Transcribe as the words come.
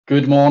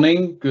Good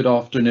morning, good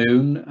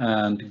afternoon,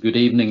 and good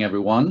evening,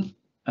 everyone.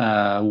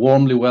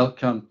 Warmly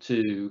welcome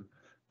to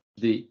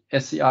the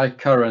SEI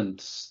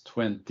Currents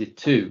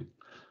 22.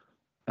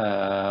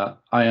 I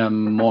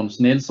am Måns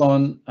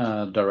Nilsson,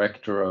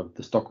 Director of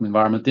the Stockholm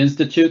Environment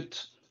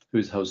Institute, who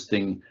is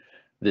hosting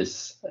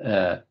this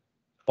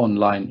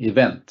online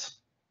event.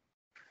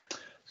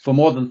 For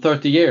more than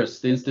 30 years,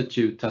 the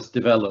Institute has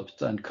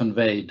developed and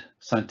conveyed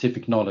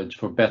scientific knowledge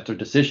for better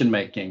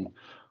decision-making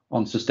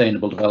on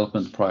sustainable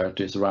development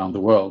priorities around the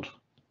world.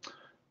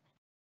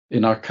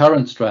 In our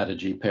current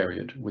strategy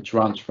period, which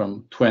runs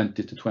from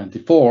 20 to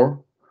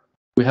 24,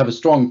 we have a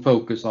strong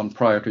focus on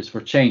priorities for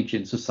change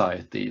in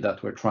society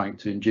that we're trying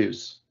to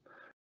induce.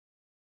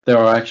 There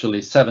are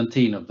actually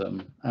 17 of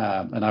them,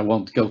 and I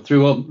won't go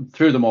through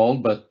them all,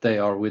 but they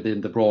are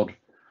within the broad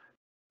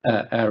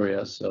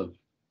areas of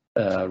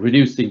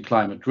reducing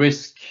climate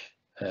risk,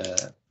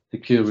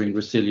 securing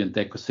resilient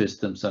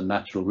ecosystems and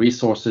natural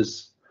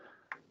resources,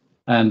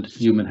 and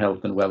human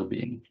health and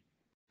well-being.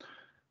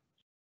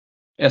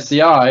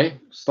 SEI,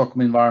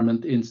 Stockholm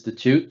Environment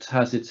Institute,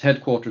 has its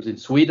headquarters in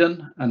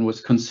Sweden and was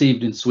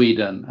conceived in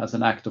Sweden as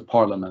an act of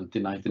parliament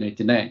in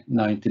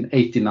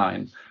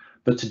 1989.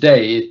 But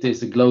today it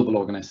is a global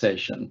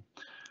organization,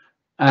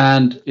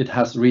 and it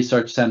has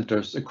research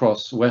centers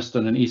across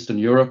Western and Eastern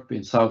Europe,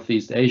 in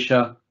Southeast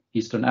Asia,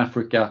 Eastern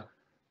Africa,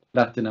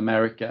 Latin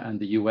America, and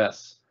the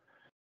US.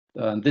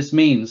 This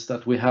means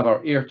that we have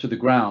our ear to the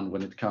ground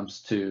when it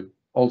comes to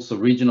also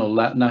regional,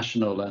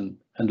 national, and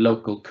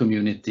local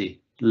community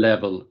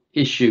level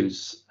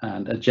issues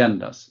and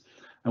agendas.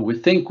 And we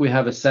think we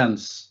have a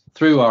sense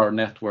through our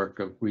network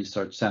of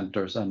research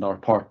centers and our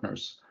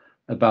partners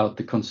about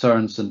the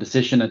concerns and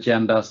decision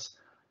agendas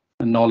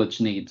and knowledge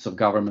needs of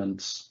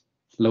governments,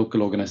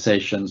 local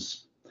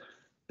organizations,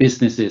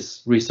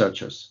 businesses,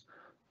 researchers.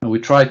 And we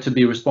try to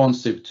be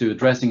responsive to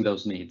addressing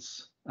those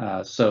needs,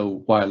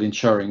 so while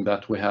ensuring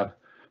that we have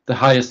the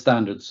highest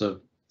standards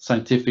of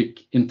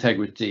scientific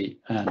integrity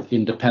and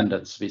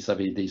independence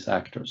vis-à-vis these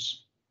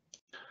actors.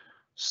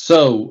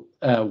 So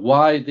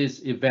why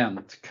this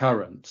event,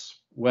 Currents?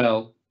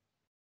 Well,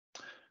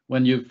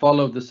 when you've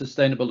followed the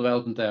sustainable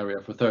development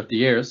area for 30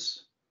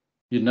 years,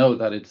 you know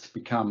that it's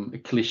become a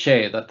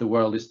cliche that the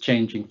world is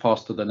changing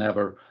faster than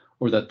ever,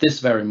 or that this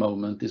very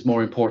moment is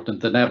more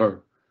important than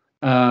ever,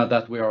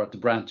 that we are at the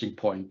branching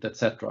point,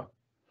 etc.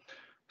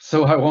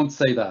 So I won't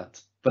say that,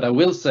 but I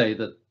will say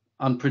that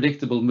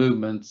unpredictable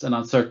movements and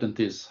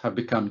uncertainties have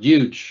become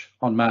huge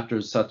on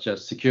matters such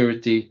as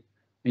security,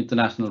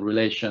 international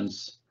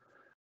relations,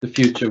 the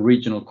future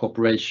regional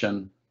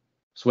cooperation,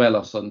 as well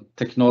as on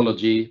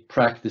technology,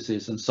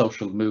 practices, and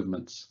social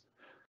movements.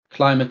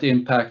 Climate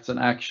impacts and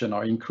action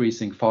are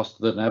increasing faster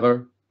than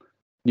ever.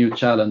 New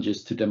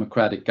challenges to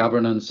democratic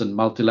governance and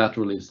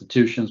multilateral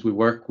institutions we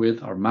work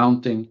with are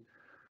mounting,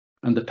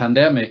 and the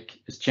pandemic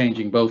is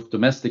changing both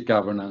domestic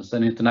governance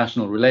and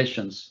international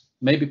relations,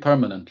 maybe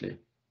permanently.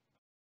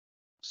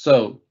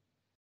 So,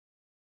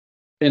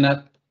 in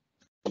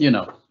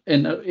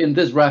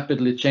this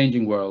rapidly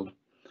changing world,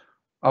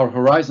 our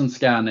horizon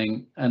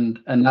scanning and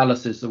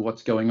analysis of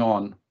what's going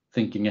on,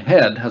 thinking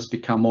ahead, has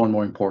become more and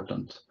more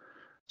important.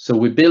 So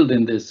we build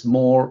in this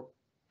more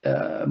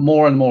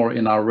and more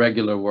in our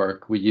regular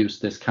work. We use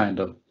this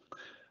kind of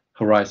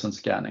horizon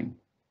scanning,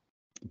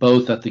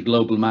 both at the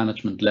global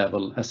management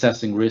level,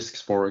 assessing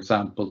risks, for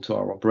example, to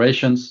our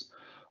operations,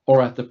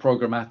 or at the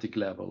programmatic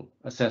level,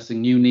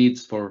 assessing new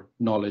needs for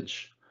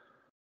knowledge,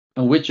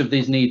 and which of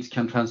these needs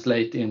can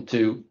translate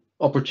into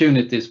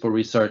opportunities for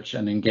research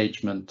and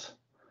engagement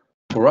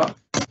for us.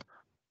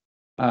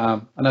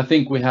 And I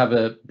think we have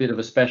a bit of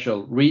a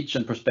special reach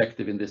and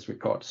perspective in this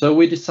regard. So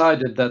we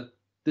decided that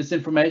this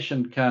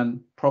information can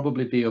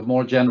probably be of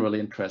more general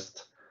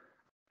interest,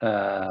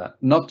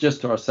 not just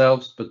to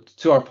ourselves, but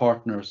to our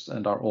partners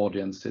and our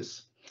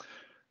audiences.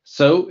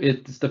 So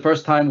it's the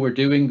first time we're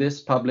doing this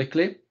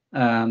publicly,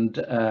 and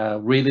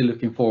really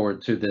looking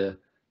forward to the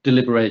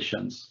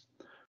deliberations.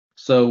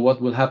 So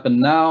what will happen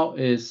now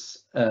is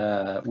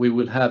we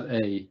will have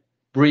a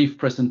brief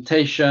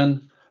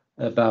presentation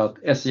about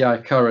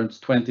SEI Currents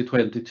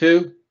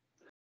 2022.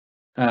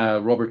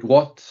 Robert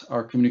Watt,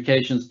 our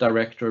communications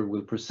director,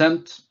 will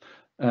present,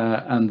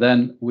 and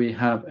then we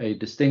have a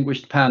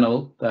distinguished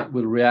panel that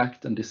will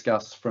react and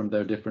discuss from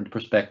their different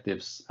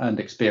perspectives and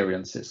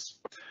experiences.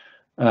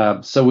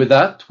 So with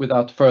that,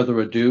 without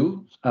further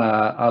ado,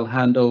 I'll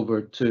hand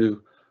over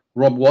to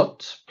Rob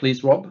Watt.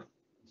 Please, Rob.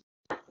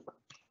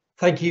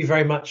 Thank you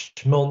very much,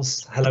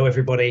 Måns. Hello,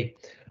 everybody.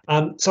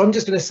 So I'm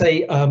just going to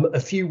say a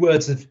few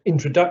words of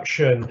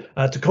introduction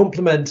to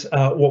complement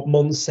what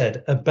Måns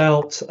said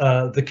about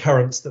the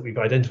currents that we've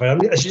identified.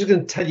 I'm just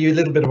going to tell you a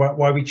little bit about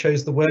why we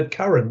chose the word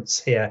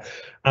currents here.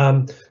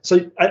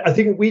 So I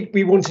think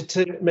we wanted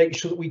to make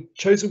sure that we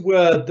chose a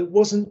word that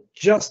wasn't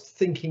just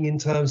thinking in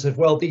terms of,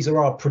 well, these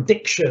are our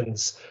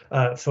predictions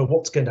for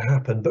what's going to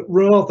happen, but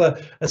rather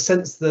a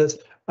sense that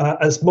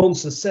as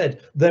Mons has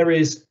said, there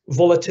is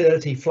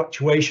volatility,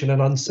 fluctuation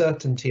and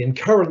uncertainty, and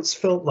currents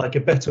felt like a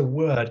better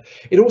word.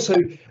 It also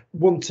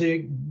want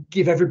to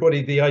give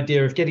everybody the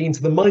idea of getting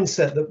into the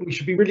mindset that we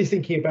should be really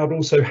thinking about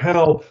also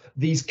how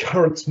these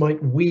currents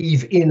might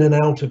weave in and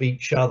out of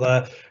each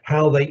other,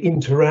 how they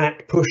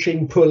interact,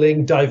 pushing,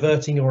 pulling,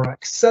 diverting or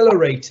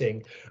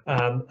accelerating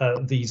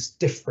these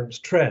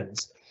different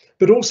trends.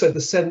 But also the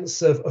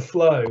sense of a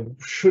flow.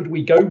 Should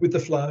we go with the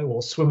flow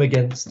or swim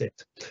against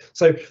it?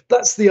 So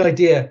that's the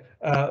idea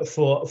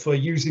for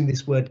using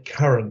this word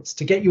currents,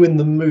 to get you in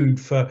the mood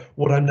for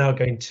what I'm now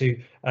going to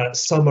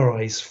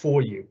summarize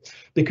for you,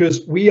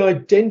 because we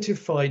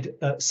identified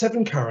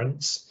 7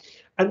 currents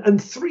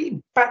and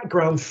 3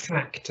 background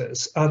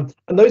factors. And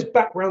those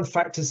background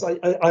factors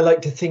I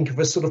like to think of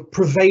as sort of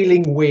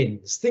prevailing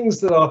winds, things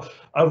that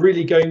are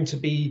really going to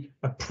be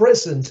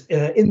present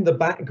in the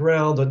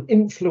background and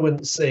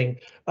influencing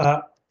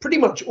pretty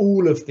much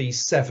all of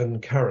these 7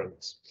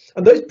 currents.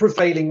 And those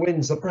prevailing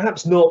winds are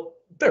perhaps not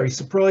very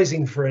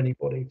surprising for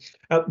anybody.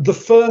 The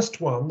first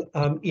one,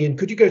 Ian,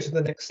 could you go to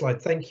the next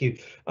slide? Thank you.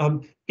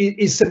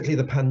 Is simply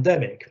the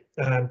pandemic.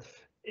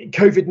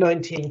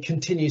 COVID-19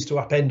 continues to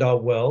upend our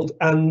world,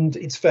 and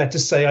it's fair to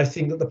say, I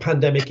think, that the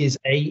pandemic is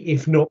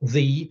if not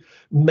the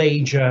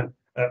major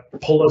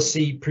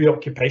policy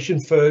preoccupation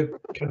for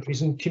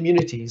countries and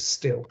communities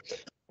still.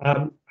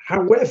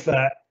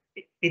 However,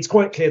 it's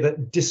quite clear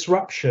that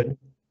disruption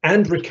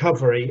and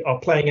recovery are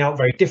playing out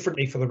very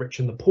differently for the rich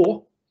and the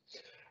poor,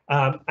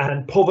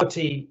 and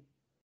poverty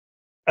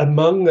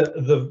among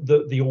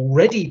the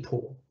already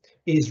poor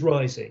is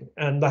rising,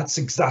 and that's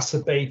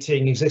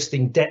exacerbating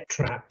existing debt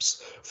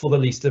traps for the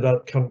least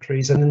developed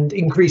countries and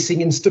increasing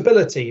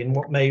instability in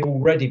what may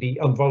already be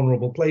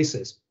unvulnerable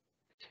places.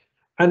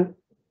 And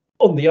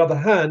on the other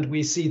hand,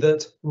 we see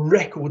that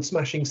record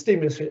smashing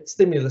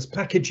stimulus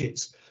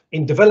packages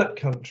in developed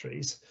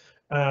countries,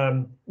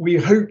 we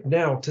hope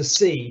now to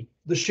see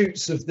the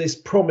shoots of this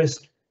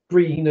promised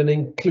green and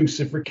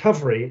inclusive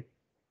recovery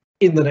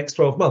in the next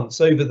 12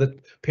 months over the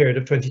period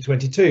of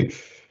 2022.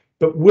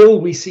 But will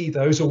we see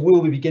those, or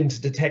will we begin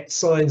to detect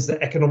signs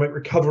that economic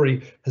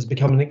recovery has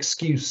become an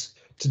excuse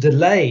to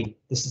delay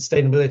the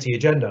sustainability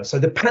agenda? So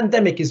the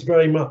pandemic is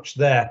very much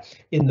there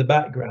in the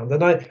background.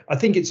 And I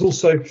think it's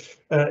also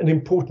an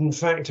important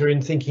factor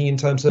in thinking in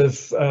terms of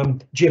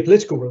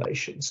geopolitical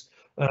relations.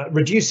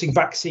 Reducing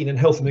vaccine and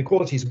health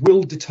inequalities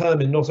will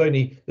determine not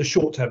only the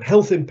short-term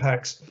health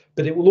impacts,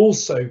 but it will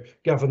also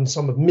govern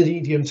some of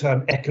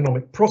medium-term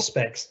economic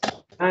prospects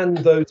and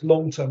those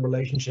long-term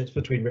relationships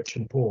between rich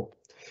and poor.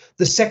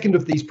 The second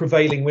of these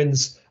prevailing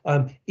winds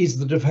is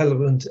the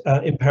development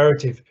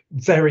imperative,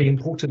 very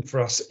important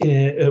for us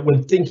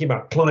when thinking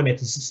about climate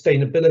and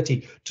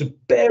sustainability, to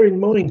bear in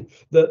mind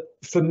that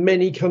for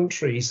many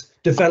countries,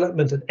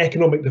 development and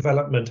economic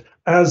development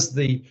as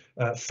the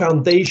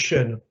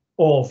foundation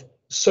of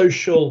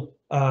social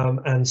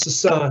and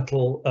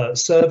societal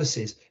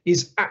services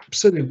is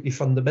absolutely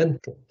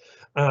fundamental.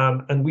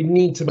 And we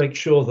need to make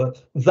sure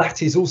that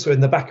that is also in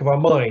the back of our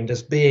mind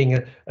as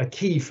being a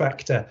key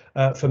factor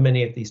for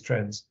many of these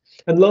trends.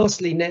 And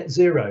lastly, net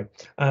zero.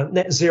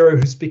 Net zero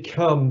has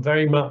become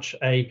very much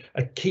a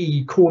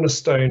key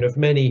cornerstone of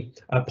many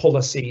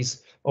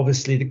policies.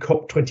 Obviously, the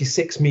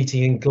COP26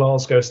 meeting in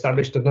Glasgow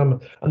established a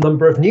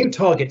number of new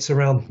targets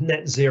around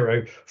net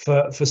zero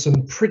for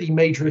some pretty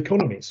major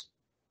economies.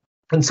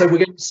 And so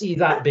we're going to see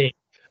that being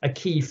a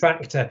key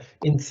factor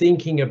in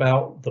thinking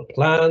about the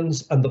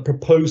plans and the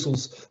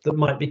proposals that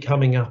might be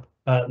coming up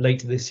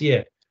later this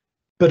year.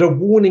 But a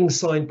warning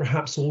sign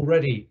perhaps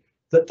already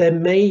that there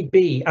may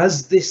be,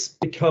 as this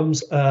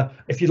becomes,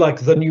 if you like,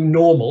 the new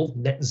normal,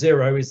 net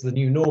zero is the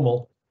new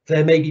normal,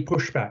 there may be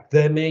pushback,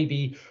 there may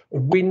be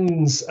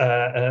winds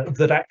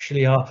that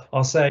actually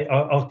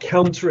are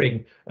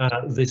countering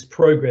this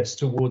progress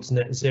towards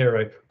net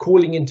zero,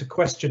 calling into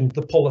question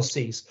the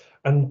policies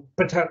and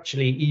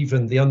potentially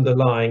even the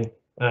underlying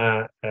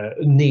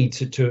need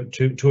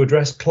to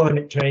address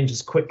climate change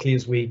as quickly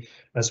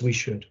as we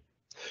should.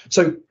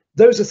 So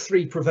those are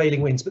 3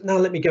 prevailing winds, but now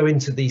let me go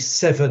into these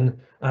 7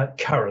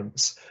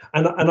 currents.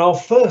 And our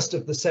first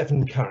of the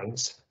 7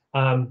 currents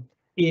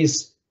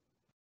is,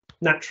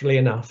 naturally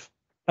enough,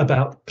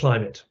 about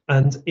climate.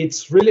 And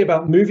it's really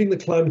about moving the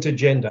climate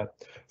agenda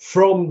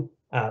from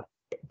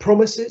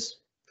promises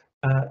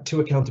to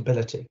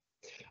accountability.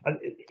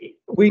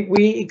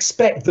 We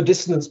expect the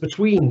dissonance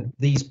between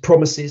these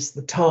promises,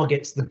 the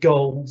targets, the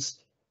goals,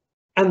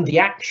 and the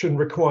action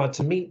required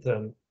to meet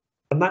them.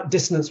 And that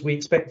dissonance we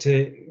expect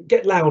to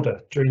get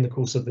louder during the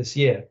course of this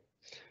year.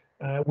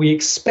 We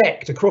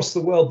expect across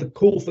the world the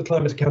call for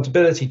climate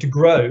accountability to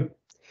grow,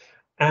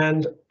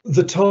 and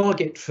the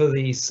target for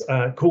these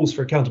calls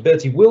for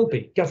accountability will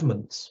be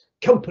governments,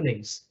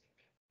 companies.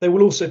 They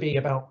will also be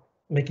about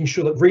making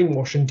sure that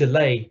greenwash and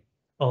delay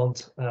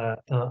aren't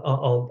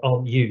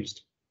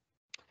used.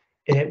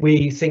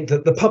 We think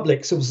that the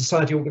public, civil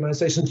society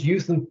organisations,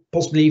 youth and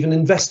possibly even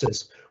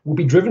investors will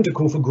be driven to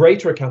call for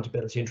greater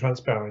accountability and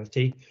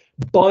transparency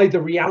by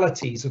the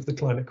realities of the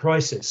climate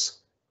crisis,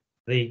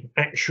 the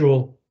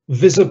actual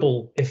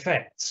visible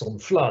effects on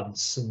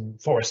floods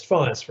and forest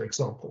fires, for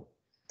example.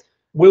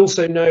 We're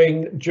also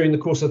knowing during the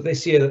course of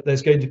this year that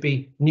there's going to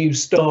be new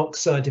stark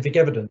scientific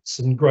evidence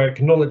and growing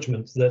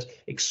acknowledgement that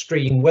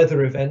extreme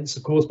weather events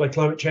are caused by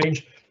climate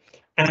change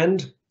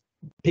and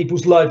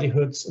people's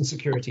livelihoods and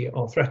security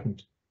are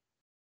threatened.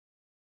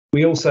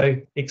 We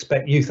also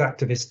expect youth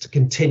activists to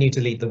continue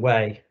to lead the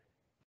way.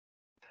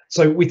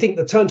 So we think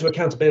the turn to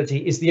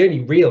accountability is the only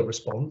real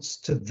response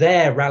to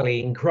their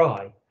rallying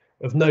cry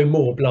of no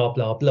more blah,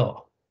 blah,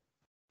 blah.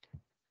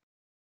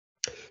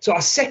 So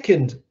our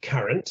second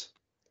current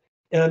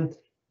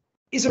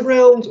is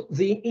around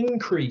the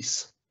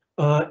increase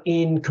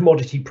in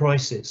commodity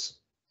prices.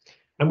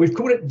 And we've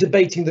called it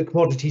debating the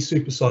commodity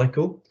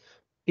supercycle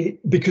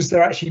because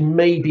there actually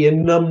may be a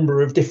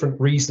number of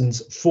different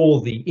reasons for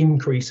the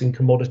increase in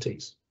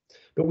commodities.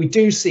 But we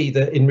do see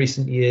that in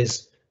recent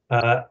years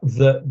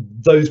that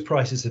those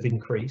prices have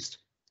increased.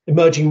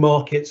 Emerging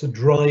markets are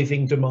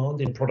driving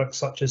demand in products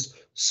such as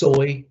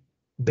soy,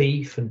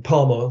 beef and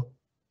palm oil.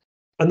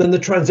 And then the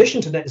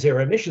transition to net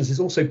zero emissions is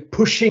also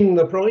pushing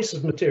the price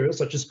of materials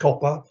such as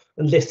copper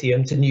and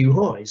lithium to new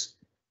highs.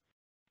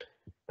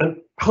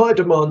 And higher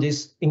demand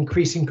is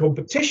increasing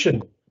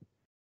competition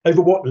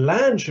over what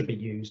land should be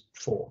used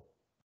for.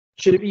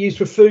 Should it be used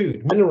for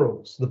food,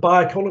 minerals, the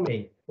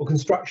bioeconomy or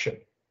construction?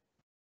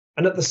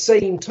 And at the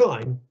same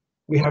time,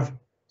 we have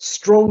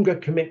stronger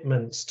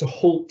commitments to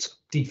halt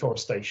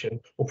deforestation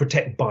or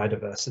protect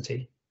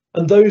biodiversity.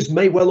 And those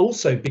may well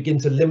also begin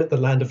to limit the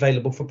land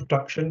available for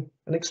production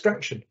and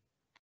extraction.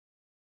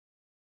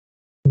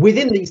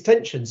 Within these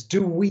tensions,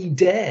 do we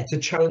dare to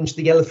challenge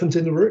the elephant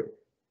in the room,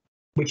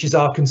 which is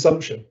our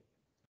consumption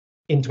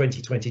in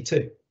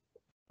 2022?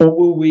 Or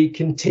will we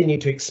continue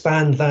to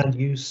expand land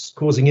use,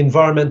 causing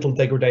environmental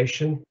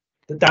degradation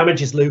that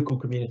damages local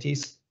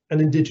communities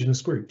and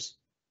indigenous groups?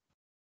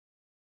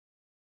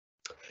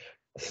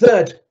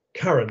 Third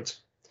current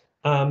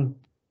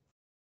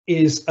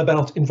is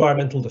about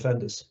environmental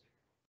defenders.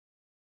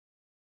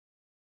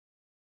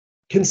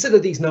 Consider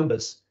these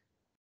numbers: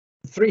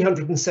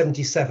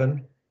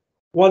 377,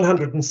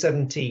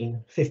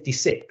 117,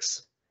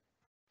 56.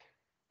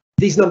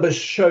 These numbers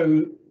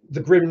show the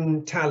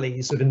grim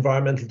tallies of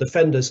environmental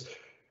defenders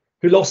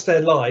who lost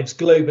their lives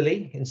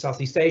globally in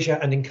Southeast Asia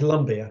and in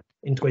Colombia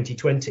in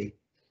 2020.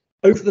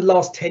 Over the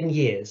last 10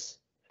 years,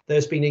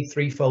 there's been a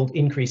threefold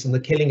increase in the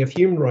killing of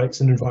human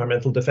rights and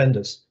environmental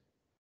defenders.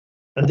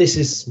 And this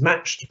is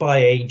matched by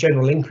a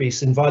general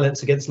increase in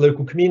violence against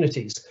local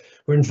communities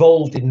who are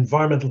involved in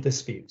environmental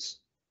disputes,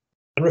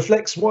 and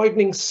reflects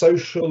widening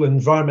social and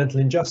environmental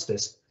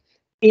injustice,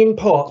 in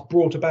part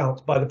brought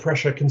about by the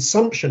pressure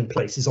consumption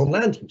places on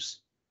land use.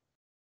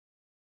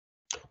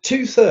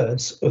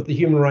 2/3 of the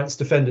human rights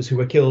defenders who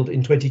were killed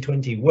in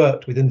 2020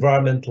 worked with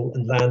environmental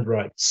and land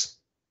rights.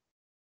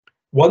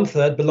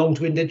 1/3 belonged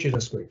to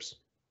indigenous groups.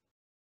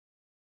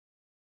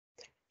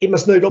 It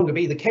must no longer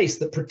be the case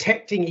that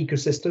protecting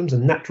ecosystems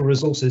and natural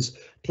resources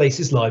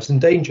places lives in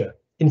danger.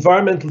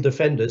 Environmental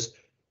defenders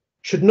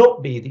should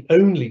not be the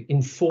only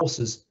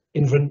enforcers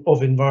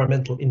of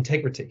environmental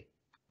integrity.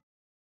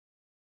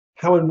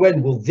 How and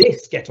when will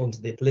this get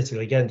onto the political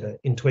agenda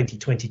in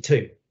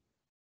 2022?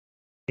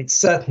 It's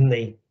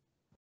certainly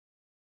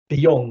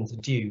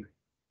beyond due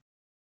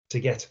to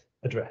get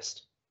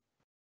addressed.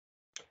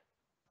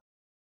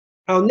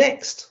 Our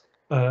next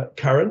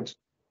current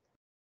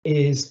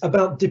is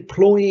about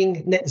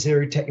deploying net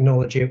zero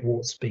technology at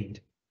warp speed.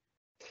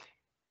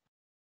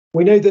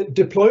 We know that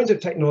deployment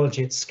of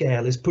technology at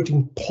scale is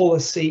putting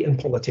policy and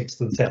politics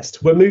to the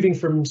test. We're moving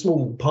from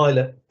small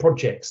pilot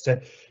projects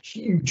to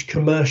huge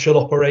commercial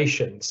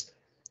operations,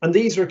 and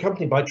these are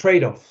accompanied by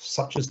trade-offs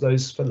such as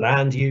those for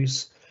land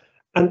use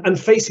and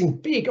facing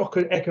big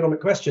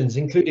economic questions,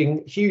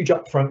 including huge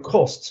upfront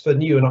costs for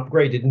new and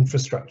upgraded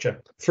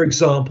infrastructure, for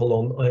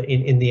example,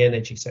 in the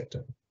energy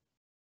sector.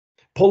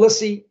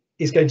 Policy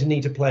is going to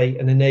need to play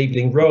an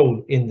enabling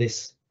role in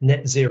this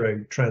net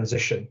zero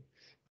transition,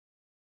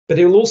 but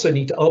it will also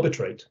need to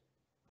arbitrate.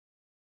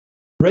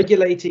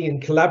 Regulating and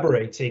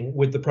collaborating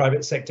with the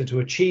private sector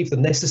to achieve the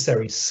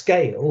necessary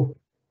scale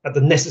at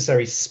the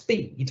necessary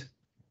speed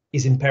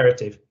is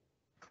imperative.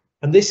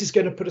 And this is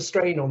going to put a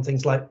strain on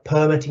things like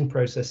permitting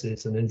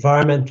processes and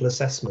environmental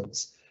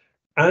assessments,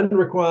 and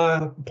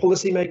require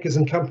policymakers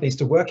and companies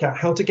to work out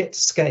how to get to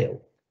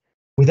scale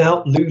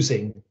without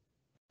losing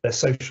their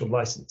social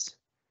license.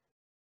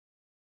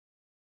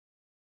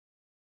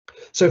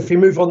 So if we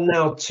move on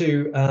now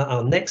to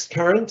our next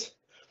current,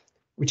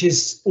 which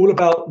is all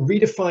about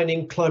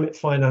redefining climate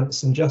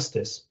finance and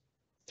justice.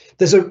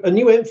 There's a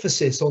new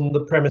emphasis on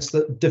the premise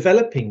that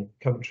developing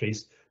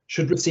countries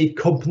should receive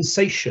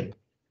compensation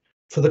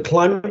for the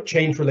climate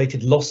change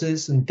related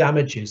losses and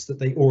damages that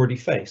they already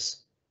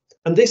face.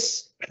 And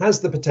this has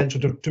the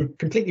potential to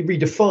completely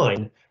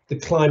redefine the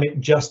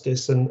climate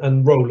justice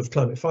and role of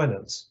climate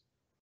finance.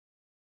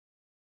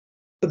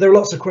 But there are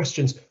lots of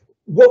questions.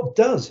 What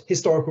does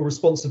historical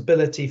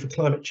responsibility for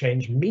climate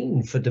change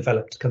mean for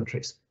developed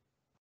countries?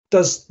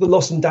 does the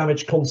loss and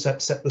damage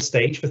concept set the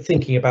stage for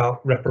thinking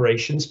about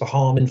reparations for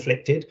harm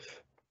inflicted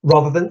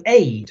rather than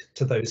aid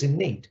to those in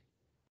need?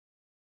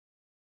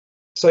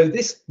 So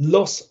this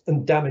loss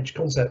and damage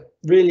concept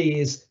really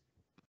is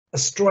a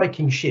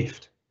striking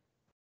shift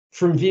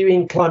from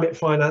viewing climate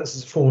finance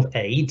as a form of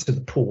aid to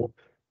the poor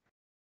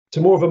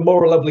to more of a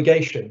moral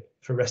obligation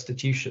for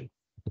restitution.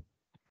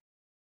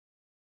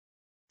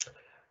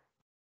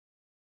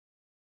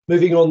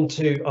 Moving on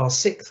to our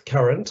sixth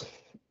current,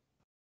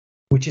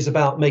 which is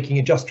about making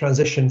a just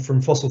transition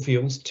from fossil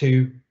fuels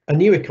to a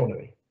new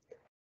economy.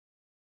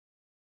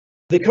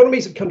 The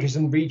economies of countries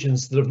and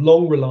regions that have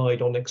long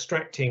relied on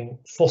extracting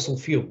fossil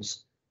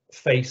fuels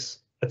face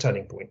a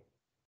turning point.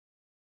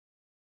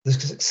 The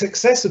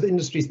success of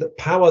industries that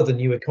power the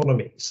new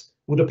economies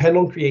will depend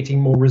on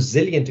creating more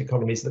resilient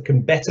economies that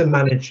can better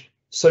manage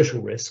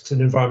social risks and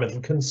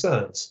environmental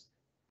concerns.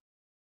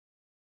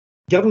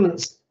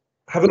 Governments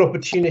have an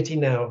opportunity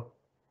now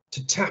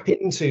to tap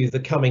into the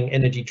coming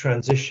energy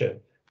transition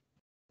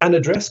and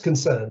address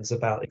concerns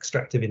about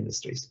extractive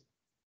industries.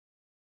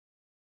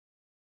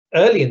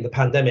 Early in the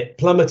pandemic,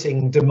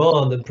 plummeting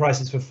demand and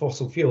prices for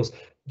fossil fuels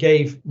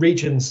gave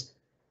regions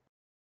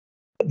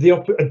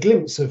a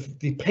glimpse of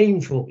the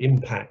painful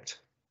impact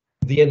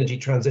the energy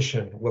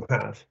transition will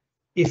have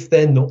if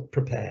they're not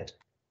prepared.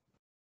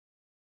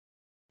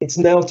 It's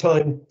now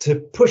time to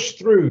push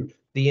through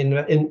the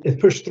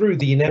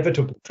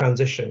inevitable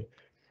transition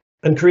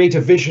and create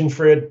a vision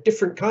for a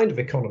different kind of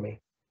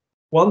economy,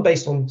 one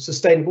based on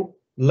sustainable,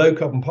 low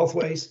carbon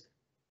pathways,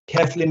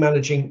 carefully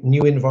managing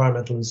new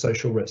environmental and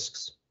social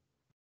risks.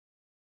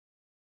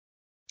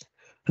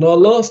 And our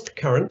last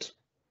current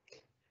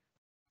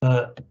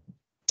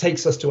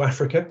takes us to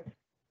Africa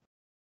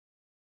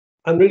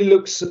and really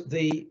looks at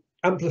the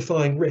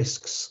amplifying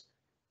risks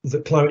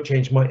that climate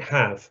change might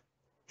have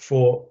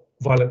for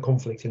violent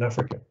conflict in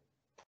Africa.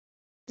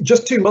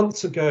 Just 2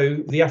 months ago,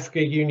 the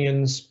African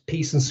Union's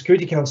Peace and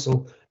Security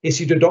Council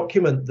issued a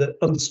document that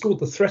underscored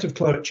the threat of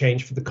climate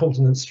change for the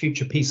continent's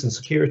future peace and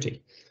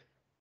security.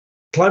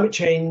 Climate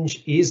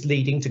change is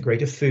leading to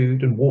greater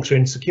food and water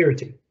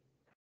insecurity,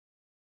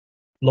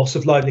 loss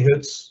of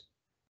livelihoods,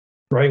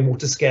 growing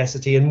water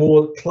scarcity, and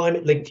more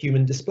climate-linked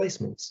human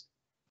displacements.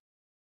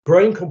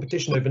 Growing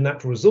competition over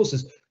natural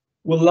resources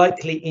will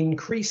likely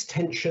increase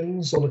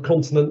tensions on a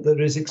continent that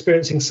is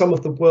experiencing some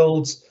of the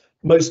world's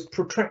most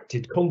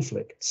protracted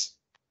conflicts.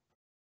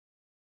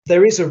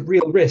 There is a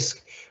real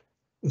risk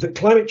that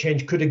climate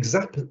change could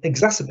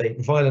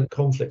exacerbate violent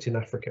conflict in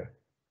Africa.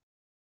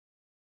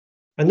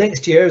 And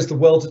next year, as the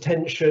world's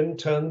attention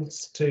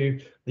turns to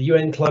the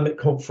UN Climate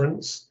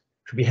Conference,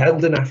 to be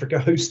held in Africa,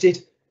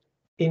 hosted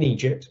in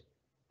Egypt,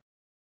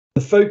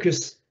 the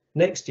focus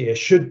next year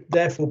should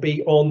therefore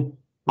be on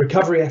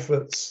recovery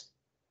efforts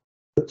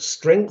that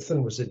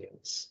strengthen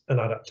resilience and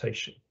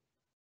adaptation.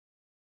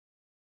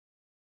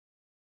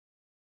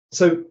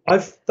 So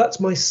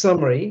that's my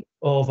summary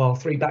of our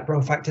 3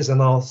 background factors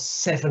and our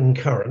 7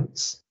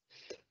 currents.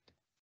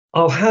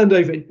 I'll hand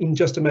over in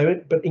just a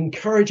moment, but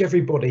encourage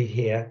everybody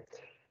here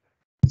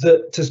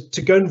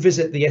to go and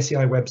visit the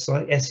SEI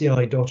website,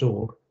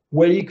 sei.org,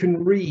 where you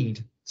can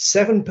read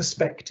 7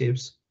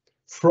 perspectives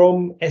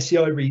from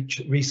SEI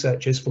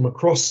researchers from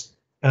across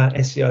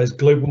SEI's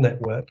global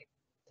network,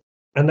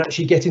 and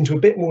actually get into a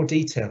bit more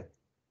detail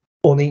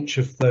on each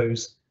of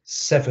those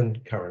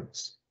 7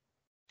 currents.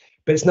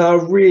 But it's now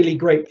a really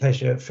great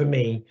pleasure for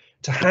me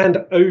to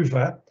hand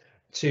over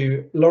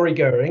to Laurie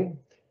Goering,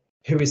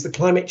 who is the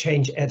climate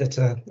change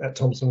editor at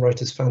Thomson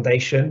Reuters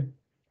Foundation.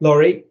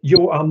 Laurie,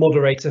 you're our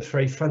moderator for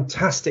a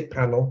fantastic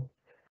panel.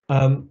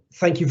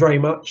 Thank you very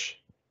much.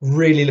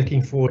 Really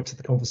looking forward to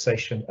the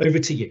conversation. Over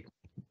to you.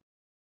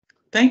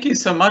 Thank you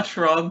so much,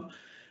 Rob.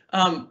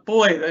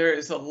 Boy, there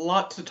is a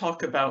lot to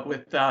talk about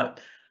with that.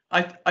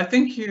 I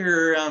think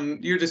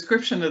your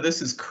description of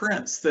this as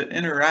currents that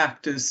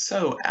interact is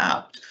so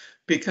apt,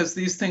 because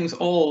these things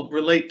all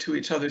relate to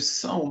each other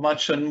so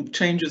much, and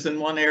changes in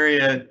one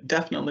area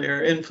definitely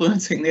are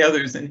influencing the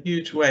others in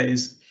huge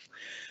ways.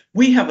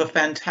 We have a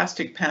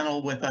fantastic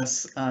panel with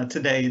us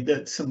today,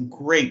 that's some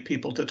great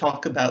people to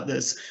talk about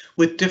this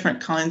with different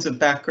kinds of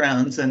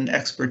backgrounds and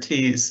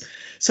expertise.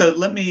 So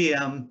let me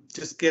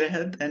just get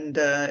ahead and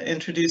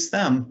introduce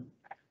them.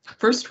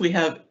 First, we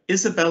have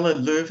Isabella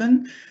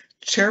Löwen,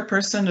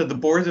 chairperson of the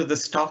board of the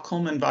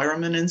Stockholm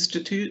Environment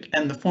Institute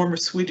and the former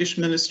Swedish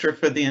Minister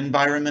for the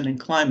Environment and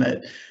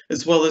Climate,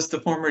 as well as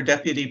the former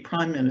Deputy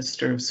Prime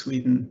Minister of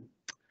Sweden.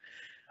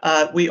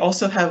 We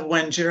also have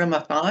Wanjira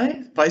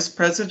Maathai, Vice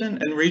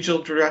President and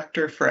Regional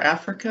Director for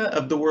Africa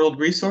of the World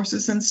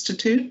Resources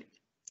Institute.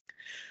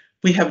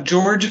 We have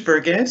George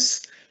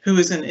Verghese, who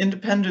is an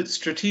independent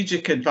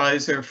strategic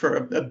advisor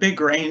for a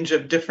big range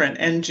of different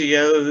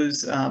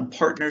NGOs,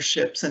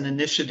 partnerships and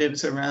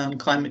initiatives around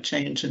climate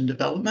change and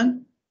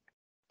development.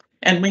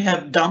 And we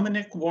have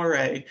Dominic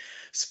Warre,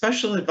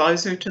 Special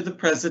Advisor to the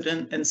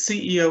President and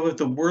CEO of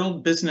the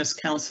World Business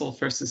Council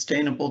for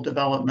Sustainable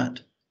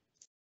Development.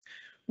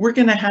 We're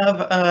going to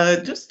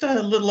have just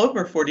a little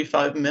over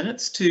 45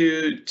 minutes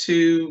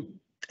to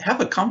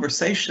have a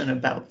conversation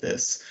about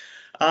this,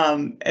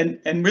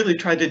 and really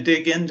try to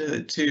dig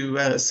into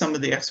some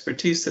of the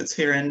expertise that's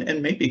here,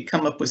 and maybe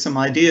come up with some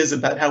ideas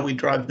about how we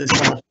drive this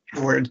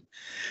forward.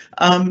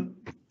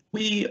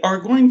 We are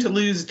going to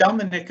lose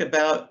Dominic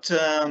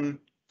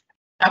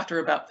after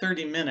about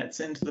 30 minutes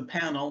into the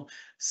panel,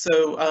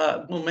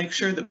 so we'll make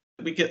sure that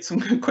we get some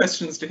good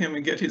questions to him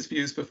and get his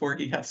views before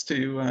he has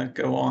to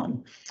go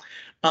on.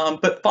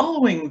 But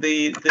following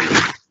the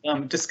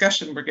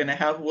discussion we're going to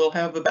have, we'll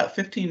have about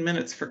 15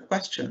 minutes for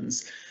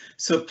questions.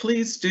 So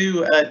please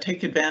do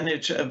take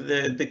advantage of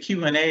the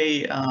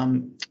Q&A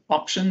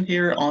option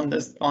here on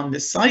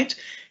this site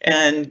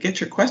and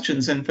get your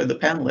questions in for the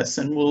panelists,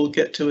 and we'll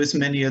get to as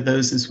many of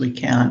those as we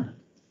can.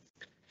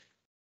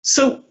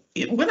 So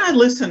when I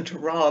listen to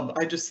Rob,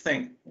 I just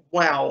think,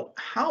 wow,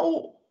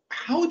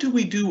 how do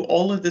we do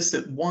all of this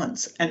at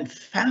once and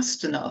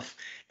fast enough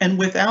and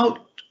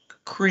without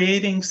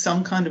creating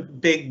some kind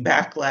of big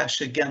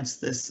backlash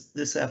against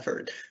this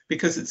effort?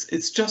 Because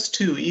it's just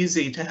too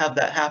easy to have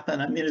that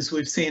happen. I mean, as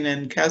we've seen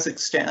in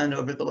Kazakhstan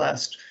over the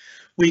last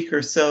week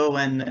or so,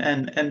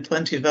 and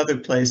plenty of other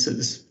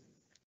places.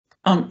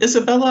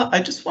 Isabella, I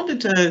just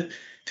wanted to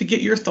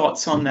get your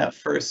thoughts on that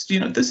first. You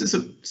know, this is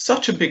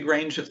such a big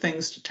range of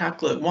things to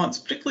tackle at once,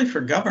 particularly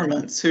for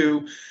governments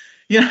who,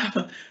 you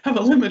know, have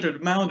a limited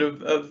amount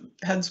of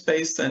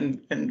headspace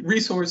and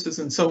resources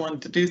and so on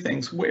to do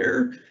things.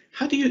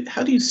 How do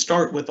you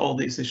start with all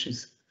these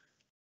issues?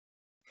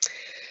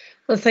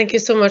 Well, thank you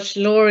so much,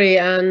 Laurie,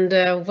 and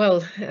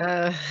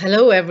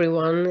hello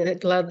everyone.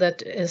 Glad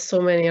that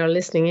so many are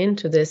listening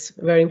into this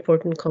very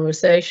important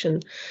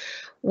conversation.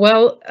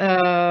 Well,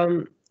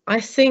 I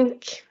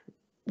think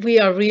we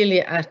are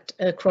really at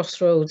a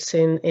crossroads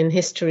in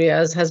history,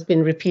 as has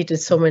been repeated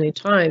so many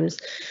times.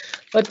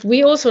 But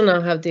we also now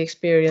have the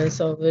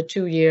experience of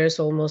 2 years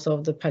almost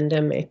of the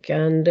pandemic.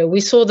 And we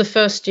saw the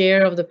first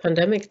year of the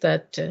pandemic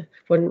that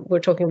when we're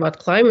talking about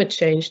climate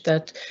change,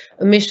 that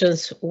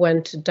emissions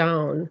went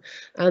down.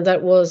 And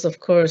that was, of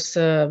course,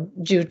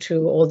 due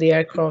to all the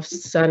aircraft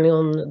standing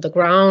on the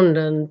ground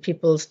and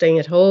people staying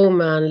at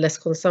home and less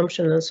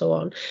consumption and so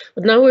on.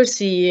 But now we're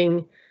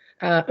seeing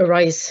a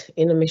rise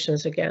in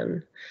emissions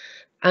again.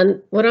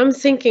 And what I'm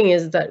thinking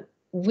is that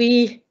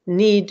we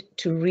need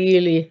to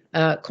really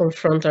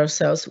confront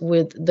ourselves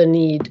with the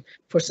need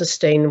for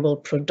sustainable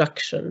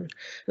production.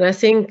 And I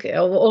think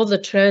of all the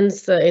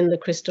trends in the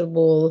crystal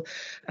ball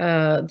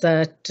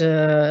that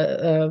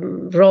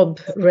Rob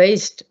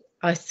raised,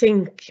 I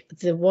think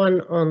the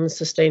one on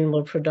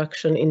sustainable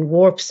production in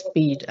warp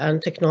speed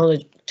and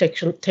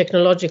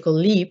technological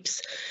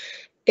leaps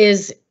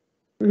is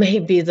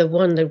maybe the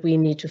one that we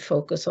need to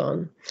focus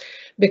on.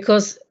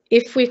 Because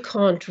if we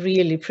can't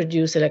really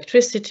produce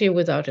electricity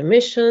without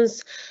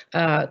emissions,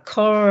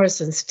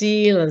 cars and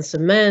steel and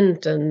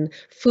cement and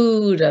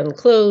food and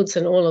clothes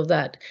and all of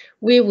that,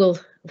 we're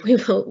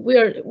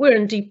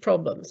in deep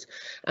problems.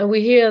 And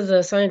we hear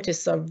the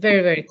scientists are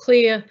very, very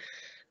clear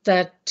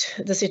that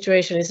the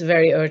situation is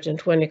very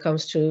urgent when it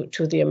comes to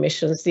the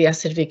emissions, the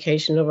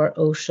acidification of our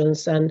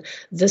oceans, and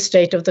the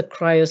state of the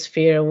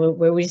cryosphere,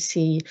 where we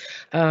see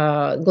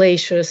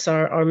glaciers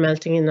are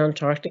melting in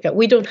Antarctica.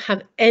 We don't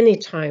have any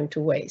time to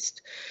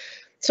waste.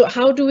 So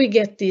how do we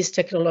get these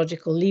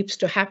technological leaps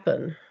to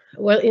happen?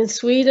 Well, in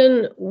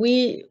Sweden,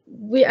 we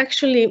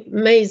actually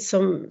made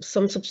some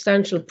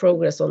substantial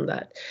progress on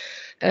that.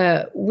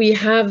 We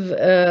have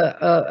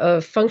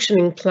a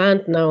functioning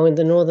plant now in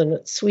the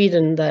northern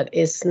Sweden that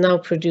is now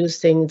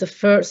producing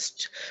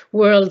the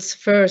world's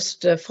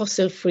first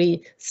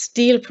fossil-free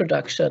steel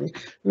production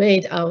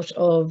made out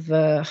of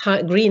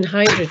green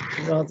hydrogen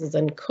rather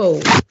than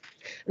coal.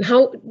 And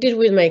how did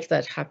we make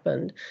that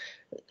happen?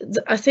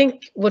 I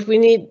think what we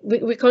need,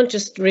 we can't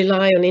just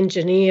rely on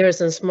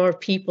engineers and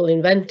smart people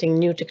inventing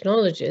new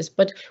technologies,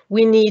 but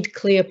we need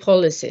clear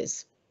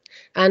policies.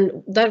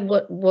 And that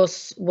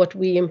was what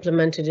we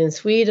implemented in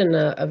Sweden,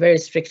 a very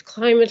strict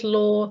climate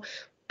law,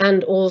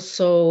 and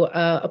also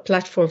a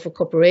platform for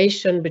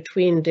cooperation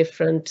between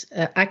different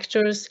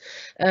actors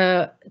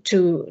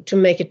to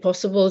make it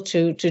possible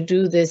to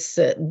do this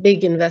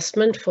big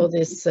investment for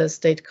this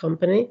state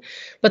company,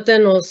 but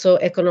then also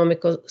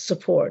economical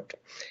support.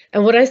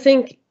 And what I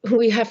think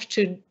we have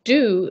to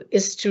do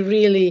is to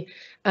really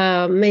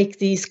make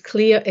these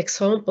clear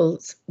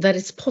examples that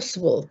it's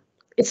possible.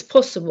 It's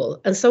possible,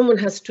 and someone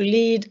has to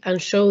lead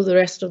and show the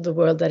rest of the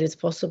world that it's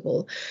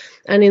possible.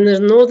 And in the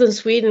northern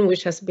Sweden,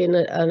 which has been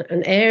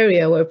an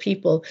area where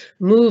people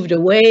moved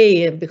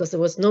away because there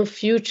was no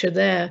future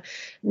there,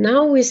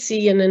 now we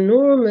see an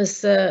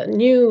enormous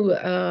new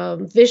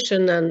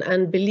vision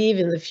and belief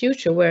in the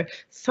future, where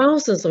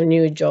thousands of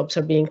new jobs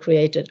are being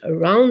created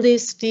around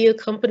these steel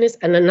companies.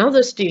 And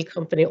another steel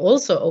company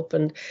also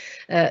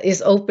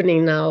is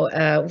opening now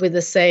with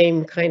the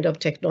same kind of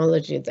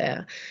technology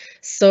there.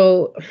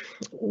 So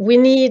we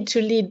need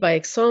to lead by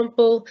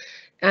example.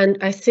 And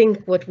I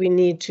think what we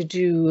need to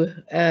do,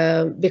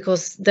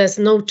 because there's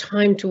no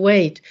time to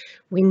wait,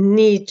 we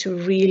need to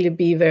really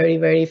be very,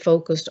 very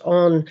focused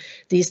on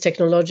these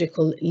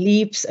technological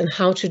leaps and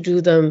how to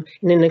do them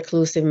in an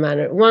inclusive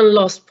manner. One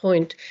last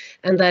point,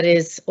 and that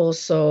is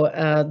also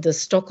the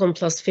Stockholm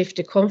Plus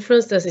 50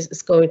 conference that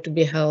is going to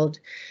be held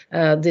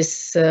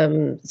this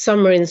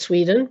summer in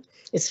Sweden.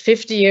 It's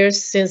 50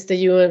 years since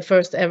the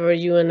first ever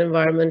UN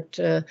Environment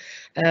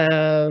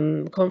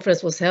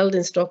conference was held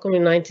in Stockholm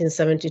in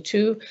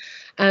 1972.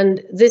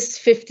 And this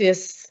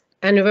 50th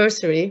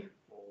anniversary,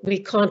 we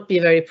can't be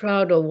very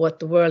proud of what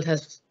the world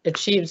has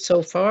achieved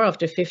so far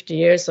after 50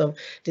 years of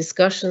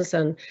discussions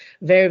and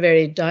very,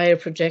 very dire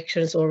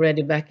projections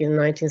already back in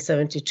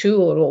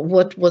 1972, or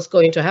what was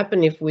going to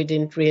happen if we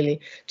didn't really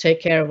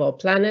take care of our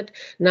planet.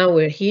 Now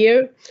we're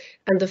here.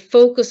 And the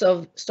focus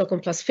of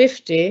Stockholm Plus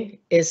 50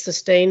 is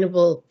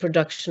sustainable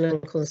production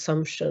and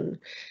consumption,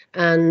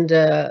 and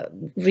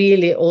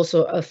really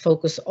also a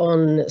focus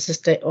on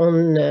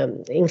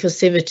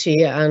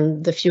inclusivity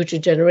and the future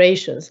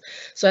generations.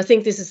 So I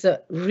think this is a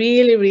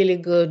really, really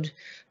good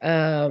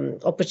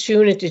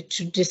opportunity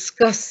to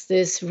discuss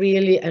this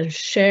really and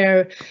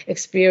share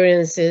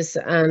experiences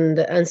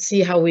and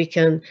see how we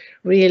can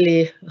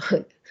really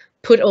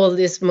put all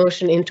this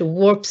motion into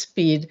warp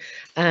speed,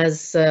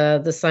 as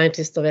the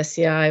scientists of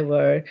SEI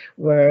were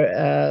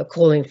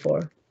calling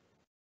for.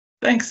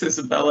 Thanks,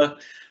 Isabella.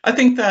 I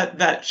think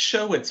that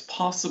show it's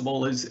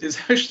possible is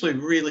actually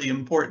really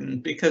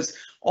important, because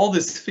all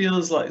this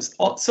feels like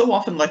so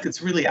often like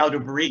it's really out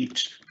of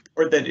reach,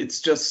 or that it's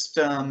just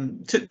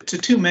to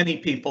too many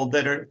people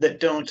that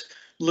don't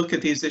look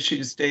at these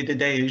issues day to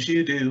day as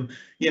you do,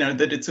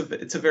 that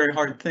it's a very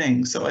hard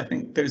thing. So I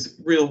think there's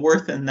real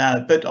worth in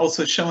that, but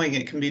also showing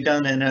it can be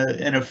done in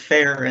a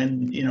fair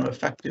and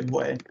effective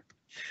way.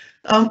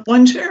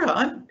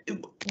 Wanjira,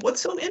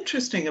 what's so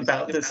interesting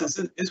about this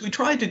is we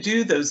try to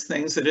do those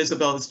things that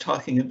Isabel is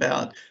talking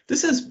about.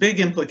 This has big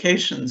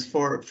implications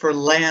for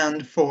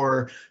land,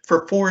 for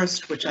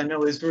forest, which I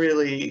know is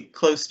really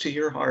close to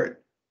your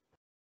heart,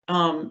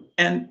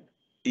 and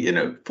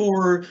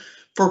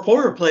for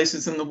poorer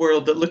places in the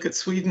world that look at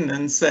Sweden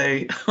and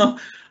say,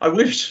 I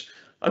wish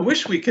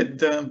we could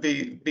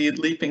be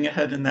leaping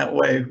ahead in that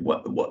way.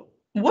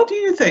 What do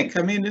you think?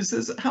 I mean,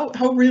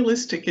 how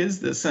realistic is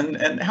this,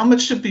 and how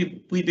much should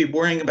we be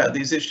worrying about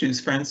these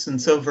issues, for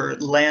instance, over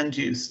land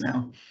use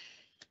now?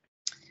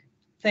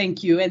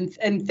 Thank you,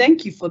 and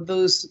thank you for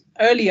those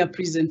earlier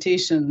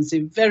presentations.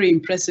 A very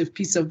impressive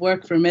piece of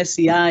work from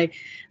SEI.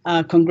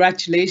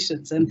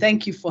 Congratulations, and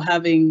thank you for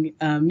having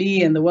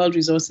me and the World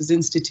Resources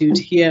Institute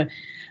here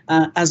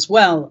as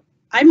well.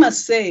 I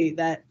must say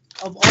that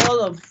of all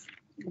of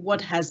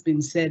what has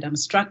been said, I'm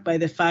struck by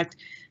the fact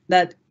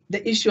that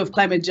the issue of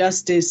climate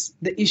justice,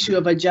 the issue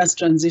of a just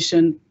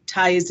transition,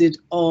 ties it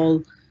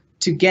all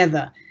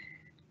together.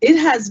 It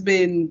has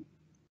been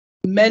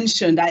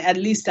mentioned,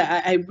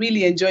 I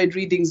really enjoyed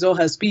reading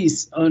Zoha's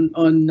piece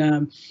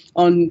on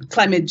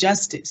climate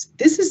justice.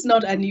 This is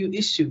not a new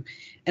issue.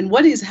 And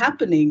what is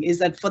happening is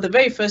that for the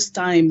very first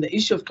time, the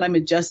issue of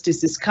climate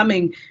justice is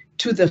coming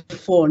to the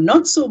fore,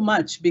 not so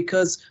much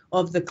because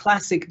of the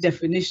classic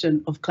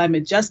definition of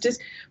climate justice,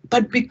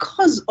 but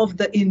because of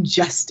the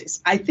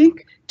injustice. I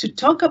think to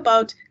talk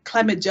about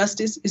climate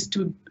justice is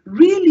to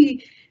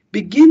really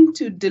begin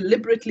to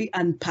deliberately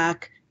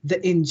unpack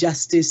the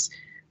injustice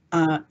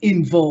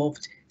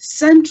involved.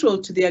 Central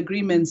to the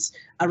agreements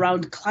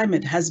around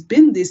climate has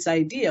been this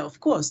idea,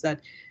 of course,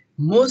 that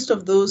most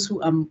of those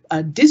who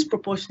are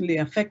disproportionately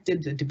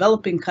affected, the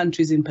developing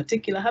countries in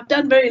particular, have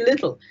done very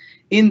little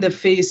in the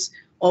face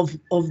of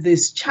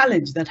this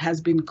challenge that has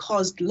been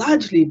caused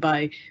largely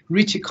by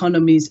rich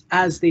economies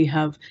as they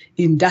have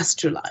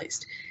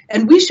industrialized.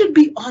 And we should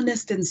be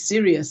honest and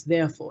serious,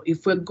 therefore,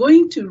 if we're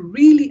going to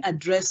really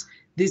address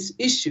this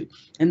issue.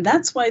 And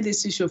that's why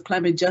this issue of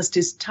climate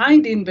justice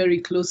tied in very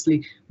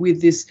closely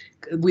with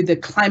the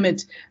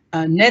climate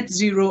net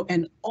zero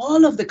and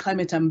all of the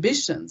climate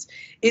ambitions,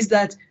 is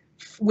that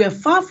we're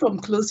far from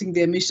closing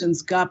the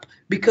emissions gap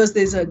because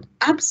there's an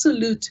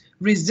absolute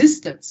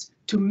resistance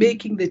to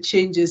making the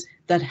changes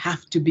that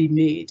have to be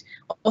made.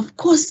 Of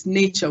course,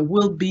 nature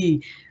will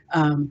be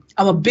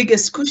our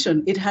biggest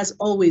cushion. It has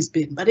always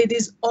been, but it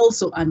is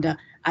also under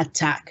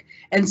attack.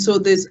 And so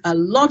there's a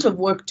lot of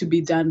work to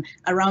be done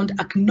around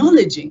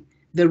acknowledging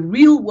the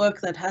real work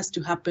that has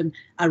to happen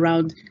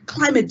around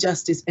climate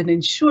justice and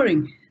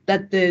ensuring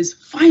that there's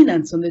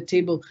finance on the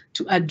table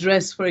to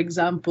address, for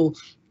example,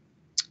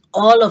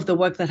 all of the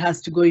work that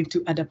has to go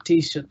into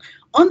adaptation.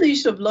 On the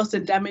issue of loss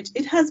and damage,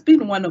 it has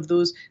been one of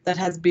those that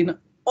has been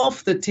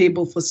off the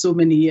table for so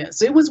many years.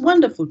 So it was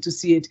wonderful to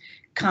see it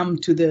come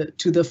to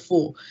the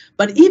fore.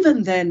 But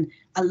even then,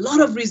 a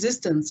lot of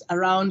resistance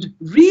around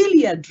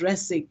really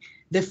addressing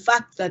the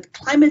fact that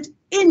climate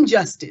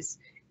injustice,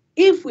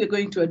 if we're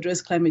going to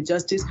address climate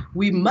justice,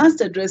 we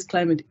must address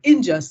climate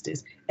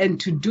injustice. And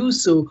to do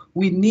so,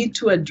 we need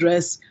to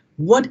address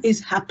what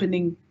is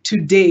happening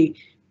today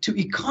to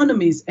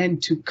economies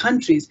and to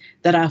countries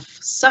that are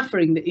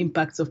suffering the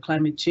impacts of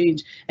climate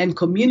change and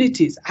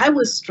communities. I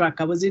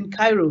was in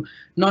Cairo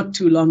not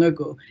too long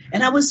ago,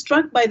 and I was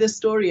struck by the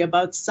story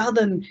about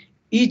southern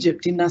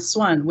Egypt in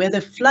Aswan, where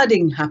the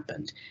flooding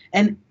happened.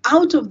 And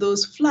out of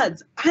those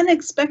floods,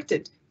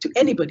 unexpected to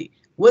anybody,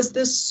 was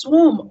the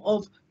swarm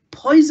of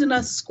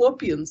poisonous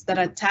scorpions that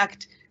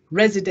attacked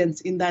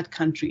residents in that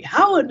country.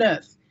 How on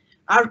earth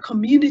are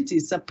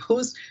communities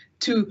supposed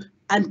to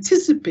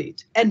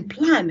anticipate and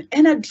plan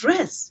and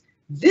address?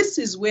 This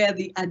is where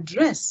the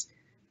address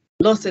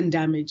loss and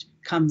damage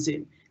comes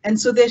in. And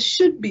so there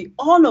should be,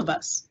 all of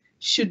us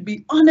should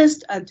be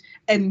honest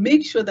and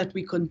make sure that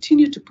we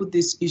continue to put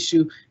this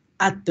issue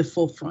at the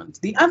forefront.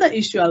 The other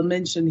issue I'll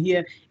mention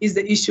here is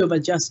the issue of a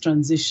just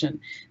transition.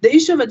 The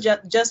issue of a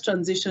just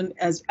transition,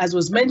 as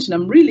was mentioned,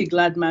 I'm really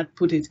glad Matt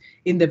put it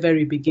in the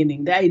very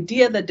beginning. The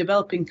idea that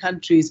developing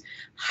countries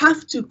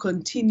have to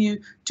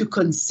continue to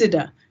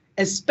consider,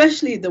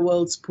 especially the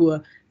world's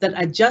poor, that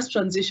a just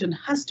transition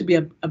has to be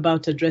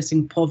about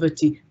addressing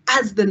poverty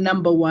as the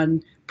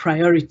 #1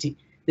 priority.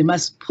 They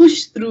must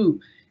push through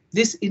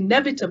this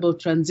inevitable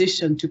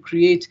transition to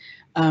create,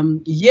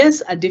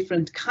 yes, a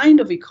different kind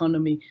of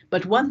economy,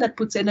 but one that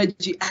puts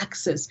energy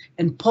access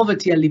and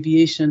poverty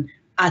alleviation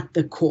at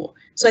the core.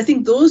 So I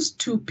think those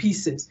two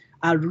pieces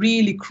are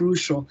really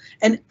crucial.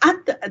 And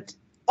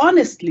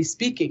honestly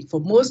speaking, for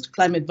most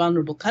climate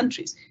vulnerable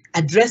countries,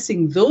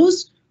 addressing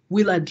those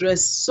will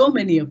address so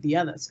many of the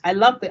others. I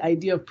love the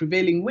idea of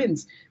prevailing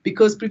winds,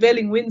 because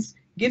prevailing winds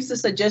gives the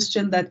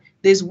suggestion that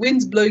there's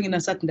winds blowing in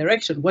a certain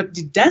direction. What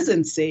it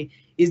doesn't say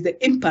is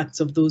the impacts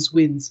of those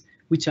winds,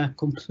 which are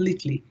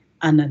completely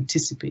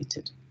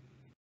unanticipated.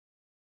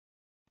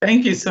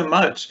 Thank you so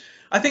much.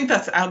 I think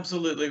that's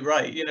absolutely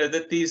right. You know,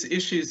 that these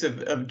issues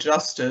of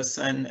justice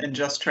and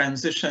just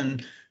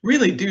transition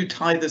really do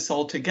tie this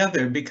all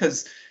together,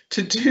 because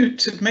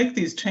to make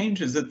these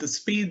changes at the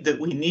speed that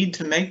we need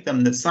to make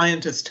them, that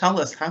scientists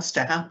tell us has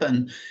to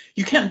happen,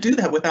 you can't do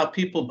that without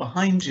people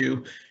behind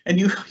you. And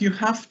you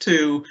have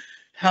to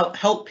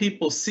help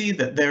people see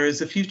that there is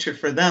a future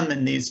for them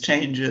in these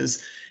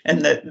changes,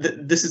 and that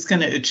this is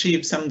going to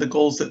achieve some of the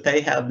goals that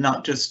they have,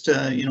 not just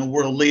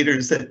world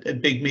leaders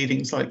at big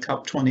meetings like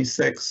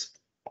COP26.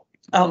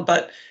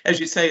 But as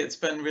you say, it's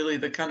been really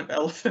the kind of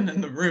elephant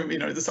in the room,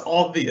 this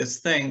obvious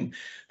thing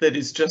that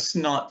is just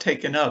not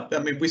taken up. I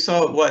mean, we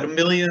saw what, £1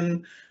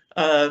 million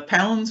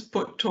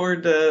put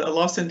toward a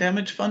loss and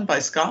damage fund by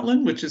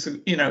Scotland, which is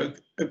a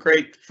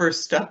great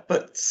first step,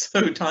 but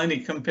so tiny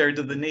compared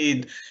to the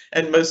need.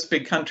 And most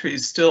big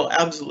countries still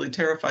absolutely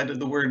terrified of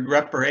the word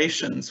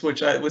reparations,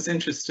 which I was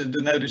interested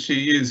to notice you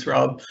use,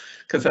 Rob,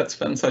 because that's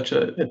been such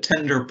a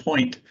tender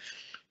point.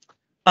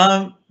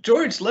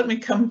 George, let me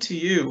come to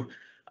you.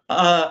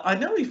 I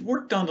know you've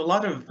worked on a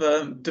lot of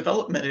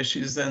development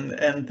issues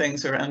and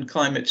things around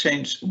climate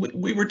change.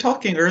 We were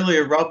talking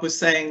earlier, Rob was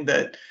saying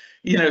that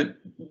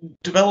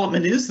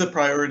development is the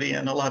priority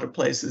in a lot of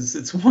places.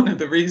 It's one of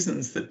the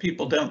reasons that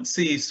people don't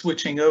see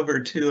switching over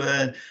to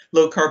a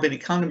low carbon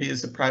economy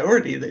as a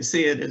priority. They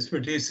see it as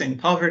reducing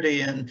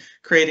poverty and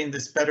creating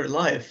this better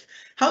life.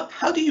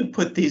 How do you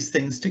put these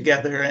things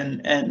together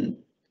and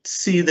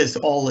see this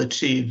all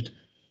achieved?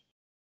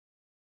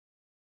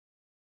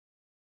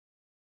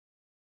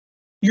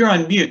 You're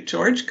on mute,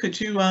 George. Could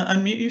you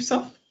unmute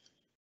yourself?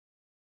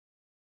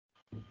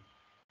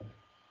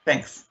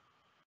 Thanks.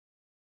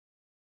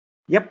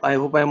 Yep, I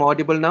hope I'm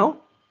audible now.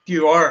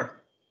 You are.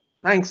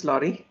 Thanks,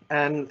 Laurie,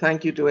 and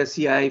thank you to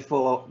SEI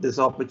for this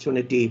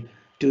opportunity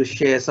to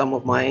share some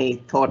of my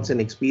thoughts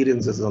and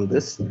experiences on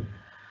this.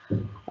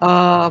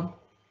 Well,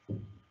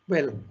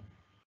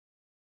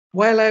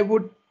 while I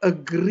would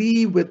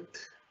agree with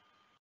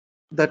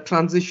the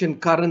transition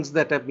currents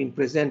that have been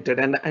presented,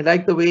 and I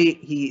like the way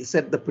he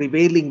said the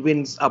prevailing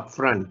winds up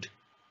front,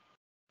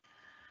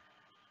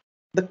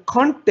 the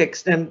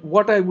context, and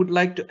what I would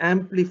like to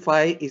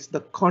amplify is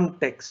the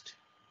context,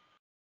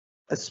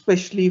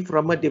 especially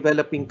from a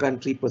developing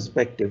country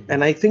perspective.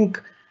 And I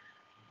think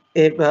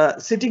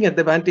if, sitting at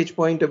the vantage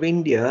point of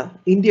India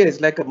is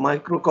like a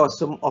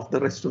microcosm of the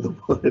rest of the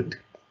world.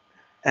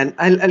 And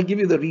I'll give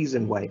you the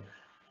reason why.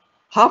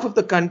 Half of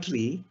the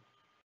country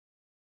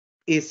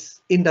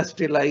is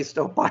industrialized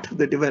or part of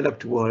the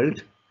developed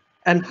world,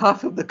 and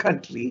half of the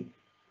country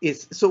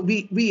is, so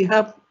we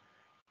have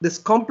this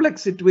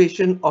complex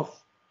situation of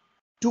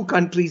two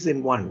countries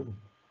in one,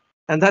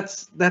 and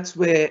that's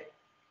where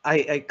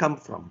I come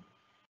from.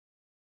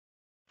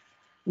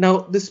 Now,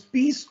 this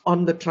piece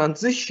on the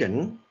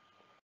transition,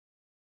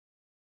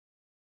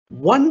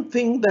 one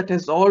thing that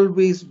has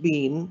always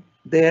been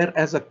there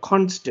as a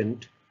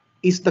constant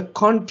is the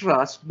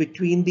contrast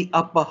between the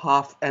upper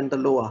half and the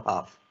lower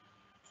half,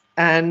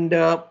 and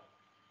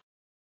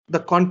the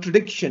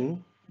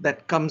contradiction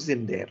that comes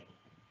in there.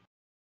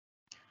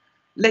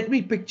 Let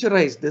me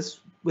picturize this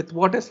with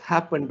what has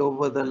happened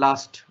over the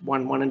last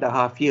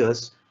 1.5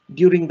 years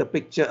during the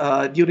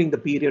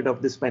period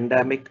of this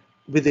pandemic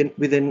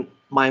within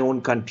my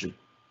own country.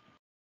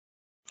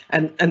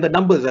 And the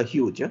numbers are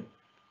huge.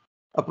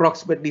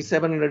 approximately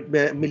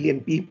 700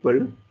 million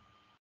people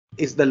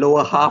is the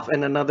lower half,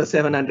 and another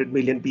 700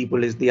 million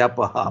people is the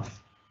upper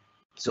half.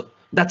 So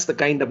that's the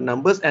kind of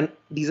numbers, and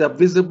these are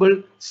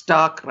visible,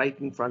 stark, right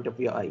in front of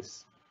your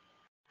eyes.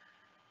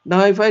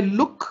 Now, if I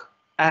look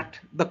at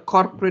the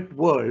corporate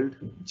world,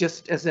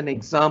 just as an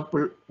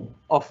example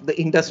of the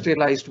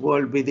industrialized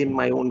world within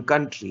my own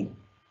country,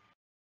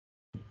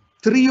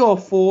 3 or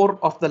 4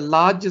 of the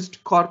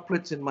largest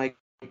corporates in my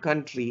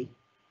country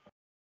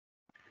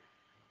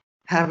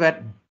have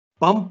had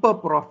bumper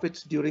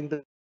profits during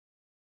the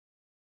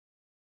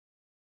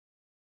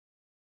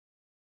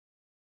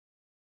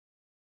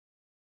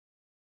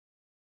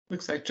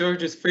Looks like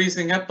George is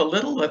freezing up a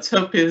little. Let's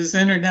hope his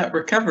internet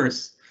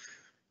recovers.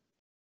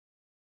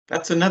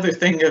 That's another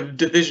thing of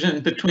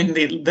division between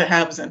the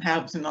haves and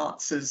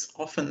have-nots is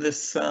often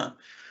this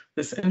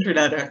this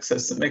internet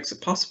access that makes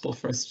it possible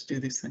for us to do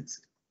these things.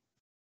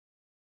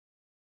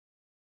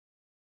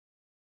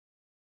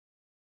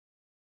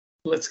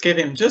 Let's give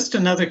him just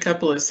another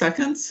couple of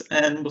seconds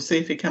and we'll see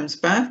if he comes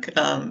back.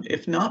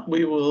 If not,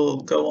 we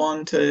will go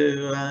on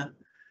to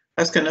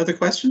ask another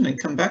question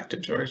and come back to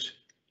George.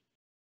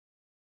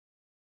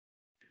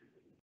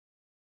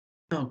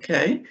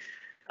 Okay.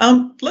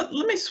 Let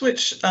me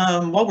switch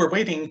while we're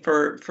waiting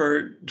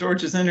for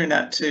George's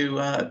internet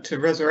to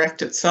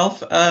resurrect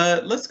itself.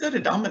 Let's go to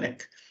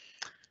Dominic.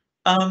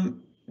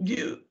 One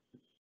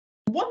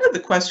of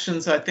the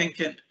questions I think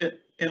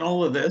in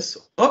all of this.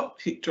 Oh,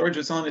 George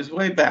is on his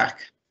way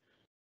back.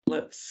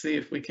 Let's see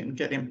if we can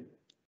get him.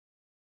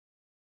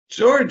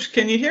 George,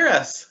 can you hear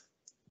us?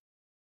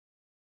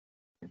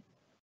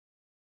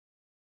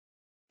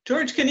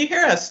 George, can you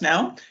hear us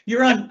now?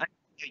 You're on. I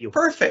hear you.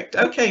 Perfect.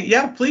 Okay.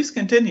 Yeah. Please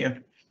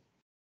continue.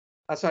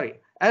 Sorry,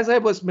 as I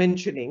was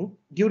mentioning,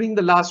 during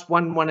the last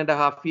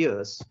 1.5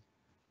 years,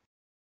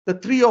 the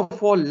 3 or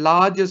 4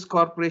 largest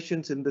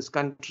corporations in this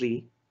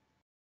country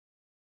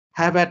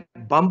have had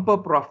bumper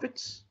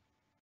profits,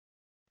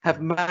 have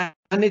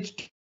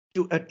managed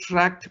to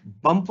attract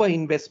bumper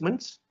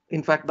investments,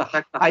 in fact,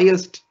 the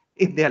highest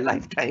in their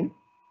lifetime.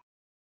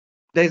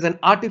 There is an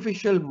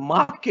artificial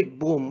market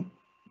boom,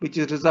 which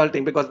is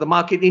resulting because the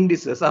market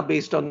indices are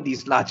based on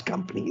these large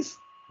companies.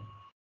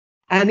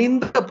 And in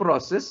the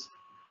process,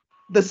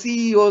 the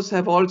CEOs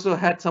have also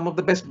had some of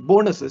the best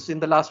bonuses in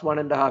the last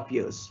 1.5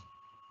 years.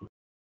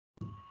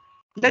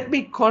 Let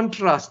me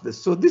contrast this.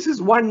 So this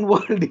is one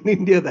world in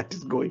India that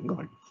is going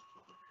on.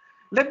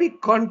 Let me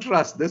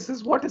contrast this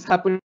is what has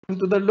happened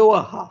to the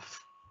lower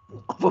half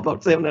of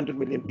about 700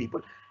 million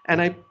people.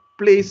 And I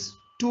place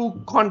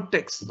 2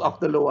 contexts of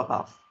the lower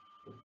half.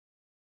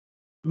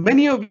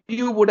 Many of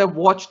you would have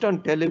watched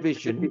on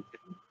television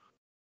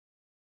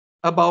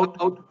about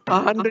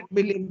 100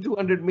 million,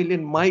 200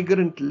 million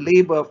migrant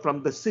labor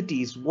from the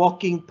cities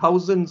walking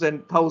thousands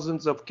and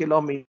thousands of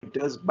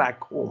kilometers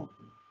back home.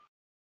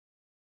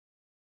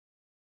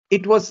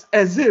 It was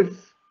as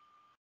if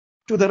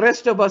to the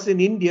rest of us in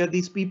India,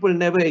 these people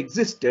never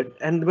existed.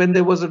 And when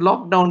there was a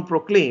lockdown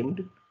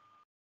proclaimed,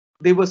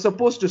 they were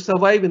supposed to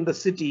survive in the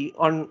city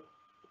on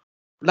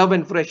love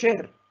and fresh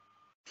air.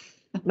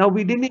 Now,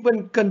 we didn't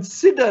even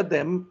consider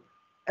them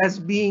as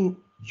being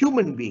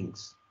human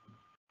beings.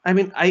 I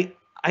mean, I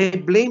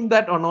blame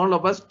that on all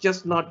of us,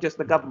 not just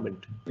the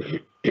government,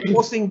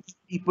 forcing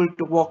people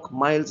to walk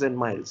miles and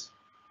miles.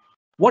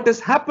 What has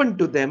happened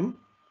to them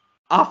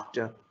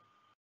after?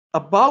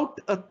 About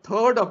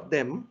 1/3 of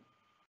them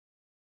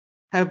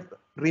have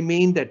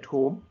remained at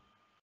home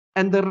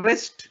and the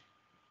rest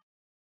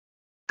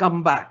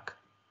come back.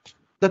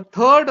 The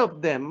 1/3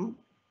 of them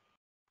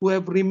who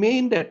have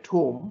remained at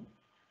home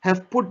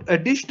have put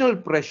additional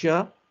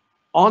pressure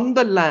on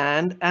the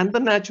land and the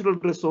natural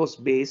resource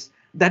base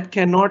that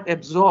cannot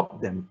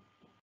absorb them.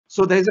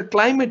 So there's a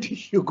climate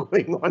issue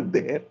going on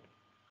there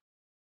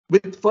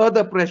with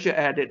further pressure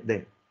added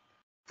there.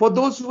 For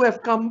those who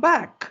have come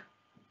back,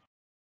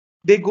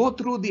 they go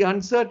through the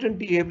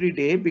uncertainty every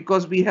day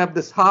because we have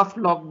this half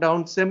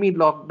lockdown,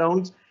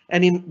 semi-lockdowns,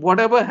 and in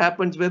whatever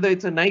happens, whether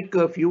it's a night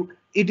curfew,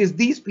 it is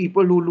these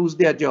people who lose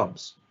their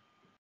jobs.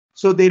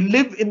 So they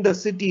live in the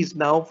cities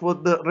now for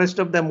the rest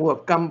of them who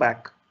have come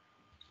back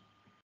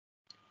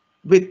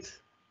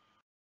with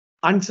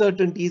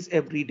uncertainties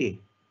every day.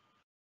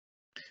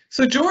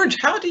 So George,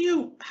 how do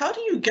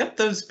you get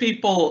those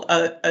people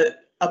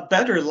a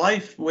better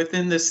life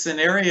within this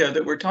scenario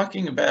that we're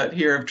talking about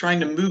here of trying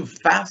to move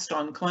fast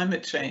on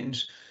climate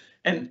change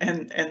and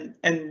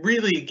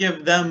really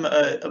give them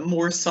a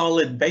more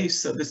solid base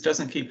so this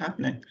doesn't keep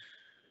happening?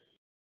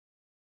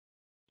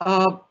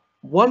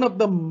 One of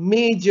the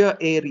major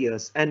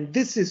areas, and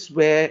this is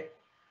where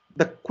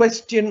the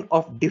question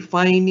of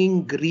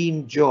defining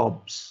green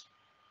jobs.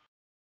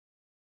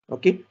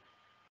 Okay.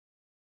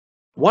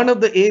 One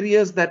of the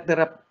areas that there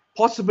are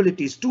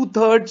possibilities,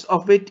 2/3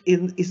 of it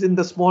is in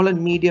the small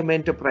and medium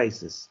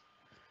enterprises.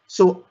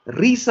 So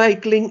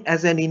recycling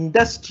as an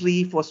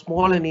industry for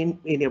small and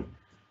medium,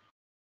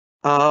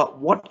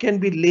 what can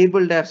be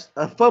labeled as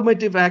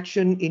affirmative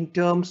action in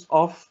terms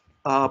of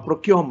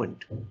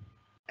procurement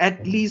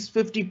at least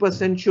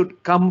 50%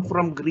 should come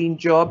from green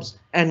jobs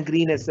and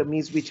green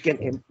SMEs, which can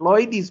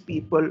employ these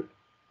people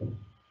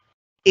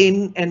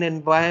in an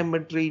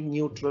environmentally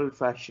neutral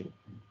fashion.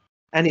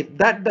 And if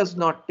that does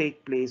not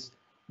take place,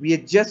 we are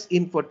just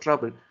in for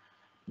trouble.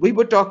 We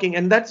were talking,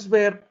 and that's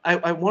where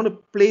I want to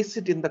place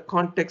it in the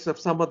context of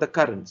some of the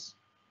currents.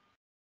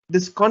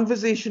 This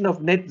conversation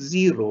of net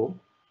zero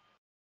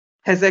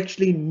has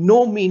actually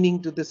no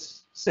meaning to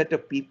this set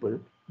of people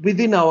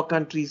within our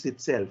countries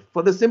itself,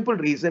 for the simple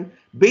reason,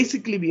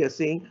 basically we are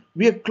saying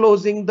we are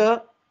closing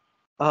the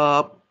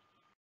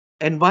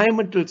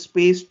environmental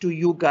space to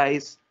you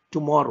guys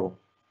tomorrow.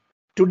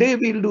 Today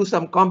we'll do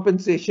some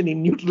compensation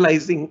in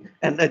neutralizing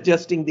and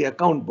adjusting the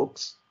account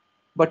books,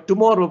 but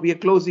tomorrow we are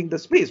closing the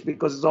space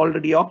because it's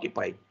already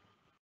occupied.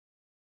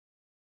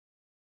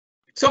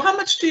 So how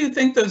much do you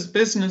think those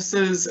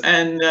businesses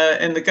and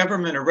the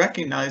government are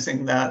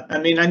recognizing that? I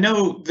mean, I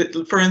know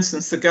that, for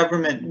instance, the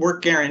government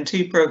work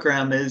guarantee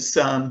program has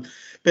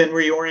been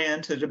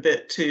reoriented a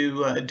bit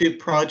to do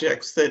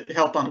projects that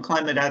help on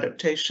climate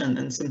adaptation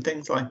and some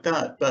things like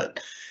that.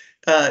 But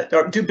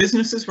do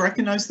businesses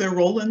recognize their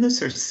role in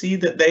this or see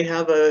that they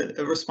have a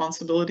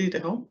responsibility to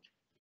help?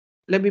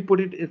 Let me put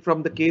it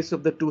from the case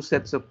of the two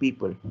sets of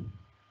people.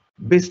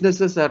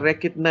 Businesses are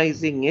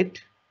recognizing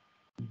it.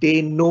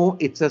 They know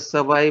it's a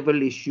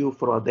survival issue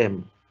for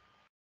them.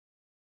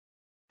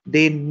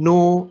 They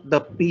know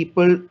the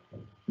people,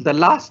 the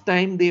last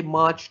time they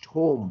marched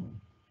home,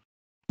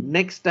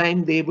 next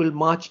time they will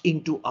march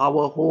into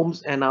our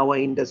homes and our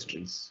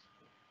industries.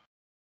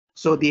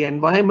 So the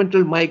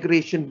environmental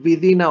migration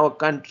within our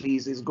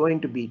countries is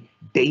going to be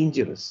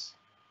dangerous.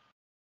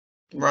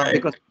 Right.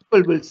 Because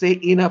people will say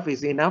enough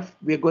is enough.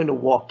 We're going to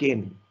walk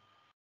in.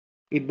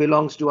 It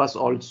belongs to us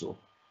also.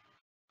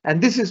 And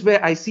this is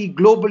where I see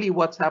globally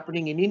what's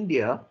happening in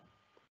India.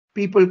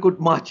 People could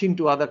march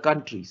into other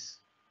countries.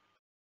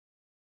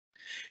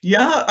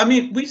 Yeah, I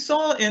mean, we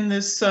saw in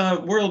this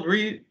the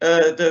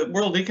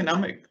World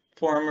Economic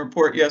Forum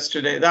report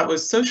yesterday, that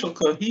was social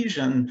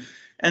cohesion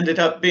ended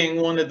up being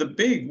one of the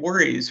big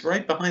worries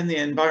right behind the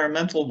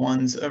environmental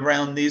ones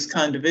around these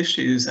kind of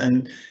issues,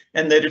 and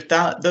that if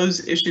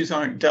those issues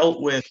aren't dealt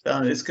with,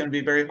 it's going to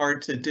be very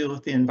hard to deal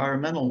with the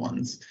environmental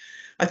ones.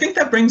 I think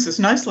that brings us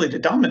nicely to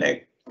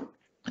Dominic.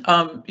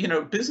 You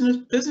know,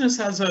 business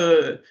has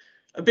a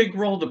big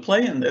role to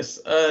play in this.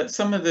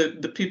 Some of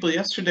the people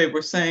yesterday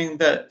were saying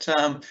that,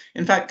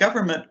 in fact,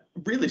 government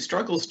really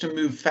struggles to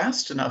move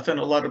fast enough in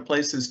a lot of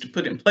places to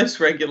put in place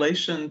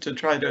regulation to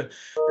try to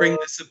bring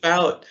this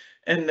about,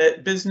 and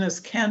that business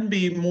can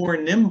be more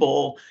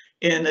nimble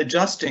in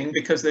adjusting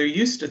because they're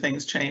used to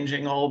things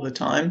changing all the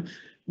time.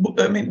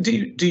 I mean,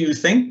 do you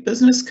think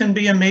business can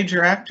be a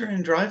major actor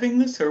in driving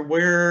this, or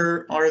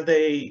where are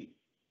they?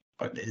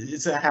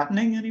 Is that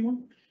happening anywhere?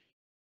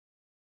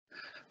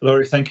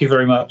 Laurie, thank you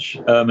very much.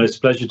 It's a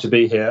pleasure to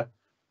be here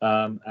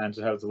and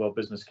to have the World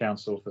Business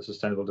Council for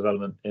Sustainable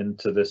Development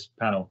into this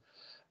panel.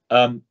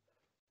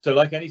 So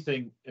like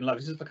anything in life,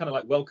 this is kind of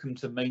like welcome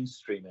to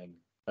mainstreaming.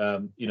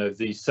 You know,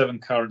 the 7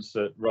 currents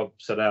that Rob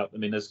set out, I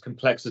mean, there's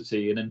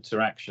complexity and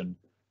interaction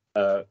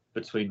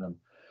between them.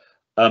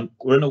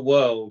 We're in a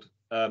world,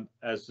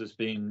 as has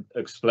been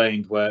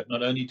explained, where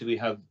not only do we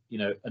have, you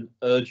know, an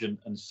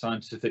urgent and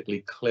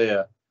scientifically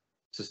clear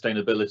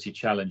sustainability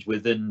challenge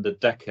within the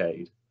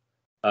decade,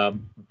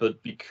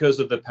 but because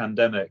of the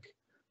pandemic,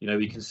 you know,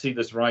 we can see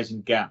this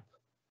rising gap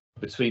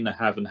between the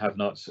have and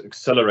have-nots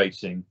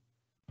accelerating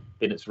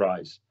in its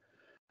rise.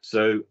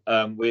 So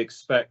we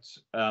expect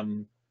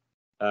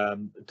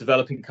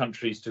developing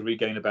countries to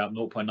regain about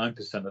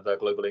 0.9% of their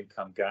global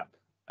income gap,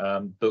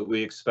 but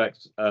we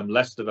expect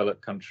less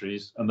developed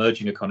countries,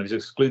 emerging economies,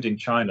 excluding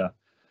China,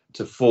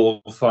 to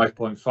fall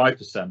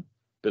 5.5%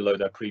 below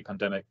their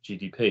pre-pandemic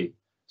GDP.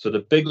 So the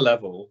big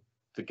level,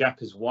 the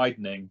gap is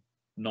widening,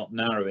 not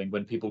narrowing,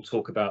 when people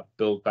talk about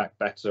build back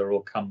better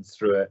or come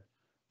through it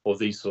or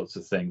these sorts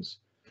of things.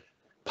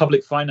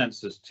 Public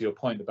finances, to your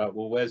point about,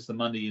 well, where's the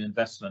money and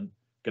investment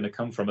going to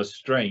come from, are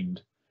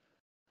strained.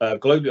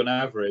 Globally, on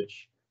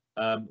average,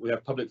 we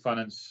have public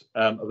finance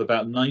of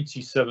about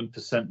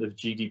 97% of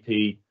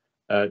GDP,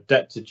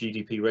 debt to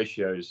GDP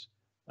ratios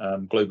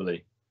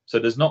globally. So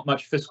there's not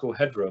much fiscal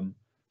headroom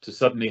to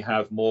suddenly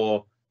have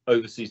more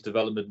overseas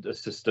development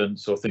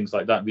assistance or things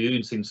like that. We've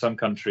even seen some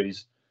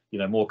countries, you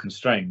know, more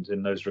constrained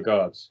in those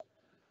regards.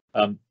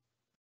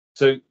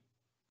 So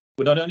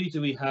not only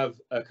do we have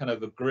a kind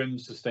of a grim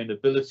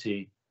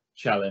sustainability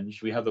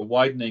challenge, we have a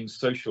widening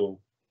social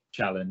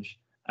challenge,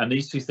 and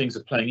these two things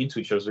are playing into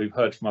each other, as we've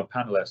heard from our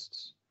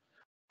panelists.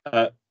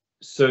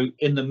 So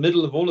in the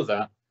middle of all of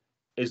that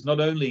is not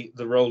only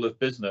the role of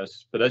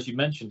business, but as you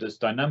mentioned, it's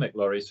dynamic,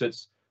 Laurie. So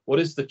it's what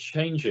is the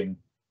changing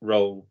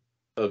role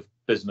of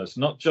business,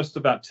 not just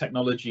about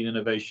technology and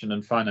innovation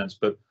and finance,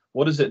 but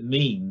what does it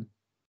mean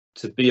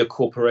to be a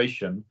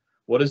corporation?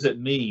 What does it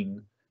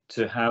mean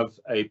to have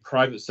a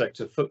private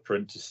sector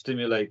footprint to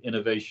stimulate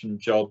innovation,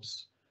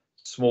 jobs,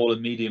 small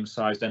and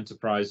medium-sized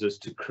enterprises,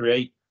 to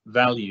create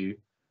value,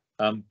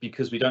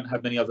 because we don't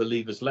have many other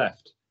levers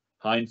left.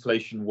 High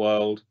inflation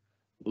world,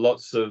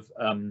 lots of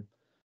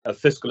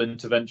fiscal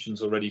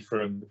interventions already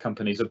from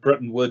companies, a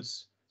Bretton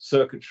Woods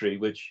circuitry,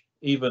 which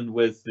even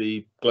with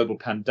the global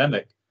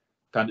pandemic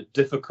found it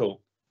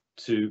difficult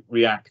to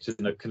react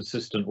in a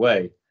consistent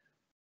way.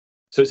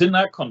 So it's in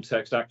that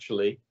context,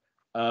 actually,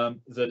 that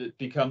it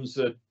becomes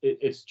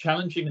it's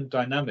challenging and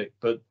dynamic,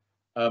 but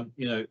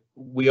you know,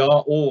 we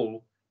are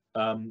all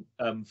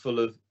full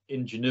of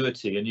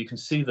ingenuity, and you can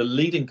see the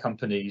leading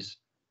companies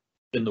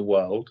in the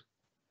world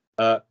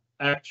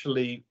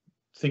actually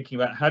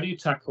thinking about how do you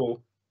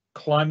tackle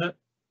climate,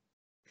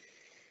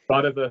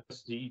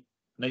 biodiversity,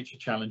 nature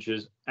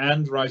challenges,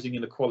 and rising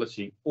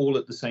inequality all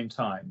at the same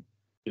time,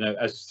 you know,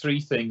 as three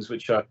things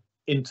which are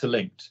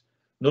interlinked.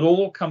 Not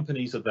all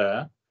companies are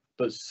there,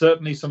 but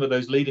certainly some of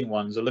those leading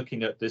ones are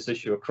looking at this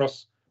issue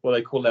across what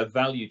they call their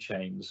value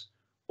chains,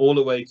 all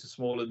the way to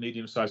small and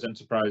medium-sized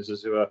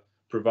enterprises who are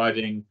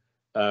providing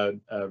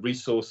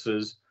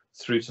resources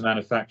through to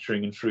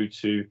manufacturing and through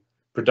to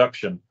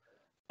production.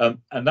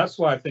 And that's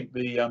why I think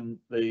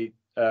the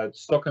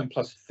Stockholm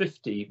Plus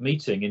 50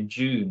 meeting in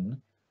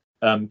June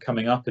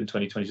coming up in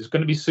 2020 is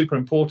going to be super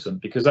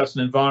important, because that's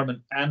an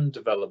environment and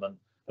development,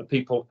 a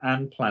people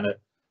and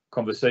planet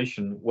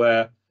conversation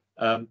where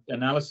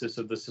analysis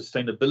of the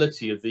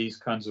sustainability of these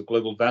kinds of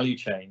global value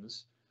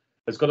chains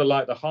has got to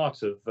lie at the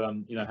heart of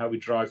you know, how we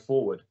drive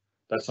forward.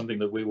 That's something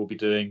that we will be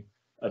doing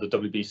at the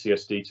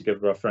WBCSD together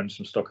with our friends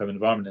from Stockholm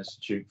Environment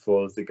Institute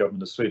for the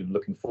government of Sweden.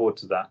 Looking forward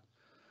to that.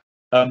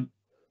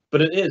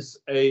 But it is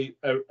a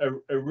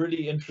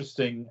really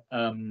interesting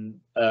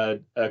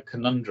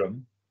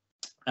conundrum.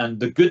 And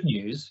the good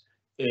news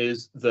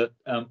is that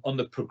on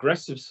the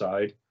progressive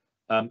side,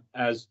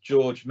 as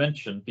George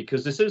mentioned,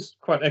 because this is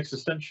quite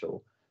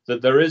existential,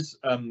 that there is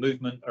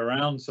movement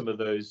around some of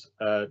those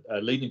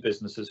leading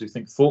businesses who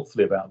think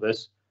thoughtfully about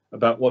this,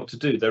 about what to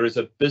do. There is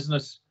a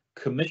business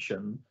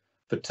commission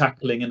for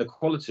tackling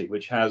inequality,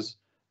 which has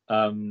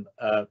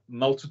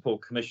multiple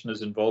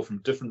commissioners involved from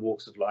different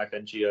walks of life,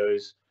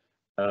 NGOs,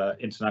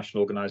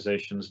 international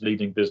organizations,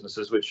 leading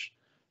businesses, which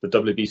the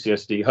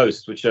WBCSD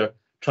hosts, which are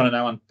trying to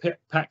now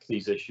unpack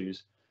these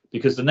issues,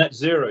 because the net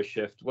zero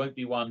shift won't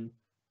be one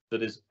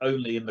that is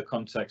only in the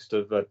context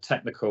of a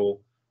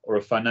technical or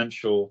a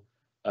financial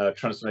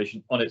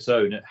transformation on its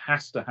own. It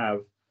has to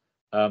have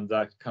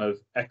that kind of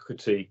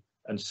equity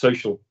and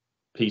social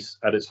piece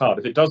at its heart.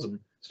 If it doesn't,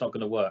 it's not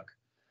going to work.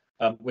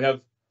 We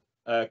have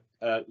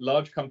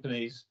large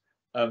companies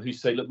who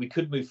say, look, we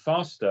could move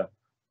faster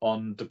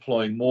on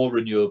deploying more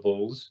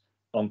renewables,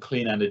 on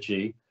clean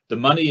energy. The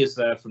money is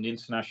there from the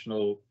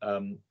international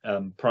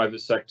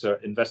private sector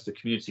investor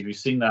community. We've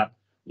seen that,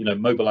 you know,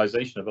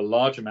 mobilization of a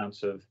large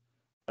amount of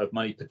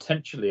money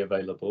potentially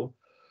available.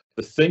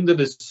 The thing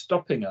that is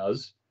stopping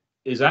us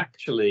is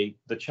actually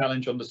the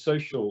challenge on the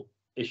social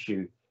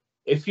issue.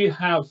 If you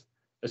have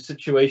a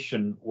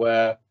situation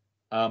where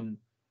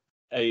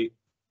a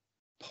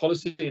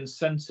policy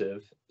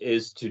incentive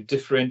is to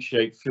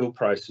differentiate fuel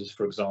prices,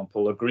 for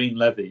example, a green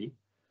levy,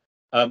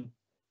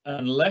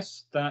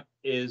 unless that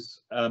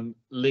is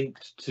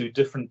linked to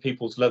different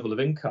people's level of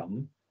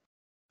income,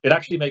 it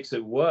actually makes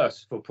it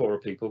worse for poorer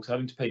people because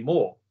having to pay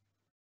more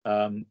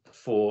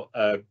for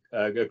a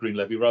green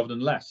levy rather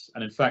than less.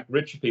 And in fact,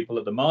 richer people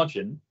at the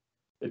margin,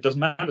 it doesn't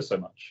matter so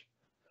much.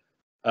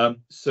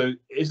 So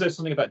is there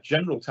something about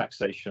general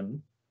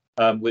taxation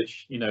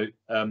which, you know,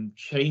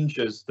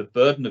 changes the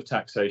burden of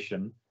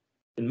taxation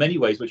in many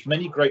ways, which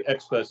many great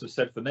experts have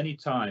said for many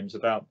times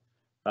about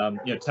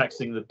you know,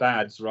 taxing the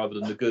bads rather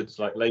than the goods,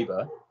 like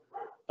labor,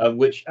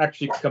 which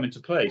actually come into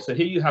play. So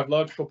here you have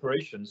large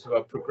corporations who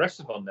are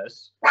progressive on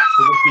this,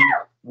 who would be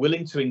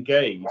willing to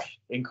engage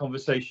in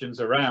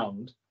conversations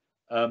around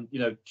you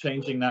know,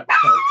 changing that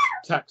kind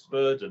of tax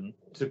burden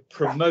to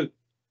promote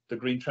the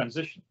green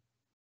transition.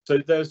 So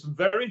there's some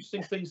very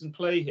interesting things in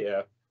play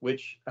here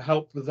which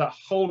help with that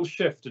whole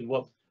shift in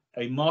what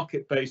a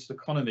market-based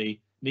economy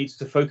needs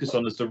to focus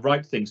on as the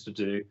right things to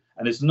do.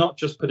 And it's not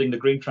just putting the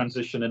green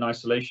transition in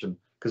isolation,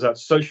 because that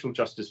social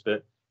justice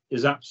bit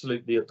is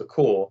absolutely at the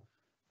core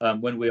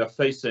when we are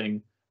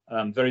facing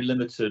very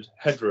limited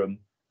headroom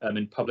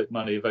in public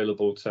money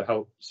available to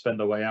help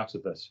spend our way out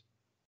of this.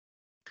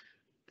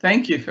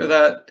 Thank you for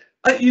that.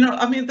 You know,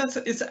 I mean,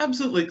 it's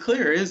absolutely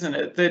clear, isn't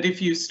it, that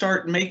if you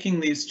start making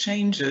these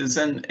changes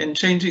and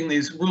changing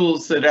these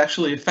rules that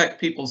actually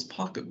affect people's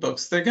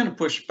pocketbooks, they're going to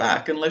push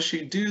back unless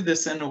you do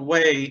this in a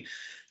way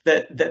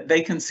that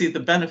they can see the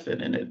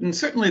benefit in it. And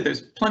certainly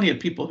there's plenty of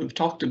people who've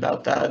talked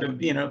about that.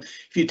 You know,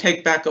 if you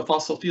take back a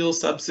fossil fuel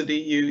subsidy,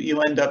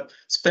 you end up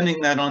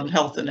spending that on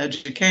health and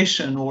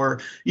education,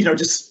 or, you know,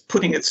 just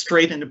putting it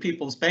straight into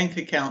people's bank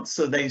accounts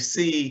so they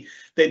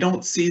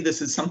don't see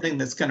this as something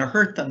that's going to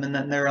hurt them, and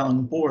then they're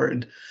on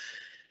board.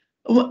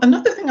 Well,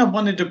 another thing I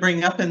wanted to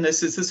bring up in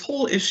this is this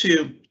whole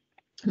issue,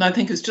 and I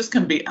think is just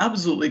going to be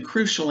absolutely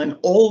crucial in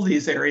all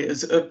these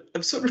areas of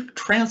sort of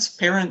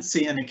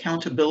transparency and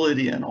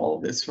accountability in all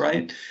of this,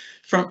 right?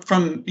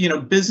 from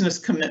business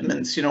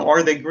commitments,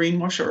 are they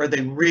greenwash or are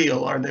they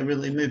real? Are they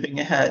really moving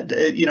ahead?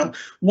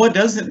 What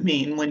does it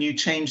mean when you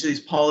change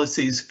these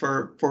policies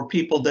for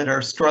people that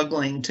are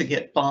struggling to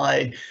get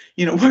by?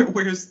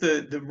 Where's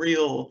the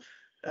real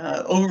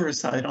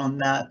oversight on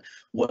that?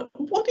 What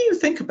do you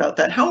think about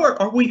that? How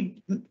are we?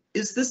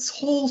 Is this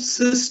whole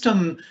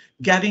system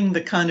getting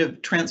the kind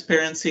of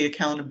transparency,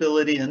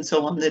 accountability, and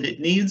so on that it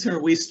needs, or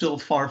are we still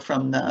far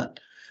from that?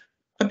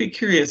 I'd be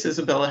curious,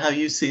 Isabella, how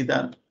you see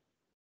that.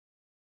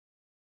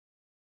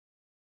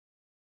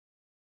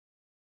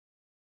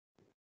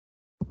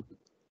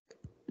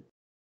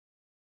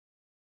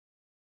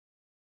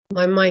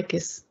 My mic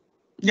is.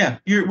 Yeah,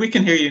 we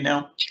can hear you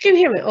now. You can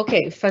hear me.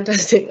 Okay,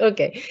 fantastic.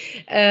 Okay,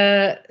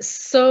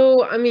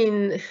 so I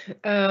mean,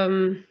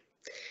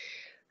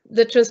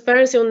 the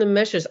transparency on the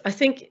measures. I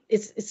think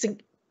it's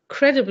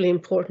incredibly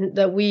important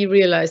that we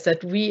realize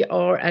that we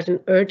are at an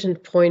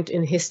urgent point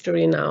in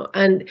history now,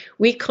 and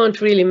we can't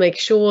really make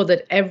sure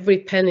that every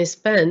penny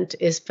spent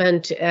is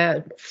spent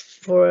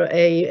for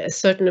a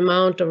certain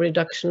amount of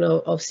reduction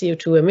of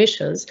CO2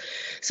 emissions.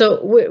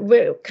 So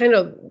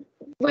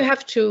we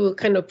have to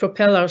kind of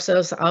propel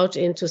ourselves out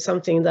into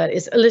something that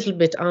is a little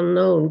bit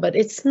unknown, but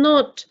it's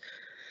not.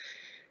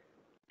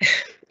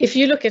 If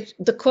you look at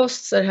the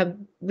costs that have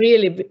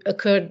really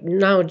occurred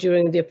now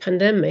during the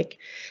pandemic,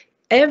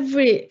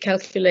 every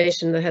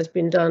calculation that has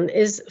been done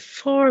is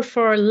far,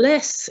 far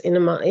less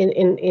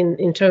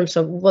in terms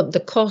of what the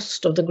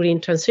cost of the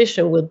green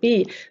transition will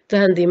be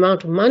than the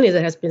amount of money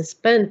that has been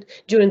spent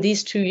during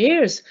these 2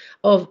 years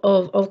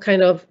of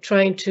kind of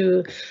trying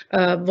to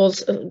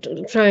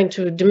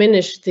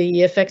diminish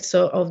the effects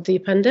of the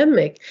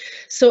pandemic.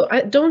 So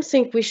I don't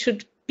think we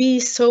should be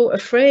so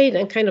afraid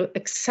and kind of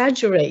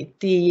exaggerate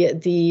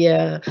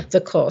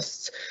the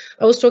costs.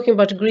 I was talking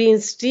about green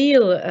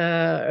steel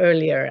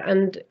earlier,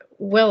 and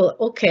well,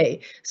 okay,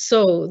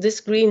 so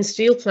this green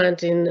steel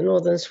plant in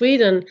northern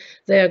Sweden,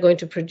 they are going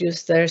to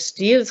produce their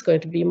steel. It's going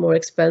to be more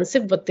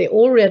expensive, but they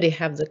already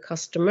have the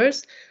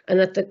customers.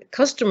 And at the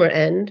customer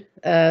end,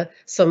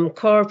 some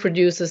car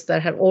producers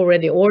that have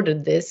already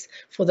ordered this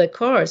for their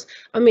cars.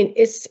 I mean,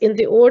 it's in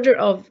the order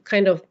of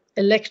kind of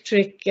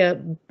electric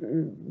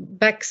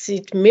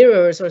backseat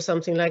mirrors or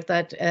something like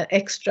that,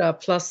 extra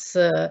plus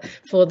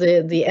for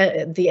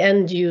the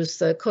end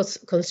use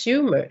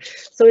consumer.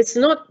 So it's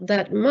not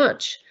that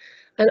much.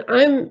 And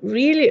I'm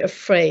really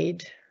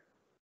afraid,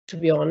 to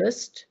be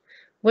honest,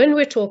 when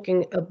we're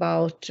talking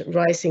about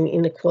rising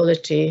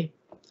inequality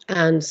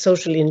and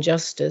social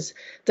injustice,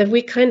 that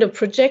we kind of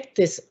project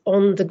this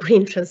on the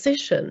green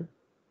transition.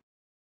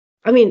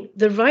 I mean,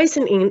 the rise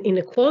in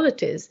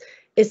inequalities,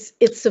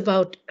 it's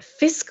about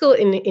fiscal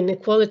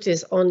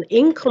inequalities on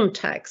income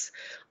tax,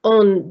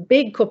 on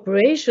big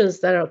corporations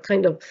that are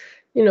kind of,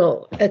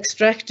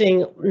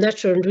 extracting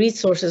natural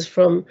resources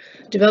from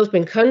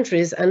developing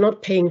countries and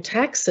not paying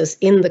taxes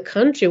in the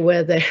country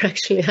where they're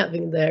actually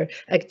having their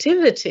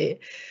activity.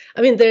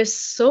 I mean, there's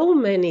so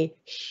many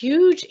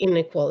huge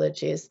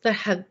inequalities that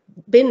have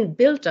been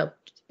built up,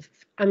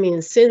 I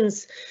mean,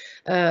 since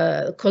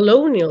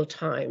colonial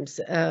times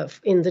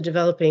in the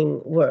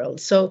developing world.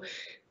 So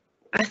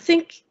I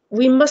think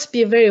we must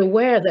be very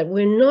aware that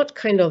we're not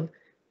kind of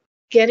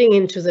getting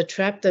into the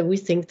trap that we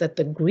think that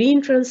the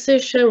green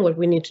transition, what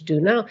we need to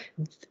do now,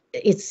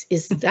 is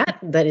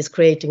that is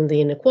creating the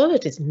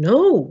inequalities.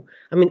 No,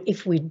 I mean,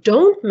 if we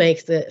don't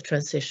make the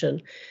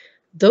transition,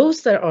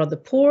 those that are the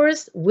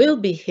poorest will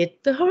be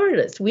hit the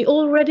hardest. We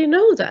already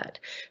know that.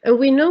 And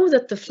we know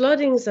that the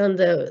floodings and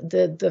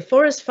the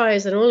forest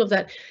fires and all of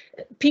that,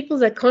 people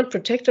that can't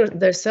protect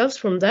themselves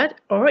from that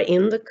are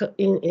in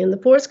the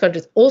poorest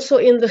countries, also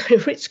in the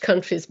rich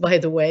countries, by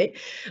the way.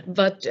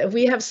 But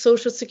we have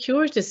social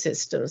security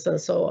systems and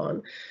so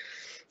on.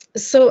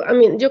 So, I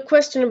mean, your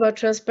question about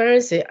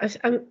transparency,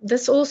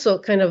 that's also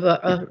kind of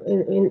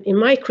in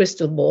my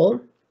crystal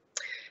ball.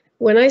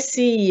 When I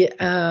see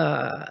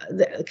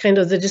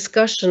the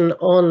discussion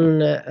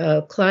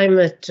on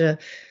climate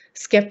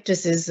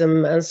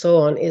skepticism and so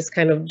on is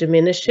kind of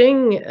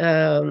diminishing,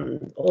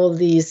 all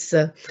these,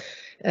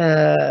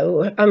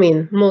 I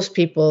mean, most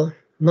people,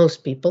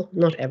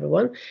 not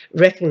everyone,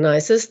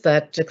 recognizes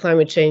that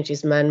climate change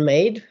is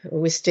man-made.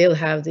 We still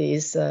have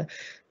these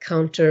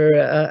counter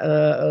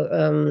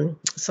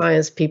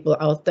science people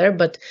out there,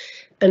 but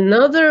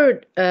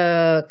another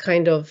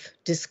kind of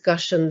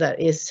discussion that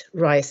is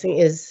rising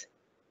is,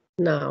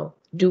 now,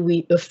 do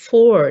we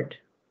afford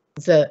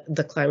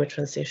the climate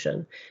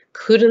transition?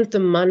 Couldn't the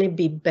money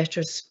be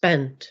better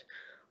spent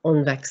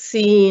on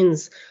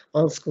vaccines,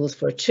 on schools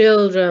for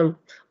children,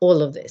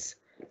 all of this?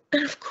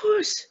 And of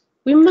course,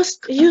 we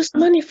must use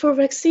money for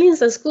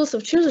vaccines and schools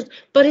of children,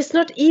 but it's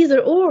not either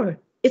or,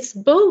 it's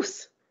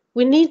both.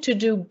 We need to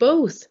do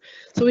both.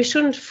 So we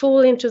shouldn't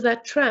fall into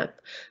that trap.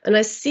 And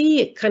I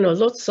see kind of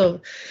lots of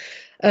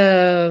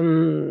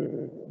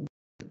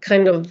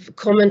kind of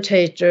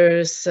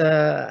commentators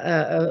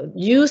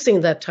using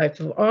that type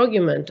of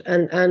argument,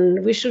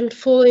 and we shouldn't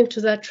fall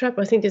into that trap.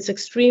 I think it's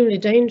extremely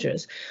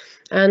dangerous.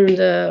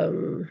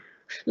 And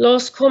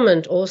Last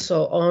comment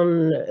also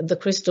on the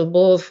crystal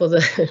ball for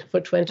the for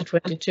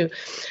 2022.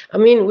 I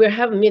mean, we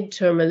have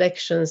midterm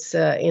elections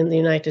in the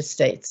United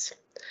States,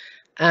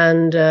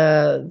 and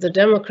the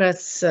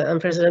Democrats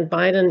and President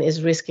Biden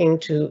is risking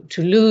to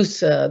lose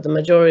the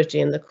majority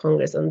in the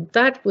Congress, and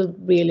that will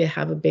really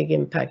have a big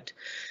impact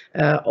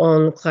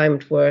on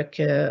climate work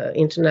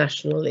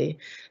internationally,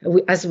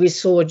 as we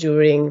saw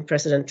during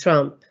President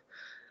Trump.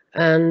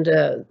 And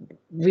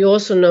we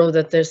also know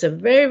that there's a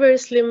very, very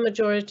slim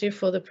majority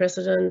for the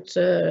president,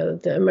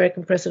 the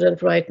American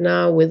president right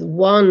now, with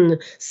one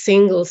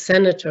single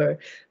senator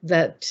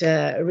that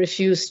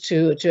refused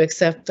to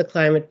accept the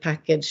climate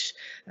package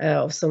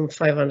of some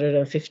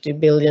 $550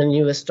 billion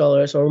US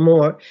or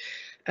more.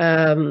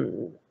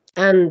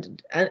 And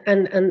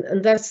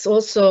that's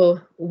also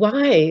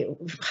why,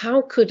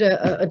 how could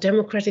a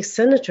Democratic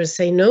senator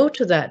say no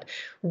to that?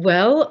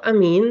 Well, I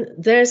mean,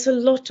 there's a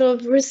lot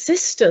of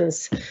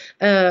resistance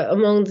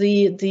among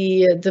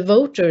the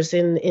voters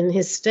in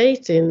his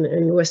state,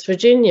 in West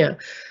Virginia.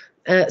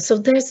 So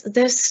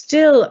there's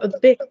still a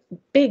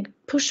big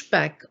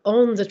pushback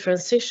on the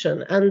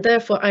transition, and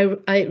therefore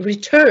I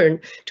return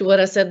to what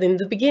I said in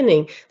the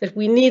beginning, that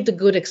we need the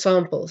good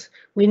examples.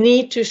 We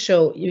need to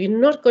show you're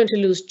not going to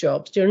lose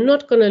jobs, you're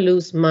not going to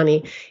lose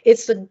money.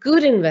 It's a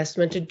good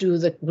investment to do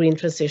the green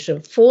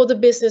transition for the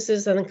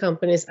businesses and the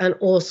companies, and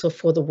also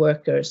for the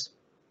workers.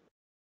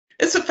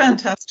 It's a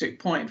fantastic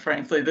point,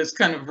 frankly, this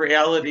kind of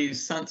reality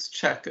sense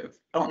check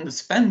on the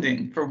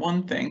spending, for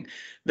one thing,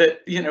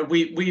 that, you know,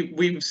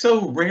 we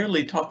so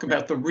rarely talk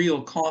about the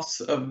real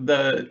costs of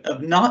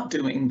not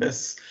doing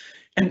this.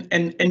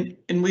 And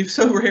we've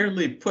so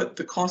rarely put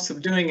the cost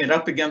of doing it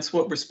up against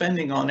what we're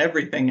spending on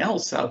everything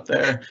else out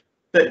there.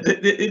 That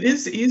it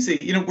is easy,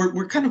 you know,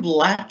 we're kind of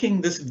lacking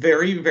this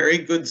very, very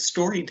good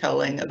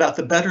storytelling about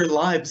the better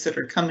lives that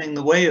are coming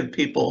the way of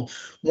people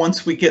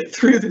once we get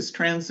through this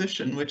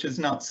transition, which is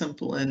not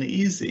simple and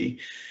easy.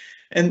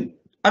 And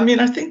I mean,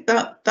 I think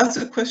that's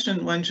a question,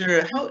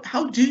 Wanjira,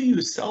 how do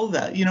you sell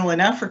that? You know, in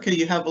Africa,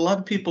 you have a lot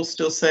of people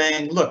still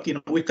saying, look, you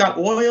know, we've got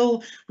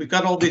oil, we've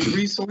got all these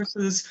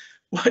resources.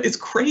 Well, it's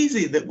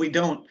crazy that we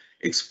don't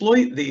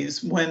exploit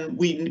these when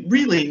we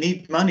really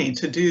need money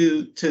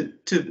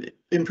to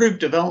improve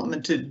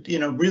development, to, you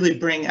know, really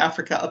bring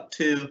Africa up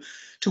to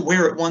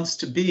where it wants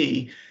to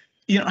be.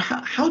 You know,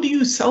 how do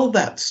you sell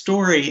that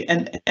story,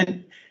 and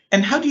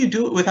how do you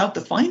do it without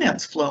the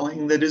finance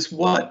flowing that is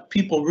what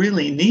people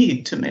really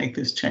need to make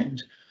this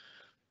change?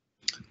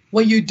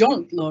 Well, you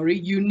don't, Laurie.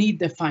 You need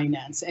the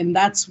finance, and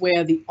that's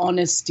where the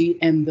honesty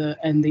and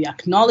the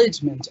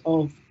acknowledgement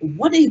of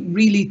what it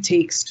really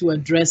takes to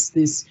address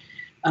this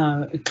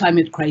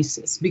climate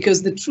crisis.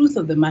 Because the truth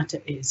of the matter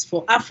is,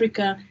 for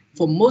Africa,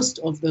 for most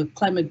of the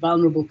climate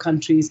vulnerable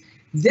countries,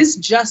 this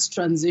just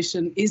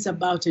transition is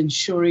about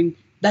ensuring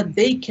that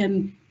they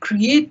can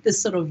create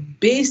this sort of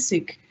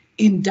basic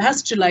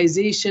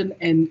industrialization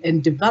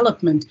and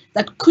development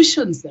that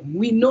cushions them.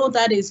 We know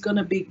that is going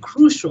to be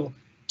crucial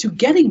to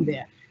getting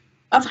there.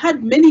 I've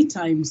had many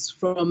times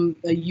from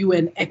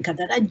UN ECHA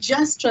that a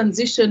just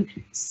transition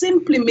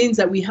simply means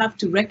that we have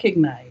to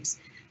recognize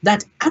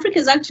that Africa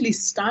is actually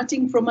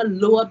starting from a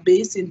lower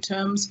base in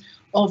terms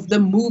of the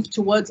move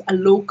towards a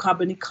low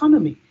carbon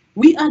economy.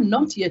 We are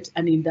not yet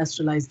an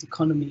industrialized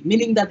economy,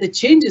 meaning that the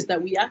changes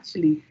that we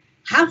actually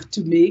have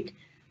to make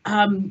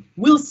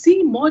will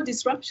see more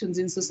disruptions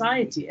in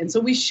society. And so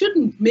we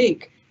shouldn't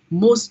make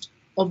most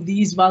of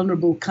these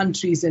vulnerable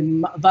countries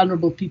and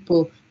vulnerable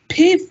people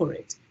pay for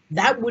it.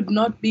 That would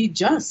not be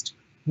just,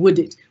 would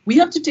it? We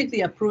have to take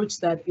the approach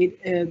that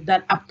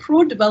that a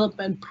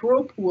pro-development,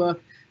 pro-poor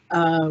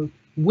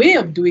way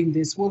of doing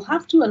this will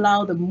have to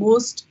allow the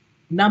most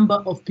number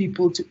of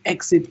people to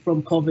exit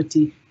from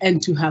poverty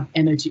and to have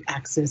energy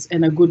access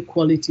and a good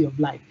quality of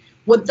life.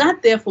 What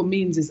that therefore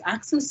means is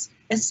access,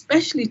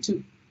 especially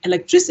to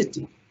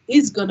electricity,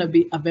 is going to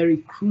be a very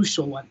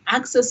crucial one.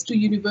 Access to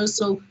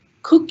universal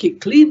cooking,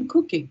 clean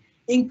cooking,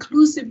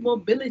 inclusive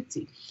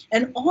mobility.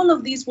 And all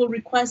of these will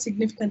require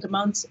significant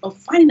amounts of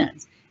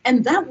finance.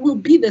 And that will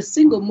be the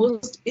single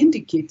most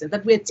indicator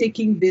that we're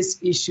taking this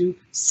issue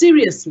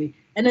seriously.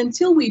 And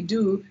until we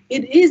do,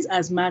 it is,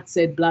 as Matt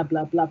said, blah,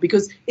 blah, blah,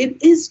 because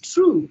it is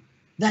true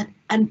that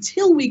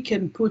until we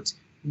can put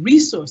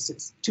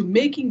resources to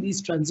making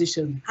these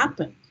transitions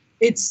happen,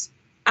 it's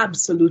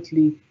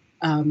absolutely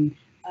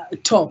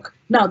talk.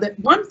 Now, the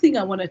one thing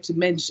I wanted to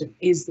mention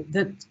is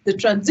that the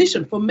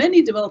transition for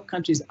many developed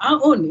countries, our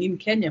own in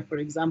Kenya, for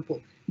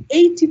example,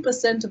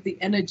 80% of the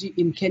energy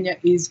in Kenya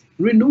is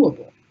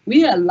renewable.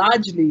 We are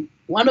largely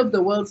one of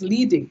the world's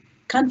leading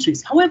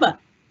countries. However,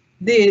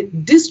 the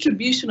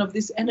distribution of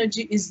this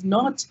energy is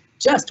not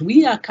just.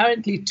 We are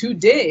currently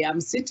today, I'm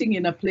sitting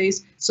in a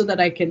place so that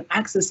I can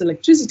access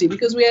electricity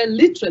because we are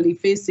literally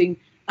facing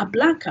a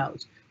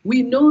blackout.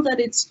 We know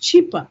that it's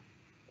cheaper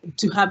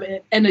to have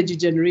energy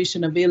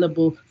generation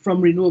available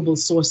from renewable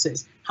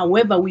sources.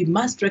 However, we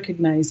must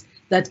recognize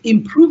that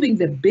improving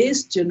the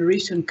base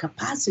generation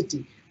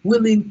capacity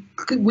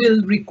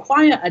will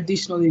require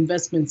additional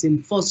investments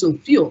in fossil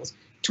fuels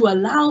to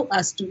allow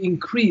us to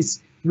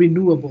increase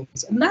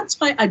renewables. And that's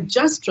why a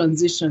just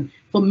transition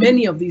for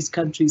many of these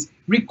countries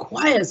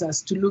requires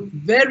us to look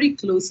very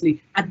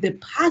closely at the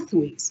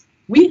pathways.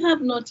 We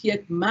have not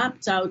yet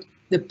mapped out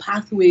the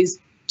pathways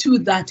to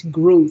that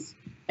growth.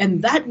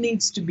 And that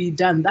needs to be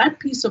done. That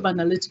piece of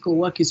analytical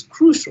work is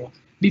crucial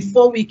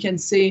before we can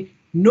say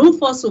no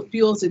fossil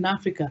fuels in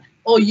Africa,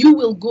 or you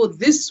will go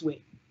this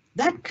way.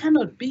 That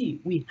cannot be.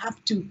 We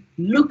have to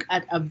look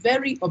at a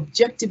very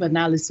objective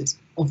analysis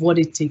of what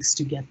it takes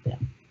to get there.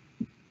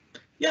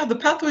 Yeah, the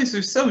pathways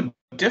are so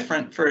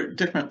different for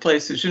different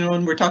places. You know,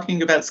 when we're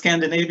talking about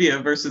Scandinavia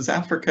versus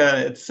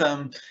Africa,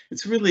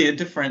 it's really a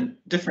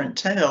different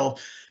tale.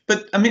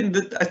 But I mean,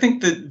 I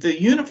think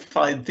the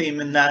unified theme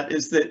in that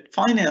is that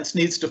finance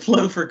needs to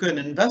flow for good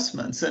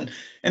investments, and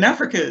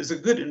Africa is a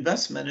good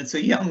investment. It's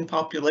a young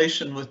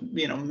population with,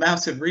 you know,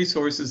 massive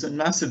resources and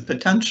massive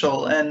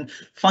potential, and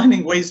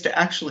finding ways to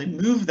actually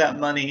move that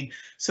money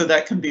so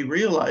that can be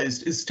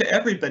realized is to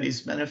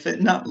everybody's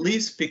benefit, not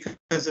least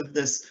because of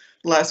this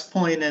last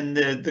point in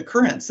the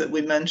currents that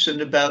we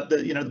mentioned about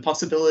the, you know, the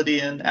possibility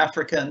in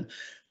Africa and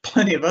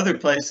plenty of other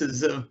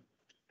places of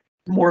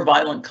more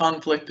violent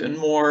conflict and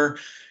more,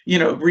 you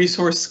know,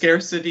 resource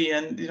scarcity,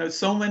 and, you know,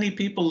 so many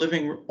people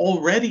living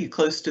already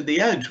close to the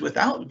edge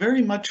without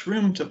very much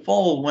room to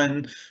fall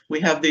when we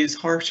have these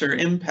harsher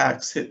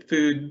impacts hit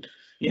food,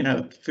 you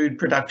know, food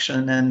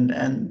production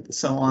and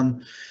so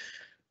on.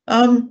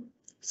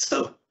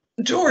 So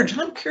George,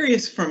 I'm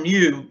curious from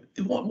you,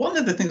 one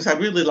of the things I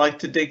really like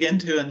to dig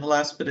into in the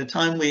last bit of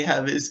time we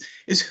have is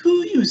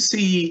who you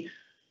see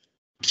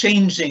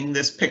changing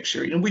this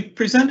picture. You know, we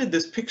presented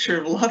this picture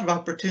of a lot of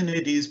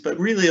opportunities, but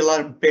really a lot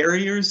of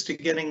barriers to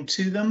getting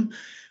to them.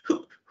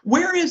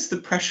 Where is the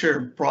pressure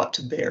brought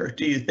to bear,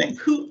 do you think?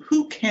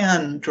 Who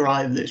can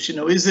drive this? You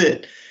know, is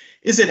it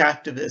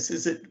activists?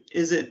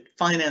 Is it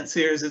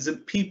financiers? Is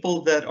it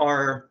people that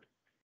are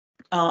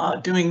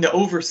doing the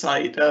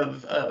oversight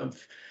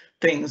of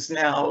things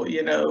now?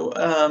 You know,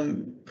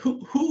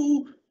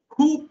 who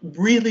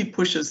really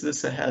pushes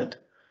this ahead?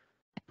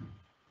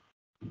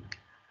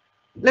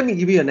 Let me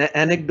give you an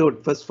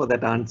anecdote first for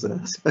that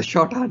answer, a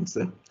short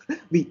answer.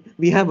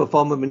 We have a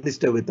former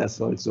minister with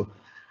us also.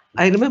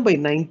 I remember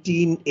in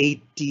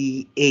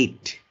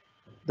 1988,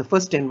 the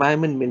first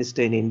environment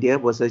minister in India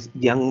was a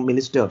young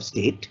minister of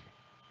state.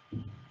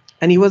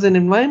 And he was an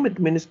environment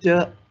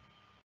minister.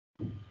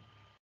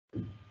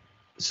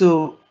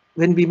 So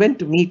when we went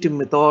to meet him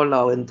with all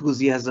our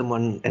enthusiasm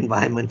on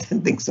environment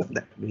and things of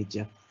that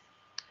nature,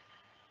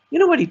 you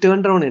know what he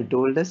turned around and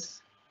told us?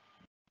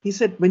 He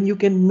said, when you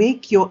can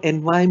make your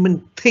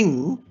environment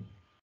thing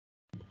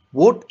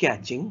vote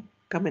catching,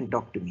 come and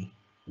talk to me.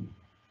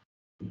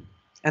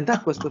 And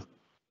that was the.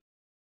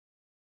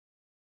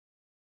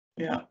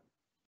 Yeah.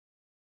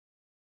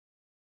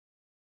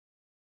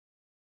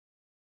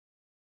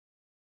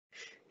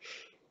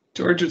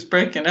 George is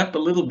breaking up a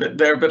little bit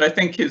there, but I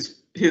think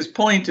his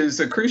point is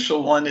a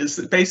crucial one, is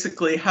that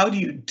basically, how do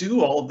you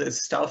do all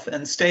this stuff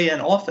and stay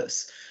in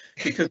office?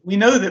 Because we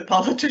know that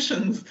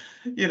politicians,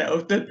 you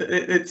know, that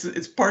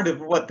it's part of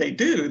what they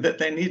do, that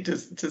they need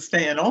to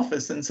stay in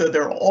office, and so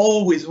they're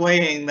always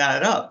weighing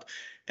that up.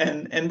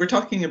 And we're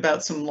talking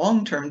about some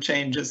long-term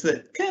changes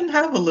that can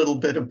have a little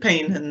bit of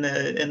pain in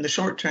the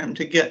short term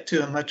to get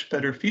to a much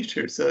better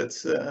future. So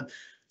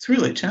it's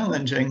really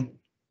challenging.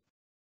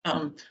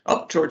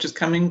 Oh, George is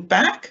coming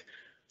back.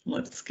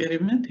 Let's get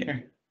him in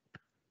here.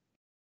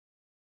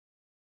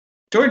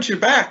 George, you're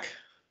back.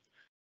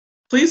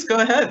 Please go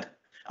ahead,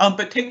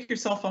 but take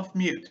yourself off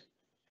mute.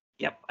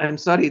 Yep, I'm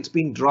sorry, it's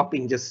been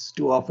dropping just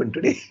too often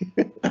today.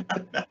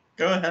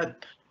 Go ahead.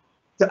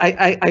 So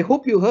I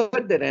hope you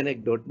heard that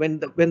anecdote when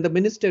the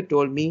minister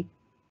told me,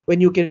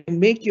 when you can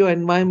make your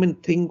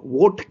environment thing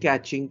vote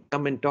catching,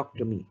 come and talk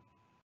to me.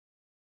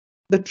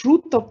 The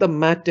truth of the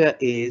matter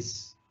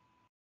is,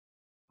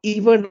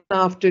 even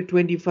after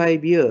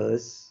 25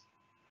 years,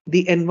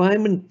 the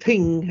environment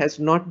thing has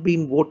not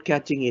been vote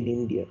catching in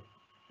India.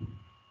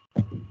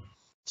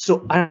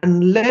 So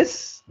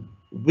unless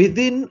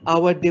within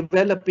our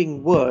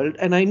developing world,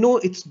 and I know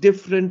it's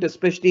different,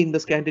 especially in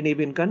the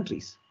Scandinavian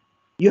countries,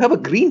 you have a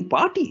Green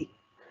Party.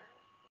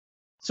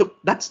 So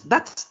that's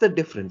the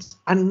difference.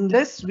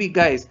 Unless we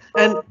guys,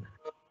 and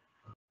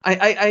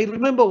I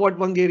remember what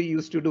Wangari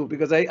used to do,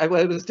 because I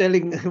was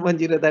telling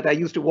Manjira that I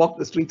used to walk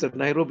the streets of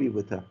Nairobi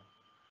with her.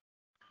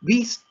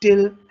 We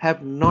still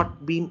have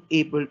not been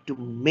able to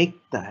make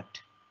that,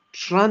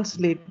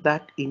 translate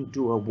that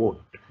into a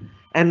vote.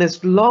 And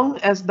as long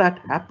as that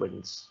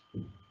happens,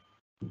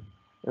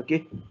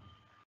 okay,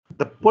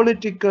 the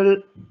political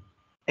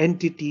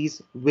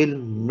entities will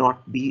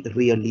not be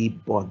really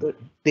bothered.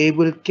 They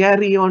will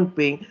carry on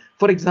paying.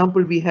 For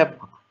example, we have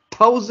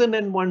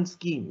 1,001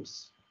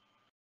 schemes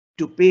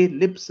to pay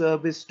lip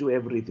service to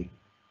everything.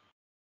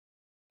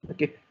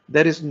 Okay,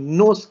 there is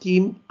no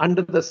scheme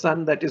under the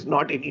sun that is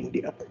not in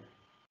India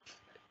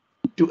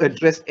to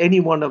address any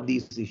one of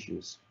these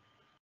issues.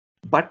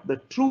 But the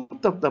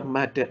truth of the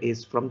matter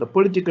is, from the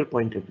political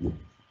point of view,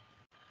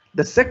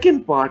 the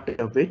second part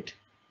of it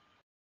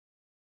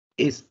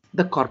is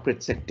the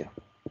corporate sector.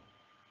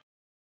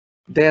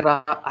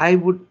 I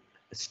would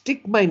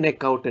stick my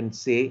neck out and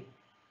say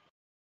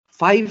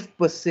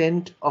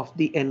 5% of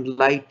the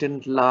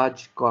enlightened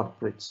large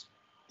corporates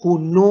who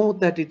know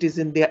that it is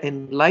in their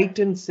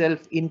enlightened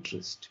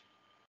self-interest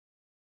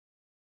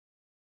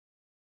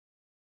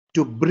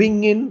to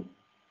bring in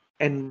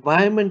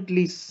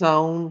environmentally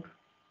sound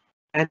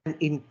and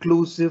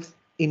inclusive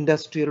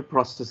industrial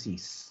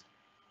processes.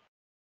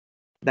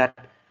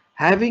 That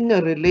having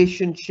a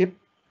relationship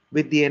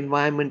with the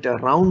environment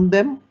around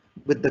them,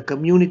 with the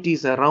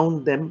communities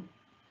around them,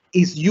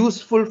 is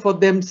useful for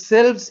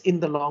themselves in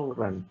the long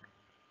run.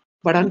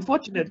 But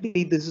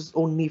unfortunately, this is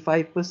only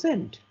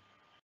 5%.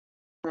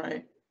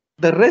 Right.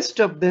 The rest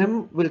of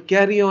them will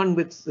carry on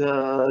with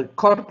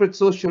corporate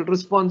social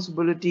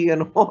responsibility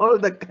and all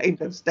the kind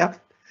of stuff.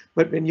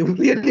 But when you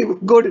really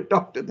go to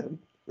talk to them,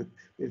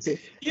 they say,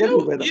 tell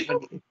me where the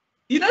money.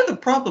 You know the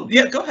problem.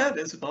 Yeah, go ahead,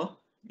 Isabel.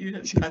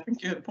 I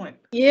think you had a point.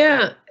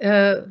 Yeah.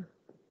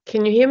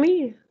 Can you hear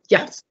me?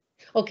 Yeah. Yes.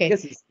 Okay.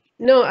 Yes.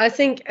 No, I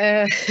think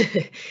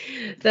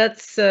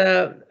that's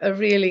a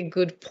really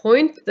good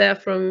point there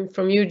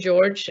from you,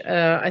 George.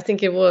 I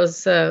think it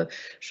was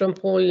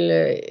Jean-Paul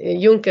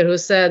Juncker who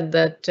said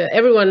that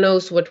everyone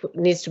knows what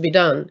needs to be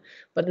done,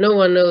 but no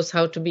one knows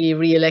how to be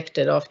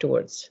re-elected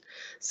afterwards.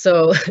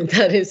 So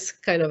that is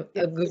kind of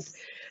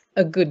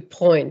a good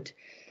point.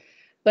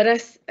 But I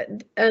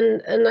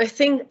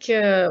think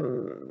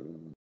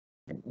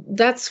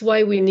that's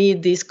why we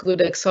need these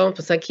good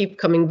examples. I keep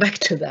coming back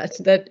to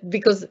that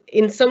because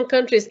in some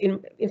countries,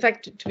 in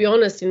fact, to be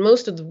honest, in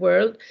most of the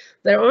world,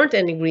 there aren't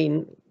any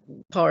green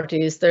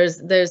parties.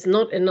 There's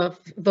not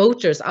enough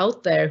voters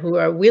out there who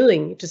are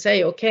willing to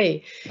say,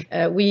 okay,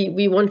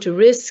 we want to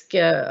risk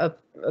a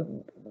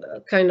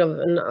kind of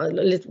a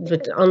little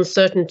bit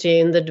uncertainty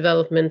in the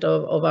development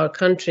of our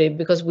country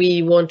because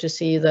we want to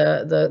see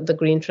the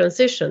green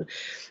transition.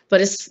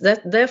 But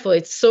therefore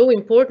it's so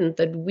important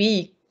that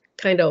we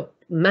kind of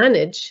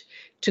manage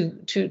to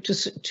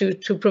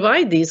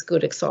provide these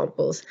good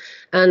examples,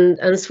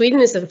 and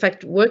Sweden is in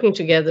fact working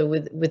together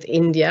with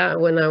India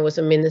when I was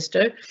a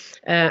minister,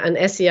 and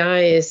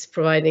SEI is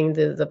providing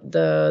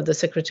the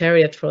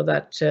secretariat for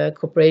that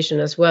cooperation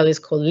as well. It's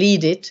called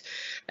Lead It,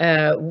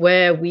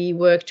 where we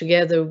work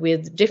together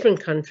with different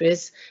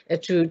countries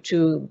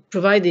to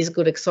provide these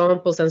good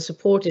examples and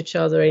support each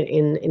other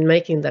in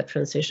making that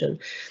transition.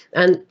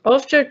 And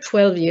after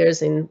 12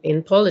 years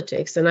in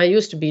politics, and I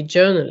used to be a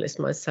journalist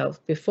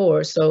myself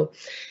before, so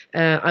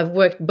I've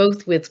worked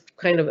both with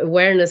kind of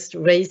awareness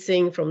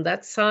raising from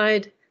that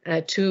side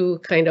to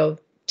kind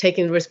of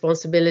taking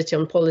responsibility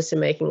on policy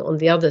making on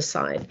the other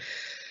side.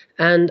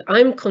 And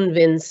I'm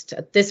convinced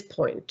at this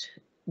point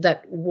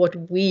that what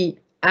we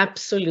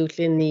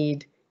absolutely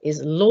need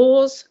is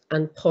laws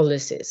and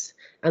policies,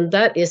 and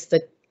that is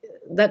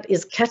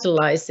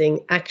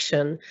catalyzing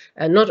action,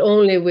 not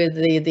only with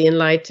the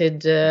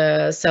enlightened,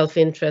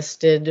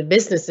 self-interested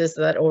businesses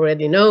that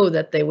already know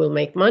that they will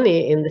make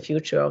money in the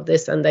future of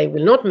this, and they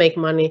will not make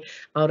money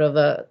out of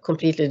a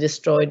completely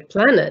destroyed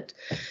planet,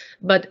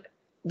 but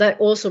that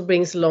also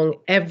brings along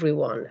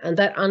everyone, and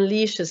that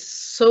unleashes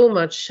so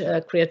much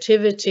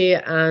creativity,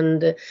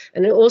 and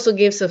it also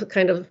gives a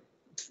kind of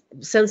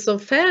sense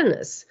of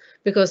fairness.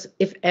 Because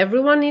if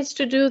everyone needs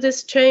to do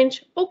this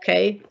change,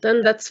 okay,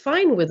 then that's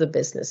fine with the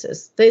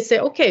businesses. They say,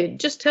 okay,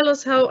 just tell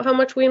us how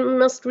much we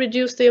must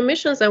reduce the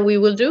emissions and we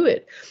will do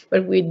it.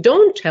 But we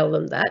don't tell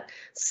them that.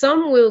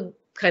 Some will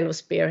kind of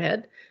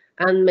spearhead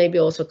and maybe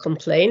also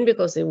complain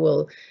because it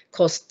will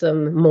cost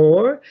them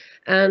more.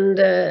 And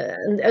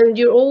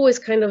you're always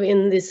kind of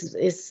in this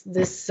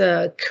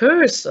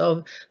curse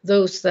of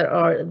those that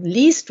are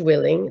least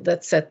willing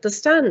that set the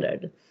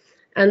standard.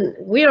 And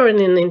we are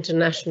in an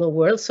international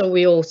world, so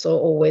we also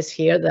always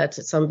hear that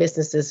some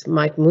businesses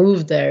might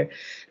move their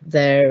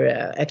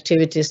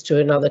activities to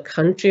another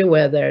country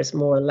where there's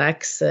more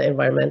lax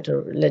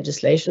environmental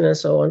legislation and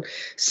so on.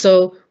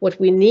 So what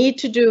we need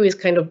to do is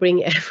kind of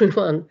bring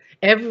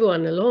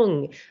everyone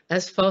along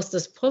as fast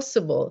as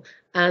possible.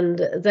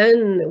 And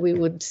then we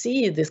would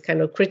see this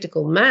kind of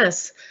critical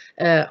mass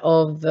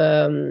of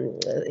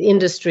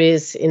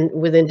industries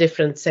within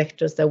different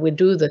sectors that we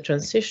do the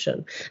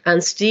transition.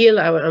 And steel,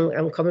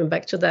 I'm coming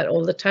back to that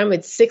all the time,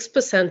 it's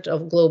 6%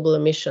 of global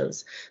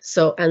emissions.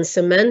 So, and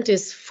cement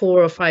is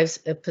 4 or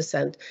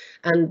 5%.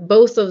 And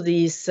both of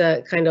these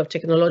kind of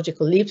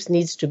technological leaps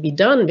needs to be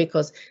done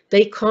because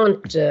they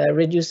can't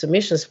reduce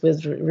emissions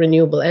with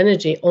renewable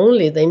energy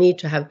only. They need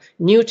to have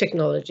new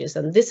technologies,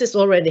 and this is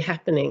already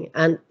happening.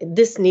 And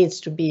this needs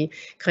to be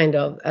kind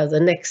of the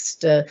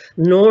next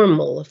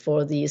normal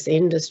for these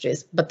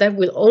industries. But that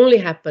will only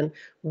happen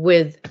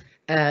with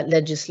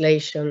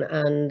legislation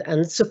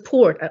and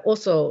support.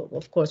 Also,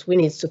 of course, we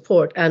need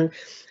support. And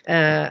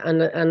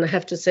I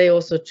have to say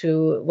also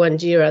to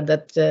Wanjira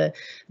that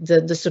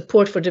the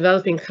support for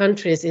developing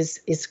countries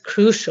is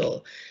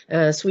crucial.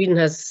 Sweden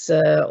has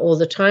all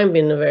the time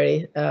been a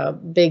very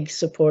big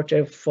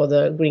supporter for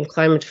the Green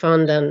Climate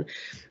Fund and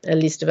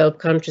Least Developed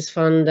Countries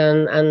Fund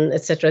and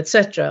et cetera, et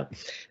cetera.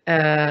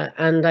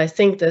 And I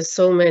think there's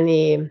so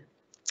many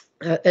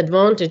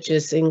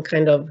advantages in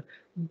kind of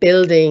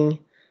building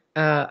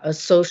a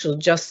social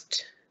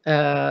just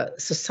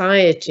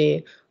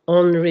society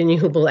on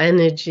renewable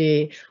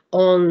energy,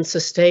 on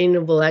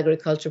sustainable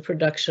agriculture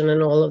production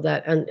and all of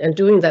that, and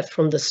doing that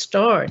from the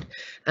start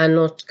and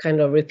not kind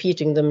of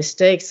repeating the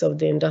mistakes of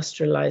the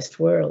industrialized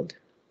world.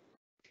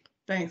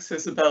 Thanks,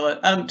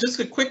 Isabella. Just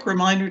a quick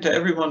reminder to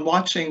everyone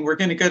watching, we're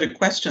going to go to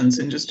questions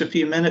in just a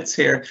few minutes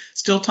here.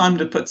 Still time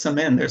to put some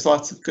in. There's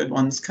lots of good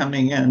ones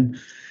coming in.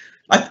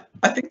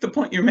 I think the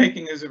point you're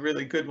making is a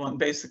really good one.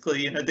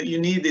 Basically, that you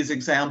need these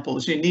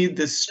examples, you need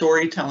this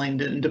storytelling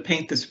to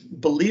paint this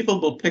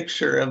believable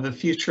picture of a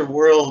future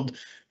world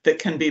that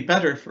can be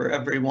better for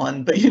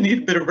everyone, but you need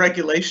a bit of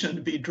regulation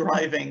to be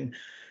driving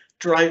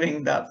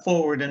that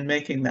forward and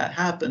making that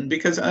happen.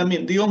 Because I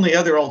mean, the only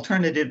other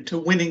alternative to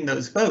winning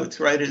those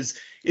votes, right,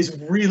 is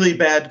really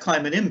bad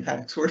climate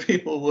impacts where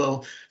people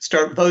will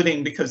start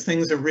voting because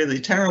things are really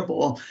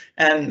terrible,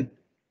 and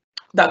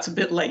that's a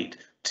bit late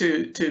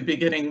to be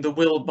getting the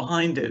will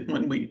behind it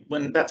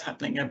when that's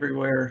happening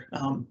everywhere,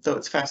 though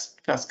it's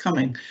fast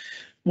coming.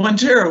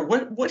 Wanjira,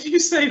 what do you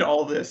say to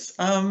all this?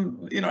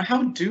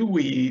 How do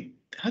we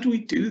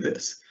do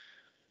this?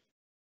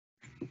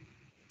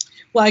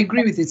 Well, I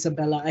agree with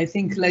Isabella. I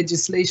think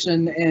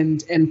legislation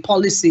and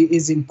policy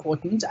is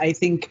important. I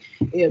think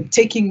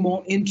taking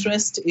more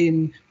interest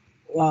in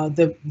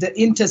the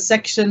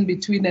intersection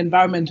between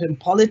environment and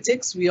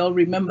politics. We all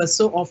remember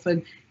so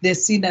often they're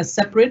seen as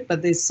separate,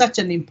 but there's such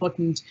an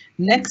important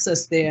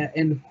nexus there,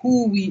 and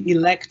who we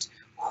elect,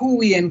 who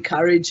we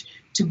encourage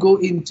to go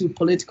into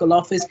political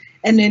office,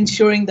 and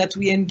ensuring that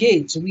we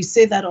engage. We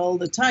say that all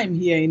the time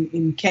here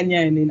in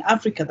Kenya and in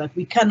Africa, that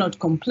we cannot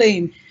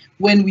complain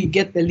when we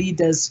get the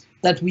leaders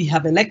that we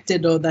have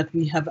elected or that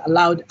we have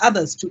allowed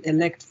others to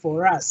elect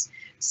for us.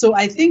 So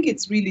I think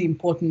it's really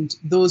important,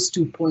 those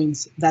 2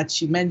 points that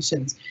she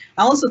mentions.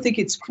 I also think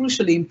it's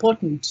crucially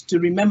important to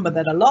remember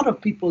that a lot of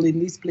people in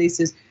these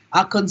places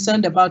are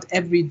concerned about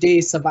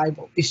everyday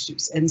survival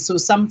issues. And so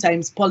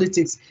sometimes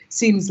politics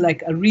seems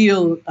like a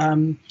real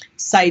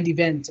side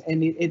event,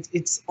 and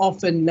it's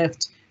often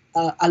left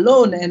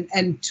alone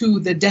and to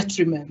the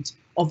detriment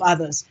of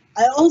others.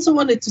 I also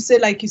wanted to say,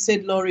 like you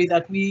said, Laurie,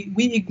 that we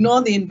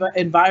ignore the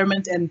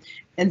environment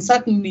and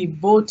certainly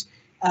vote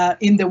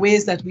in the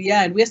ways that we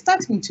are. And we're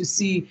starting to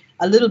see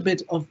a little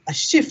bit of a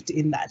shift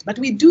in that, but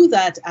we do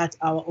that at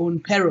our own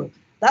peril.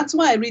 That's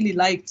why I really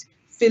liked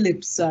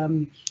Philip's,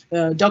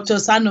 Dr.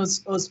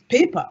 Sano's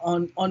paper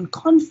on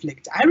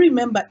conflict. I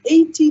remember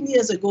 18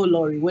 years ago,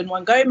 Laurie, when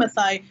Wangari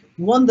Maathai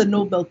won the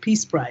Nobel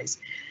Peace Prize,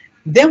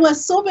 there were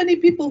so many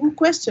people who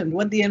questioned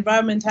what the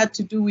environment had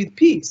to do with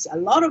peace. A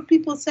lot of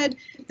people said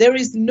there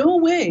is no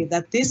way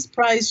that this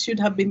prize should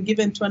have been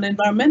given to an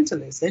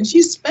environmentalist. And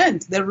she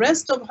spent the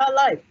rest of her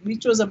life,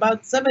 which was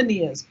about 7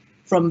 years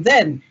from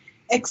then,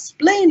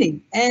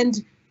 explaining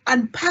and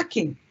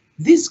unpacking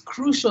this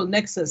crucial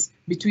nexus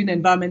between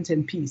environment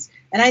and peace.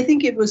 And I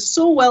think it was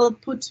so well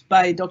put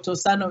by Dr.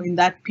 Sano in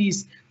that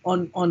piece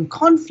on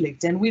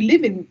conflict. And we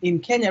live in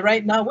Kenya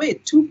right now, where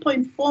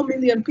 2.4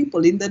 million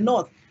people in the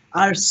north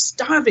are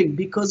starving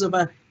because of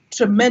a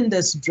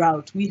tremendous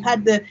drought. We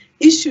had the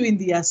issue in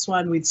the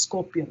Aswan with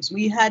scorpions.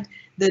 We had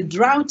the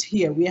drought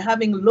here. We are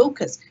having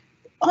locusts.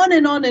 On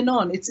and on and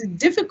on. It's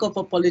difficult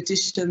for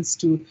politicians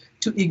to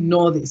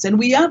ignore this. And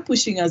we are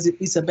pushing, as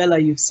Isabella,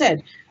 you've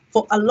said,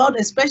 for a lot,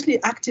 especially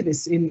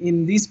activists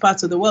in these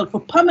parts of the world,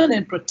 for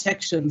permanent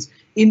protections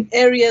in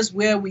areas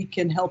where we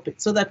can help it,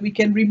 so that we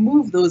can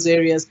remove those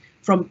areas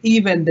from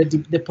even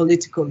the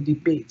political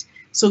debate.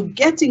 So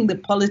getting the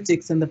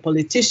politics and the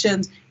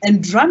politicians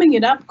and drumming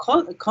it up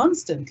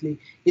constantly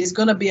is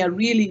going to be a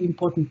really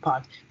important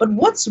part. But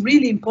what's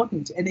really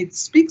important, and it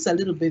speaks a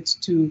little bit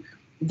to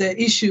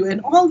the issue, and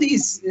all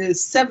these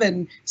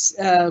 7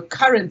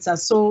 currents are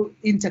so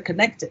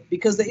interconnected,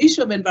 because the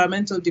issue of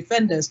environmental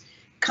defenders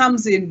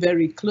comes in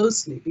very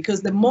closely,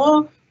 because the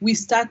more we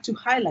start to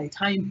highlight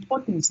how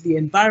important the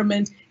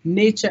environment,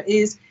 nature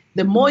is,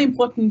 the more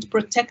important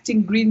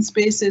protecting green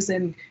spaces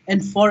and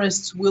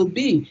forests will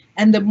be.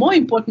 And the more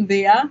important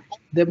they are,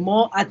 the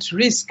more at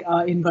risk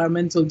our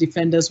environmental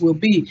defenders will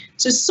be.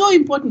 So it's so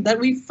important that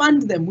we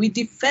fund them, we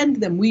defend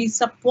them, we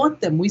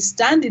support them, we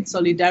stand in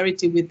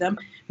solidarity with them,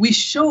 we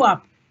show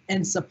up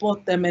and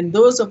support them. And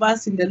those of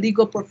us in the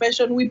legal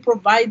profession, we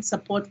provide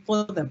support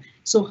for them.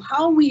 So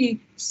how we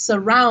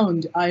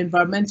surround our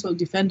environmental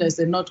defenders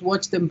and not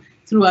watch them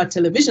through our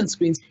television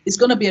screens is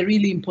going to be a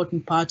really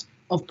important part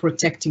of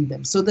protecting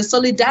them. So the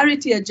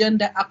solidarity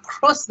agenda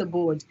across the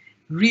board,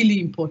 really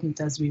important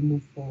as we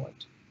move forward.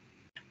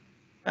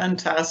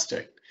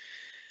 Fantastic.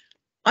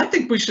 I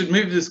think we should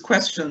move to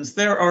questions.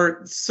 There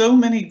are so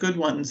many good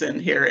ones in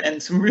here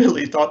and some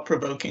really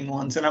thought-provoking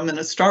ones, and I'm going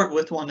to start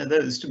with one of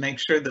those to make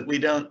sure that we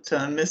don't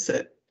miss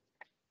it.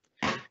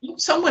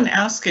 Someone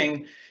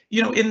asking,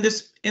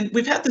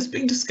 we've had this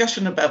big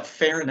discussion about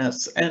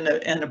fairness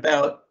and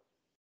about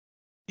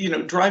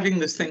driving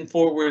this thing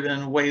forward in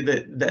a way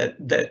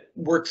that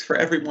works for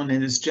everyone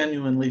and is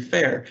genuinely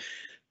fair.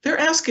 They're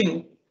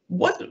asking,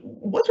 what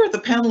what are the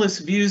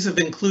panelists' views of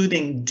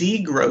including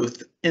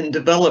degrowth in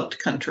developed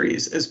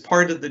countries as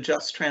part of the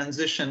just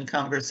transition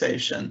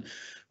conversation,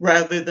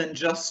 rather than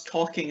just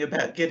talking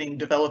about getting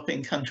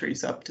developing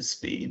countries up to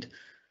speed?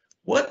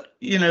 What,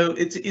 you know,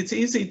 it's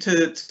easy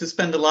to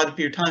spend a lot of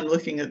your time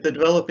looking at the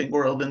developing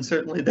world, and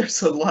certainly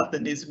there's a lot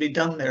that needs to be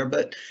done there,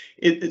 but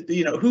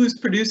you know, who's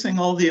producing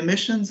all the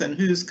emissions and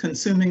who's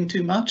consuming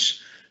too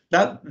much?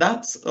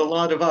 That's a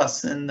lot of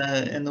us in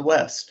the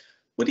West.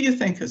 What do you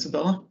think,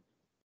 Isabella?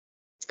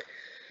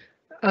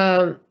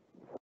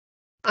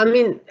 I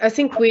mean, I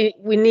think we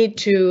need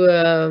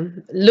to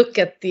look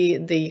at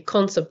the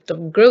concept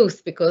of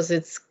growth, because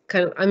it's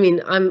kind of, I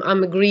mean,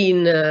 I'm a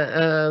green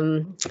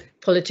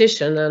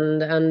politician,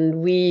 and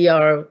we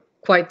are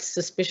quite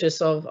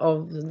suspicious of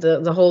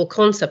the whole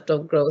concept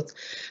of growth.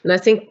 And I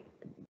think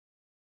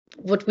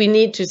what we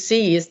need to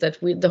see is that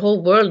the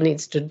whole world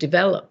needs to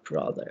develop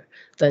rather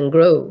than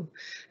grow.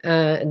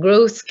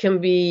 Growth can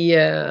be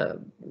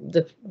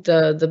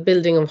the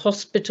building of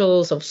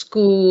hospitals, of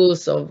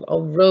schools, of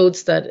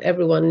roads that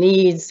everyone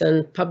needs,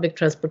 and public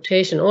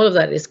transportation. All of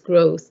that is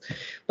growth.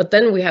 But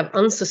then we have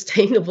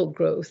unsustainable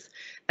growth,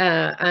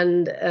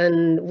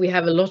 and we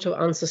have a lot of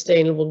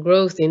unsustainable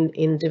growth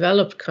in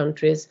developed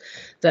countries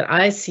that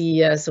I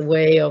see as a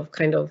way of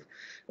kind of,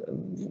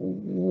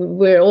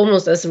 we're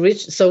almost as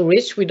rich, so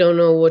rich we don't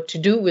know what to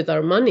do with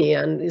our money,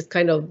 and it's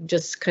kind of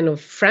just kind of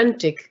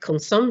frantic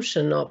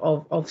consumption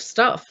of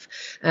stuff,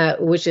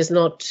 which is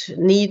not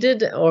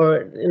needed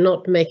or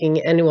not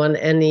making anyone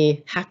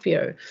any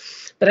happier.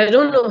 But I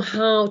don't know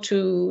how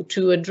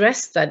to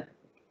address that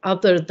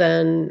other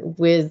than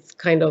with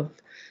kind of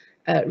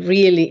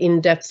really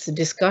in-depth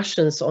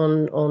discussions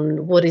on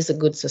what is a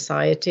good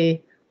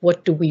society.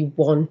 What do we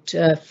want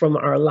from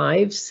our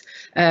lives?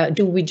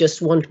 Do we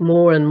just want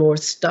more and more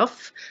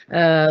stuff?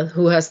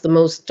 Who has the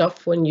most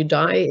stuff when you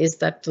die? Is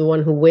that the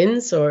one who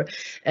wins? Or,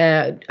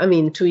 I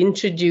mean, to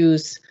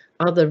introduce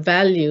other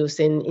values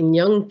in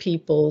young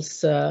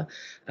people's kind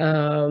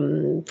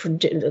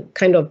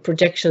of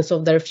projections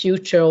of their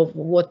future, of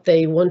what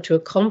they want to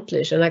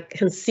accomplish. And I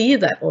can see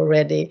that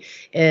already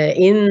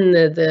in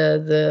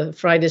the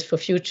Fridays for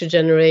Future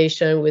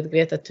generation with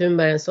Greta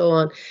Thunberg and so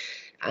on.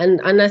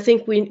 And I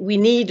think we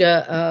need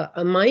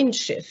a mind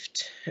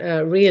shift,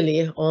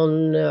 really,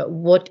 on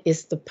what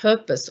is the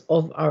purpose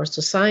of our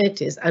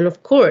societies. And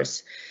of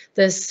course,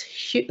 there's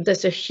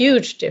a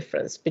huge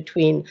difference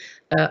between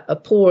a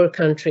poor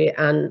country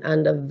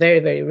and a very,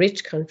 very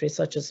rich country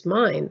such as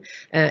mine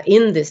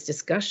in this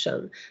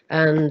discussion.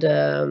 And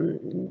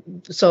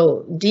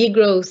so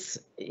degrowth,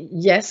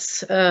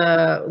 yes,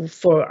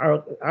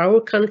 for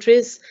our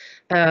countries.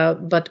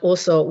 But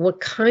also,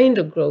 what kind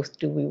of growth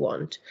do we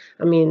want?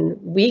 I mean,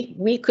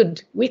 we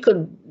could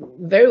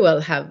very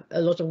well have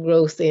a lot of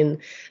growth in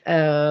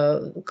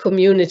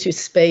community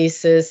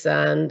spaces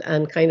and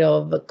kind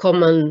of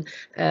common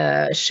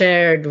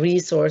shared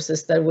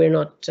resources that we're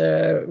not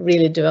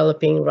really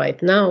developing right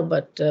now,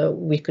 but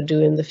we could do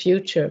in the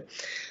future.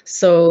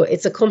 So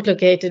it's a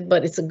complicated,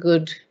 but it's a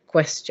good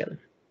question.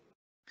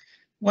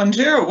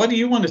 Wanjiro, what do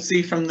you want to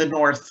see from the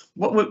North?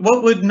 What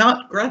would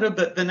not Greta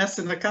but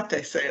Vanessa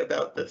Nakate say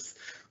about this?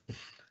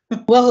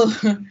 Well,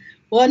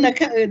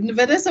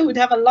 Vanessa would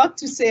have a lot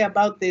to say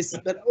about this,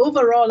 but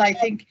overall, I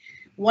think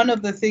one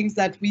of the things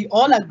that we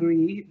all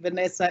agree,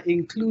 Vanessa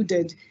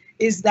included,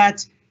 is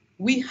that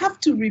we have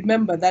to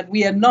remember that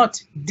we are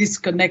not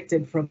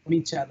disconnected from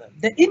each other.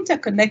 The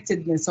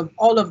interconnectedness of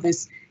all of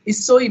this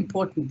is so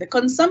important. The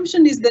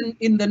consumption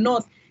in the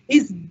North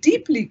is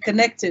deeply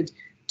connected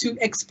to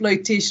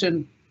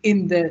exploitation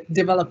in the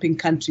developing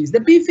countries. The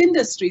beef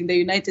industry in the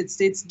United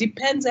States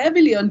depends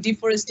heavily on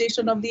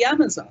deforestation of the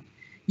Amazon.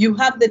 You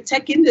have the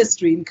tech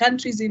industry in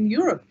countries in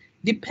Europe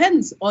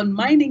depends on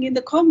mining in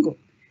the Congo.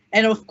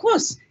 And of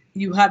course,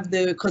 you have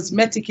the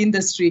cosmetic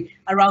industry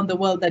around the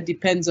world that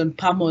depends on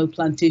palm oil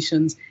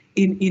plantations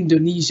in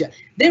Indonesia.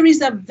 There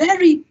is a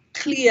very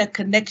clear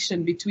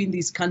connection between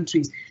these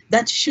countries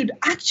that should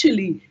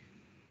actually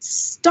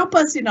stop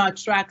us in our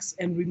tracks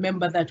and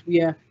remember that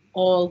we are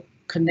all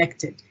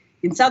connected.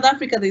 In South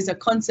Africa, there's a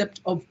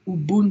concept of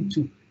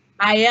Ubuntu.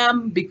 I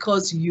am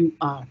because you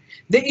are.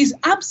 There is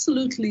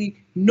absolutely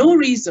no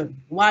reason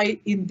why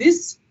in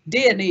this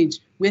day and age,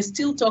 we're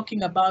still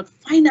talking about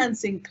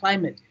financing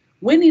climate,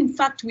 when in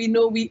fact we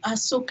know we are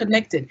so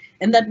connected,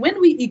 and that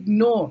when we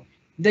ignore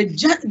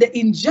the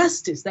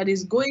injustice that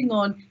is going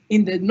on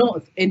in the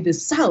North and the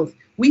South,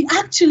 we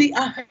actually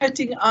are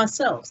hurting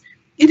ourselves.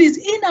 It is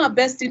in our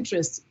best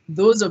interest,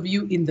 those of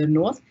you in the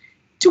North,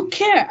 to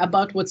care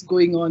about what's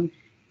going on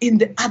in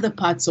the other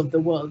parts of the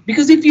world.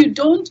 Because if you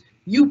don't,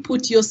 you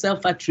put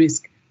yourself at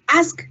risk.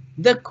 Ask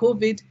the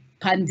COVID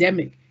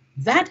pandemic.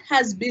 That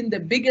has been the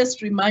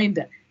biggest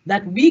reminder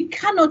that we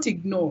cannot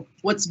ignore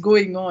what's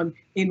going on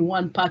in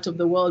one part of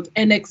the world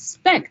and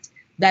expect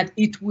that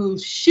it will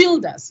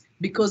shield us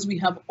because we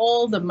have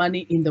all the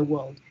money in the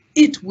world.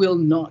 It will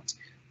not.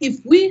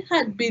 If we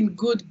had been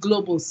good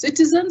global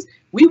citizens,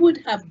 we would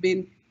have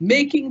been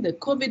making the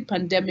COVID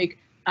pandemic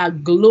a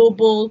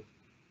global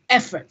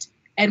effort.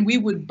 and we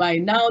would by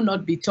now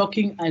not be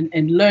talking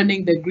and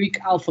learning the Greek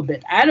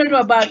alphabet. I don't know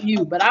about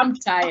you, but I'm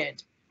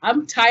tired.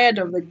 I'm tired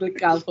of the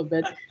Greek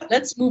alphabet.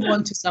 Let's move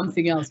on to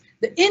something else.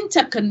 The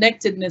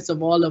interconnectedness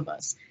of all of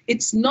us.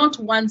 It's not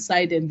one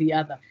side and the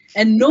other.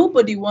 And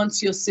nobody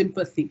wants your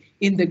sympathy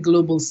in the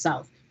global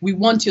south. We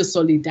want your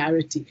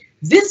solidarity.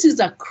 This is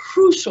a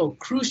crucial,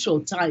 crucial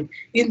time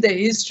in the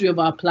history of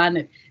our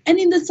planet and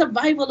in the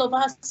survival of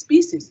our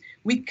species.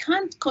 We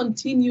can't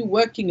continue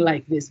working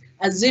like this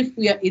as if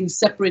we are in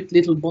separate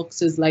little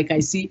boxes like I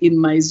see in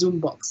my Zoom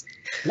box.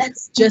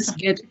 Let's just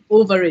get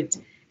over it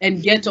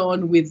and get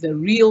on with the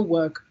real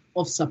work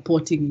of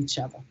supporting each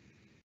other.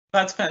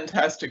 That's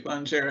fantastic,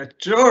 Manjera.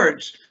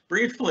 George,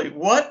 briefly,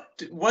 what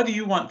do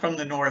you want from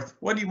the North?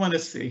 What do you want to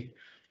see?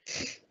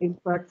 In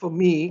fact, for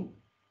me,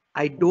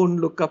 I don't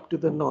look up to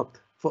the North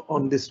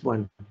on this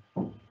one.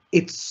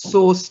 It's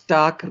so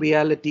stark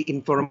reality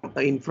in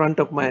front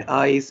of my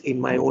eyes in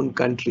my own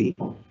country.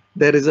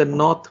 There is a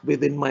North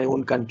within my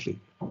own country.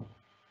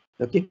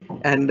 Okay,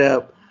 and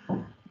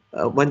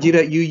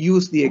Manjira, you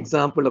use the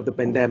example of the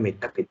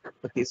pandemic.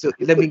 Okay, so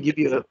let me give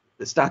you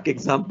a stark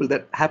example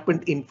that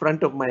happened in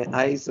front of my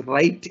eyes,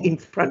 right in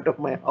front of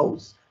my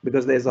house,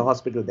 because there's a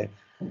hospital there.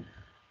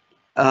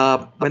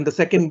 When the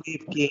second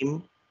wave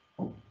came,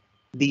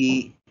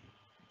 the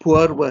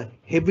poor were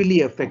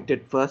heavily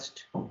affected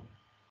first,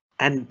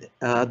 and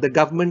the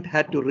government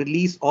had to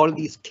release all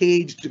these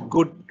caged,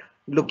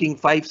 good-looking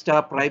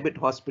 5-star private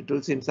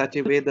hospitals in such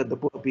a way that the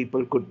poor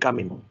people could come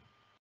in.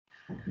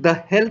 The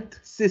health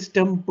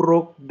system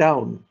broke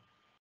down.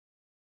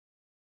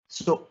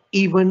 So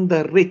even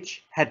the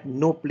rich had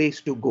no place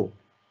to go.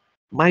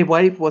 My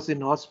wife was in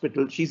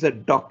hospital. She's a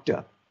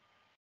doctor.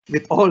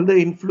 With all the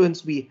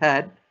influence we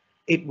had,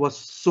 it was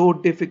so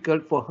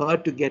difficult for her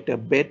to get a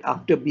bed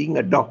after being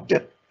a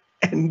doctor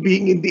and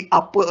being in the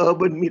upper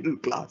urban middle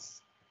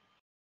class.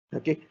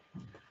 Okay,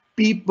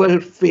 people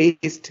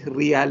faced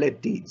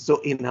reality. So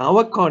in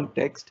our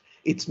context,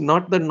 it's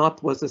not the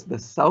North versus the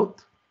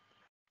South.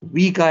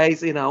 We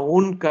guys in our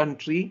own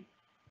country,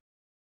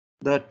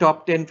 the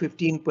top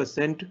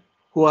 10-15%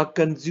 who are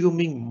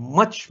consuming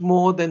much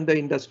more than the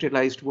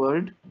industrialized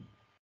world,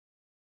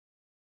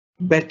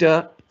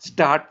 better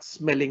start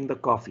smelling the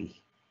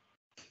coffee.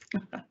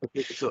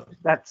 Okay, so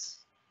that's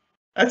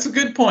a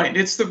good point.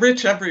 It's the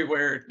rich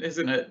everywhere,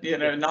 isn't it? You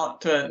know,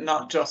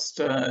 not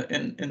just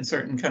in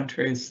certain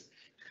countries.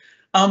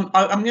 I'm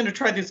going to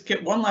try to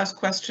get one last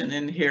question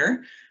in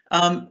here.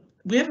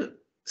 We have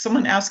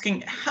someone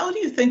asking, how do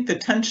you think the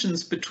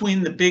tensions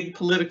between the big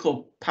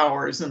political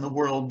powers in the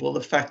world will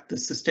affect the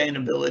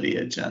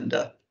sustainability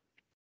agenda?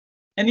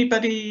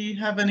 Anybody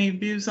have any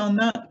views on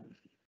that?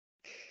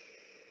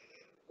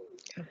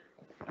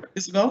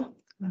 Isabel?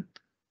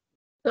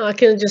 No, I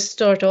can just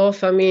start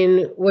off. I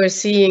mean, we're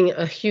seeing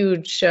a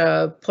huge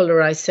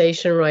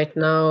polarization right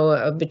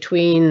now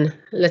between,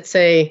 let's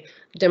say,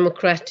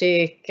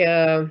 democratic,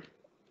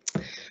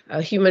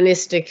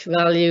 humanistic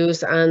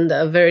values and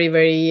a very,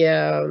 very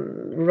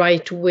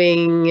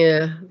right-wing,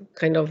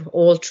 kind of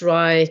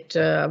alt-right,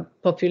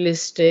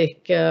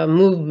 populistic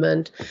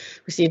movement.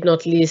 We see it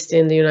not least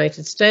in the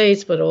United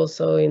States, but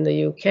also in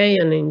the UK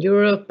and in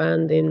Europe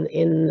and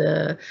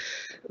in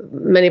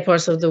many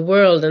parts of the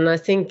world. And I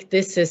think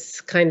this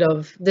is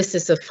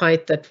a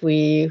fight that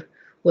we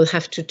will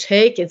have to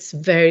take. It's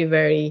very,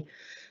 very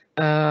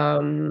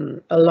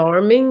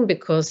alarming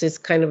because it's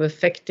kind of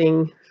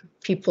affecting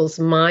people's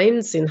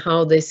minds in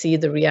how they see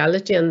the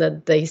reality, and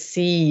that they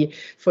see,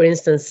 for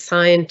instance,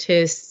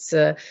 scientists,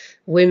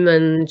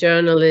 women,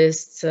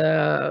 journalists,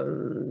 leftist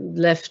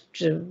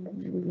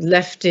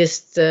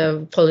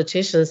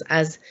politicians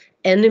as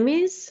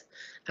enemies,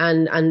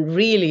 and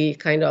really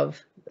kind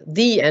of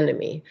the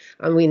enemy.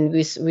 I mean,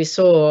 we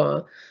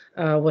saw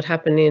what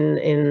happened in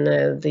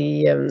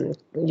the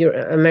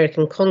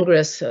American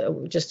Congress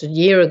just a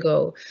year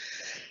ago.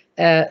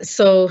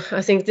 So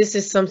I think this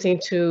is something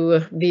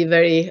to be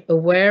very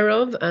aware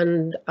of,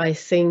 and I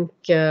think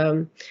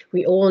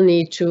we all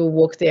need to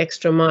walk the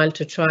extra mile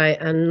to try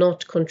and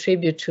not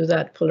contribute to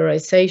that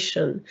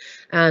polarization,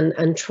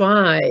 and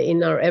try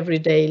in our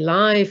everyday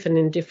life and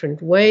in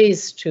different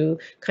ways to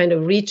kind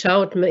of reach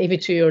out maybe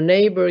to your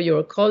neighbor,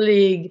 your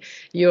colleague,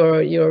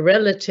 your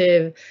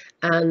relative,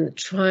 and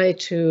try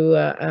to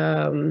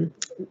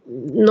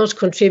not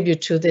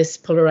contribute to this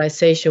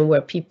polarization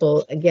where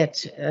people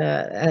get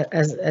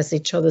as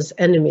each other's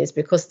enemies,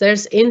 because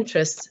there's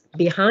interest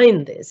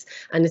behind this,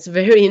 and it's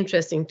very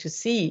interesting to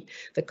see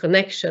the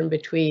connection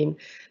between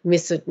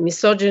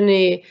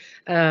misogyny,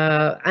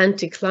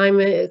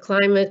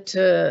 anti-climate,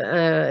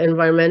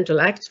 environmental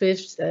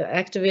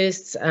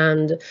activists,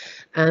 and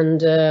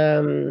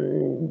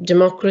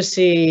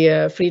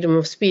democracy, freedom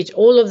of speech.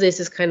 All of this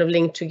is kind of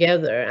linked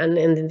together, and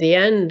in the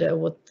end,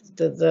 what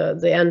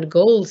the end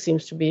goal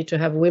seems to be to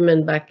have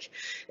women back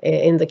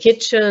in the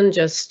kitchen,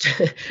 just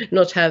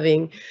not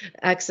having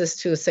access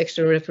to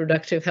sexual and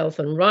reproductive health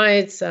and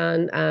rights,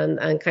 and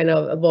kind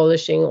of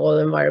abolishing all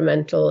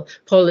environmental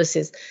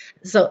policies.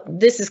 So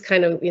this is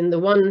kind of in the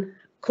one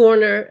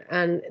corner,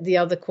 and the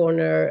other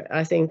corner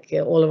I think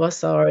all of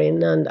us are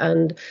in,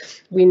 and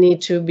we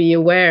need to be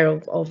aware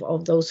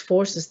of those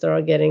forces that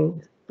are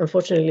getting,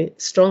 unfortunately,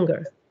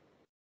 stronger.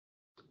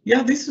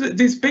 Yeah,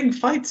 these big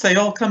fights, they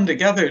all come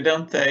together,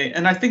 don't they?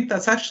 And I think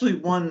that's actually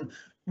one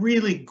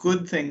really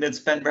good thing that's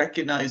been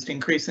recognized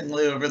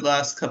increasingly over the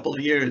last couple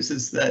of years,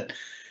 is that,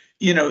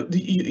 you know,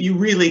 you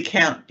really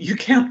can't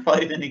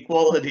fight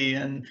inequality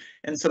and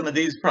some of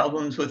these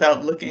problems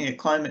without looking at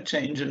climate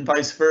change and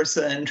vice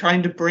versa, and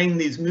trying to bring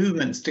these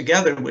movements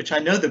together, which I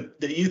know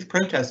the youth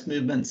protest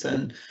movements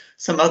and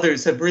some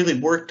others have really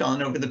worked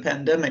on over the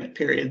pandemic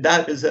period.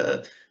 That's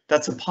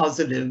a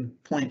positive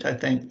point, I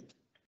think.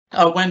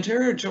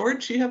 Wenjer or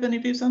George, do you have any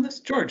views on this?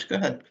 George, go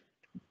ahead.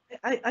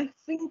 I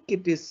think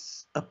it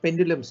is a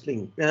pendulum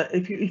swing.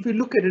 If you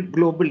look at it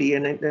globally,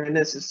 and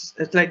it's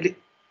slightly,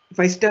 if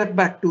I step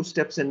back 2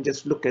 steps and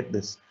just look at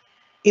this,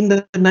 in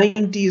the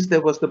 90s there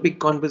was the big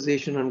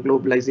conversation on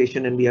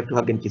globalization, and we have to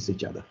hug and kiss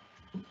each other.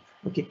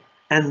 Okay,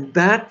 and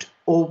that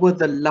over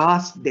the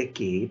last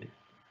decade,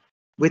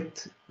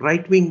 with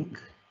right-wing,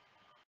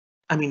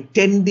 I mean,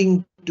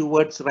 tending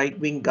towards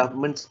right-wing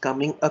governments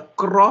coming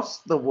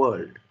across the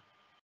world,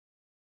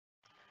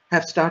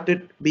 have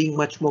started being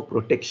much more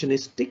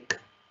protectionistic.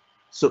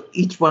 So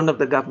each one of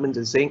the governments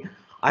is saying,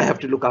 I have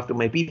to look after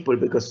my people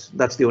because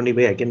that's the only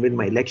way I can win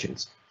my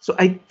elections. So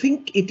I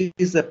think it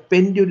is a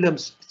pendulum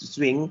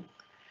swing,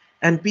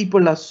 and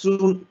people are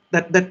soon,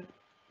 that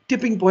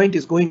tipping point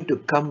is going to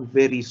come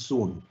very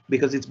soon,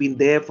 because it's been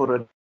there for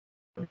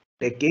a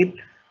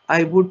decade.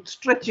 I would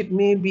stretch it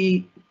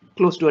maybe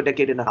close to a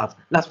decade and a half.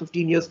 Last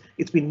 15 years,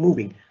 it's been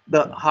moving.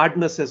 The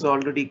hardness has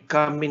already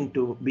come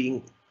into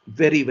being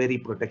very, very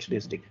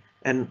protectionistic.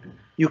 And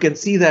you can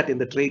see that in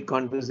the trade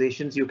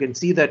conversations, you can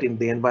see that in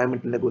the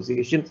environmental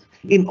negotiations,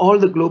 in all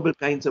the global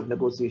kinds of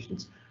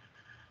negotiations.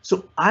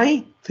 So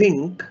I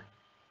think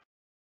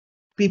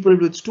people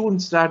will soon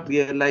start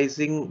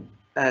realizing,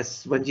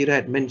 as Vanjira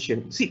had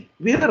mentioned, see,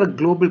 we are a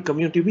global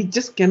community. We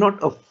just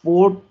cannot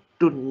afford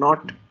to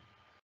not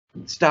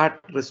start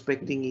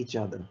respecting each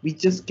other. We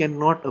just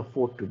cannot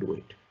afford to do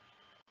it.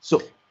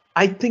 So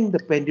I think the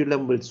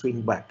pendulum will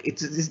swing back.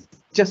 It's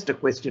just a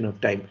question of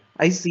time.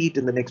 I see it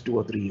in the next 2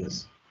 or 3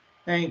 years.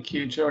 Thank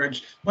you,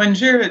 George.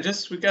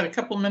 Wenjira, we got a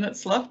couple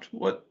minutes left.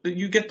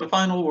 You get the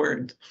final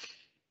word.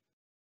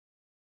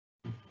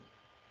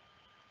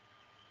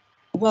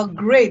 Well,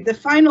 great. The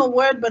final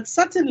word, but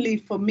certainly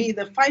for me,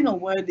 the final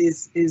word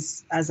is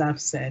as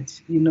I've said,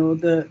 you know,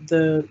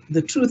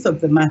 the truth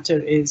of the matter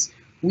is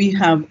we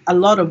have a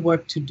lot of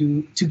work to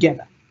do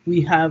together.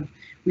 We have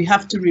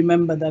to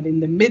remember that in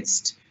the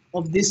midst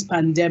of this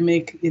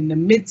pandemic, in the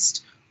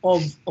midst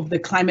of the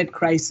climate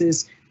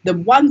crisis, the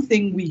one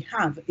thing we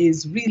have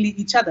is really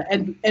each other,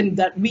 and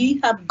that we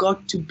have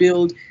got to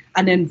build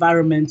an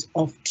environment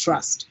of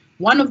trust.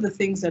 One of the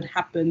things that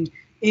happened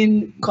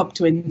in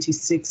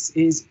COP26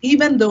 is,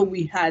 even though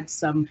we had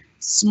some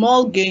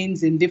small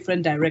gains in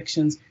different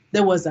directions,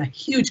 there was a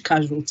huge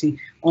casualty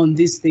on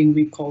this thing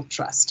we call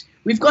trust.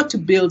 We've got to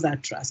build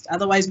that trust.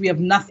 Otherwise, we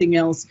have nothing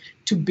else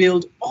to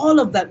build all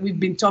of that we've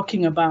been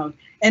talking about.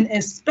 And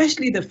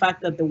especially the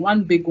fact that the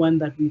one big one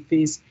that we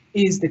face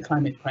is the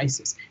climate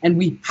crisis. And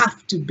we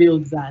have to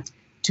build that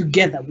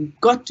together. We've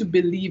got to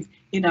believe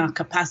in our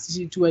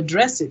capacity to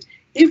address it.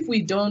 If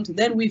we don't,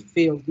 then we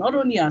failed, not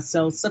only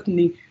ourselves,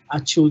 certainly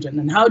our children.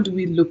 And how do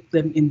we look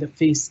them in the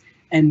face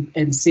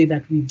and say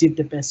that we did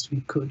the best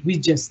we could? We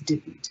just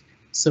didn't.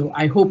 So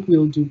I hope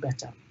we'll do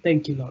better.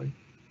 Thank you, Laurie.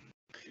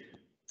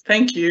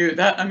 Thank you.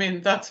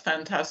 That's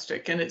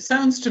fantastic. And it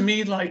sounds to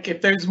me like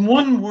if there's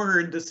one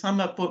word to sum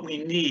up what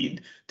we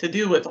need to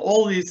deal with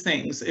all these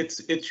things,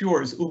 it's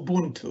yours,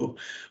 Ubuntu.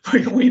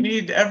 We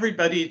need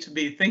everybody to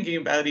be thinking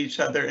about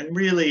each other and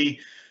really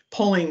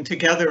pulling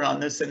together on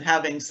this and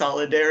having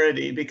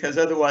solidarity, because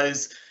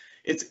otherwise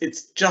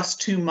it's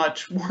just too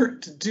much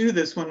work to do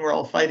this when we're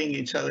all fighting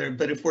each other.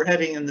 But if we're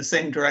heading in the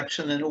same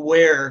direction and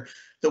aware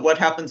that what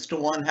happens to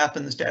one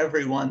happens to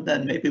everyone,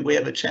 then maybe we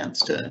have a chance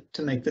to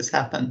make this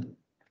happen.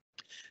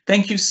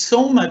 Thank you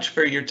so much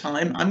for your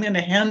time. I'm going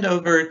to hand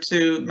over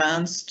to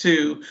Mans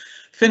to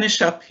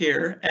finish up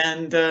here.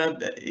 And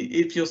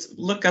if you'll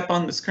look up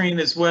on the screen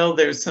as well,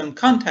 there's some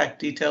contact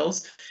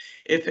details.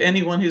 If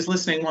anyone who's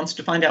listening wants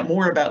to find out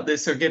more about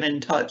this or get in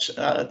touch,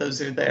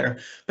 those are there.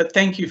 But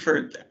thank you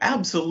for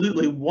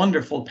absolutely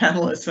wonderful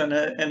panelists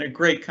and a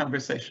great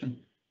conversation.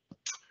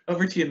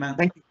 Over to you, Mans.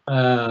 Thank you.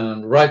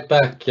 Right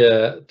back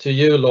to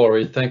you,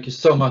 Laurie. Thank you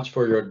so much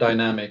for your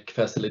dynamic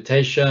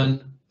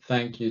facilitation.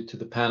 Thank you to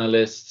the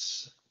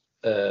panelists,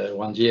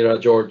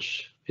 Wanjira,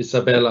 George,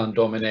 Isabella, and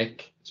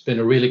Dominic. It's been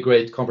a really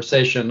great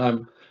conversation.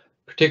 I'm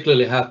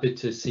particularly happy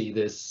to see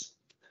this,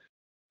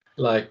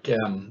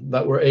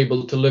 that we're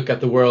able to look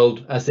at the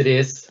world as it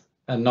is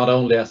and not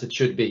only as it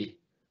should be.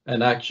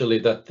 And actually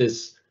that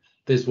this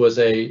was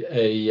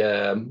the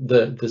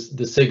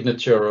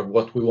signature of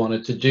what we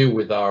wanted to do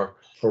with our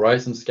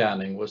horizon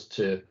scanning, was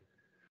to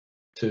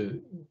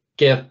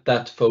get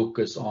that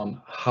focus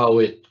on how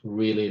it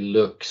really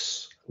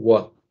looks.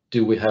 What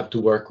do we have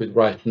to work with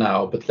right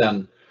now? But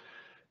then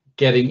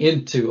getting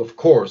into, of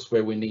course,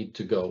 where we need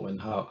to go and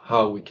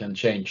how we can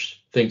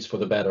change things for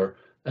the better.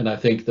 And I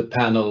think the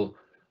panel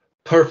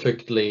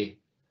perfectly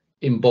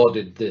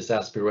embodied this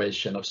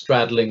aspiration of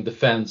straddling the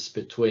fence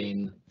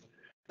between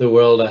the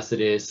world as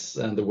it is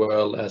and the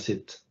world as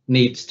it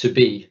needs to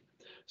be.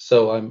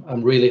 So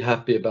I'm really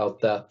happy about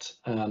that,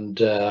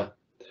 and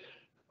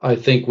I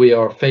think we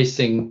are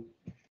facing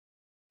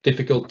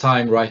difficult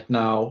time right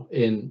now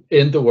in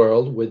the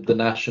world with the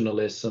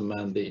nationalism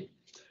and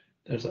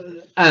there's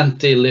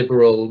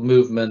anti-liberal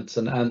movements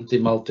and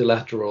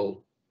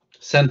anti-multilateral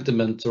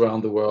sentiment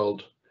around the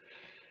world,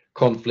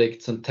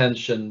 conflicts and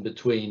tension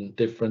between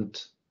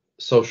different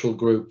social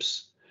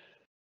groups,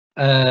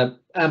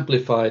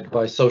 amplified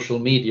by social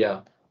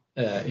media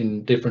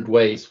in different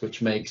ways,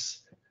 which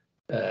makes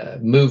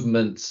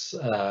movements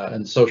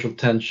and social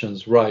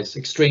tensions rise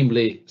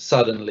extremely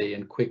suddenly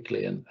and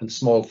quickly, and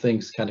small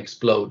things can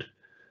explode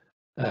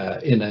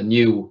in a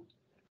new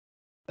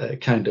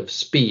kind of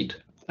speed,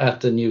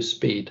 at a new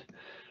speed.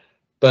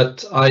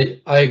 But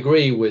I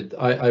agree with,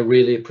 I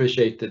really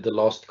appreciated the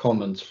last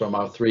comments from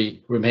our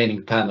three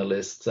remaining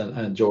panelists,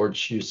 and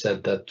George, you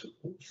said that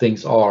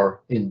things are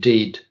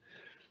indeed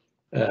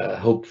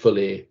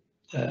hopefully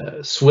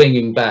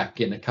swinging back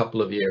in a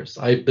couple of years.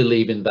 I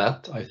believe in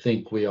that. I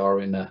think we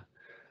are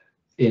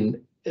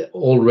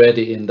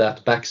already in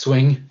that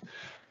backswing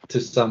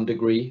to some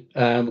degree,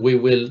 and we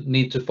will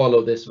need to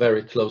follow this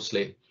very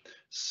closely.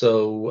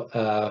 So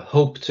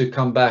hope to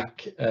come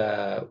back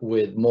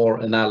with more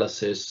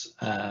analysis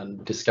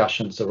and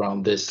discussions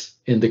around this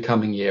in the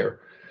coming year.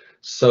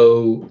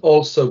 So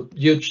also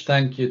huge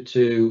thank you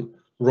to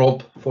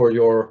Rob for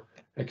your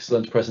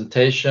excellent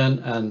presentation,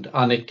 and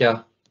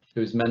Annika,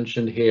 who's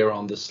mentioned here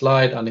on the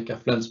slide, Annika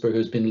Flensburg,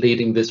 who's been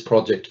leading this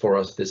project for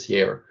us this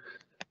year.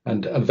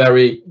 And a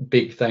very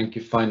big thank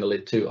you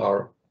finally to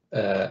our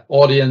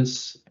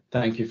audience.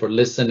 Thank you for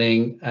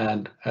listening.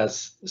 And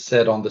as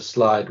said on the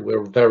slide,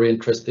 we're very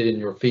interested in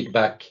your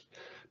feedback.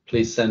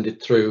 Please send it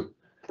through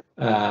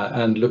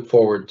and look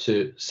forward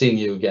to seeing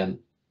you again.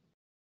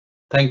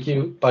 Thank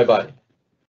you. Bye-bye.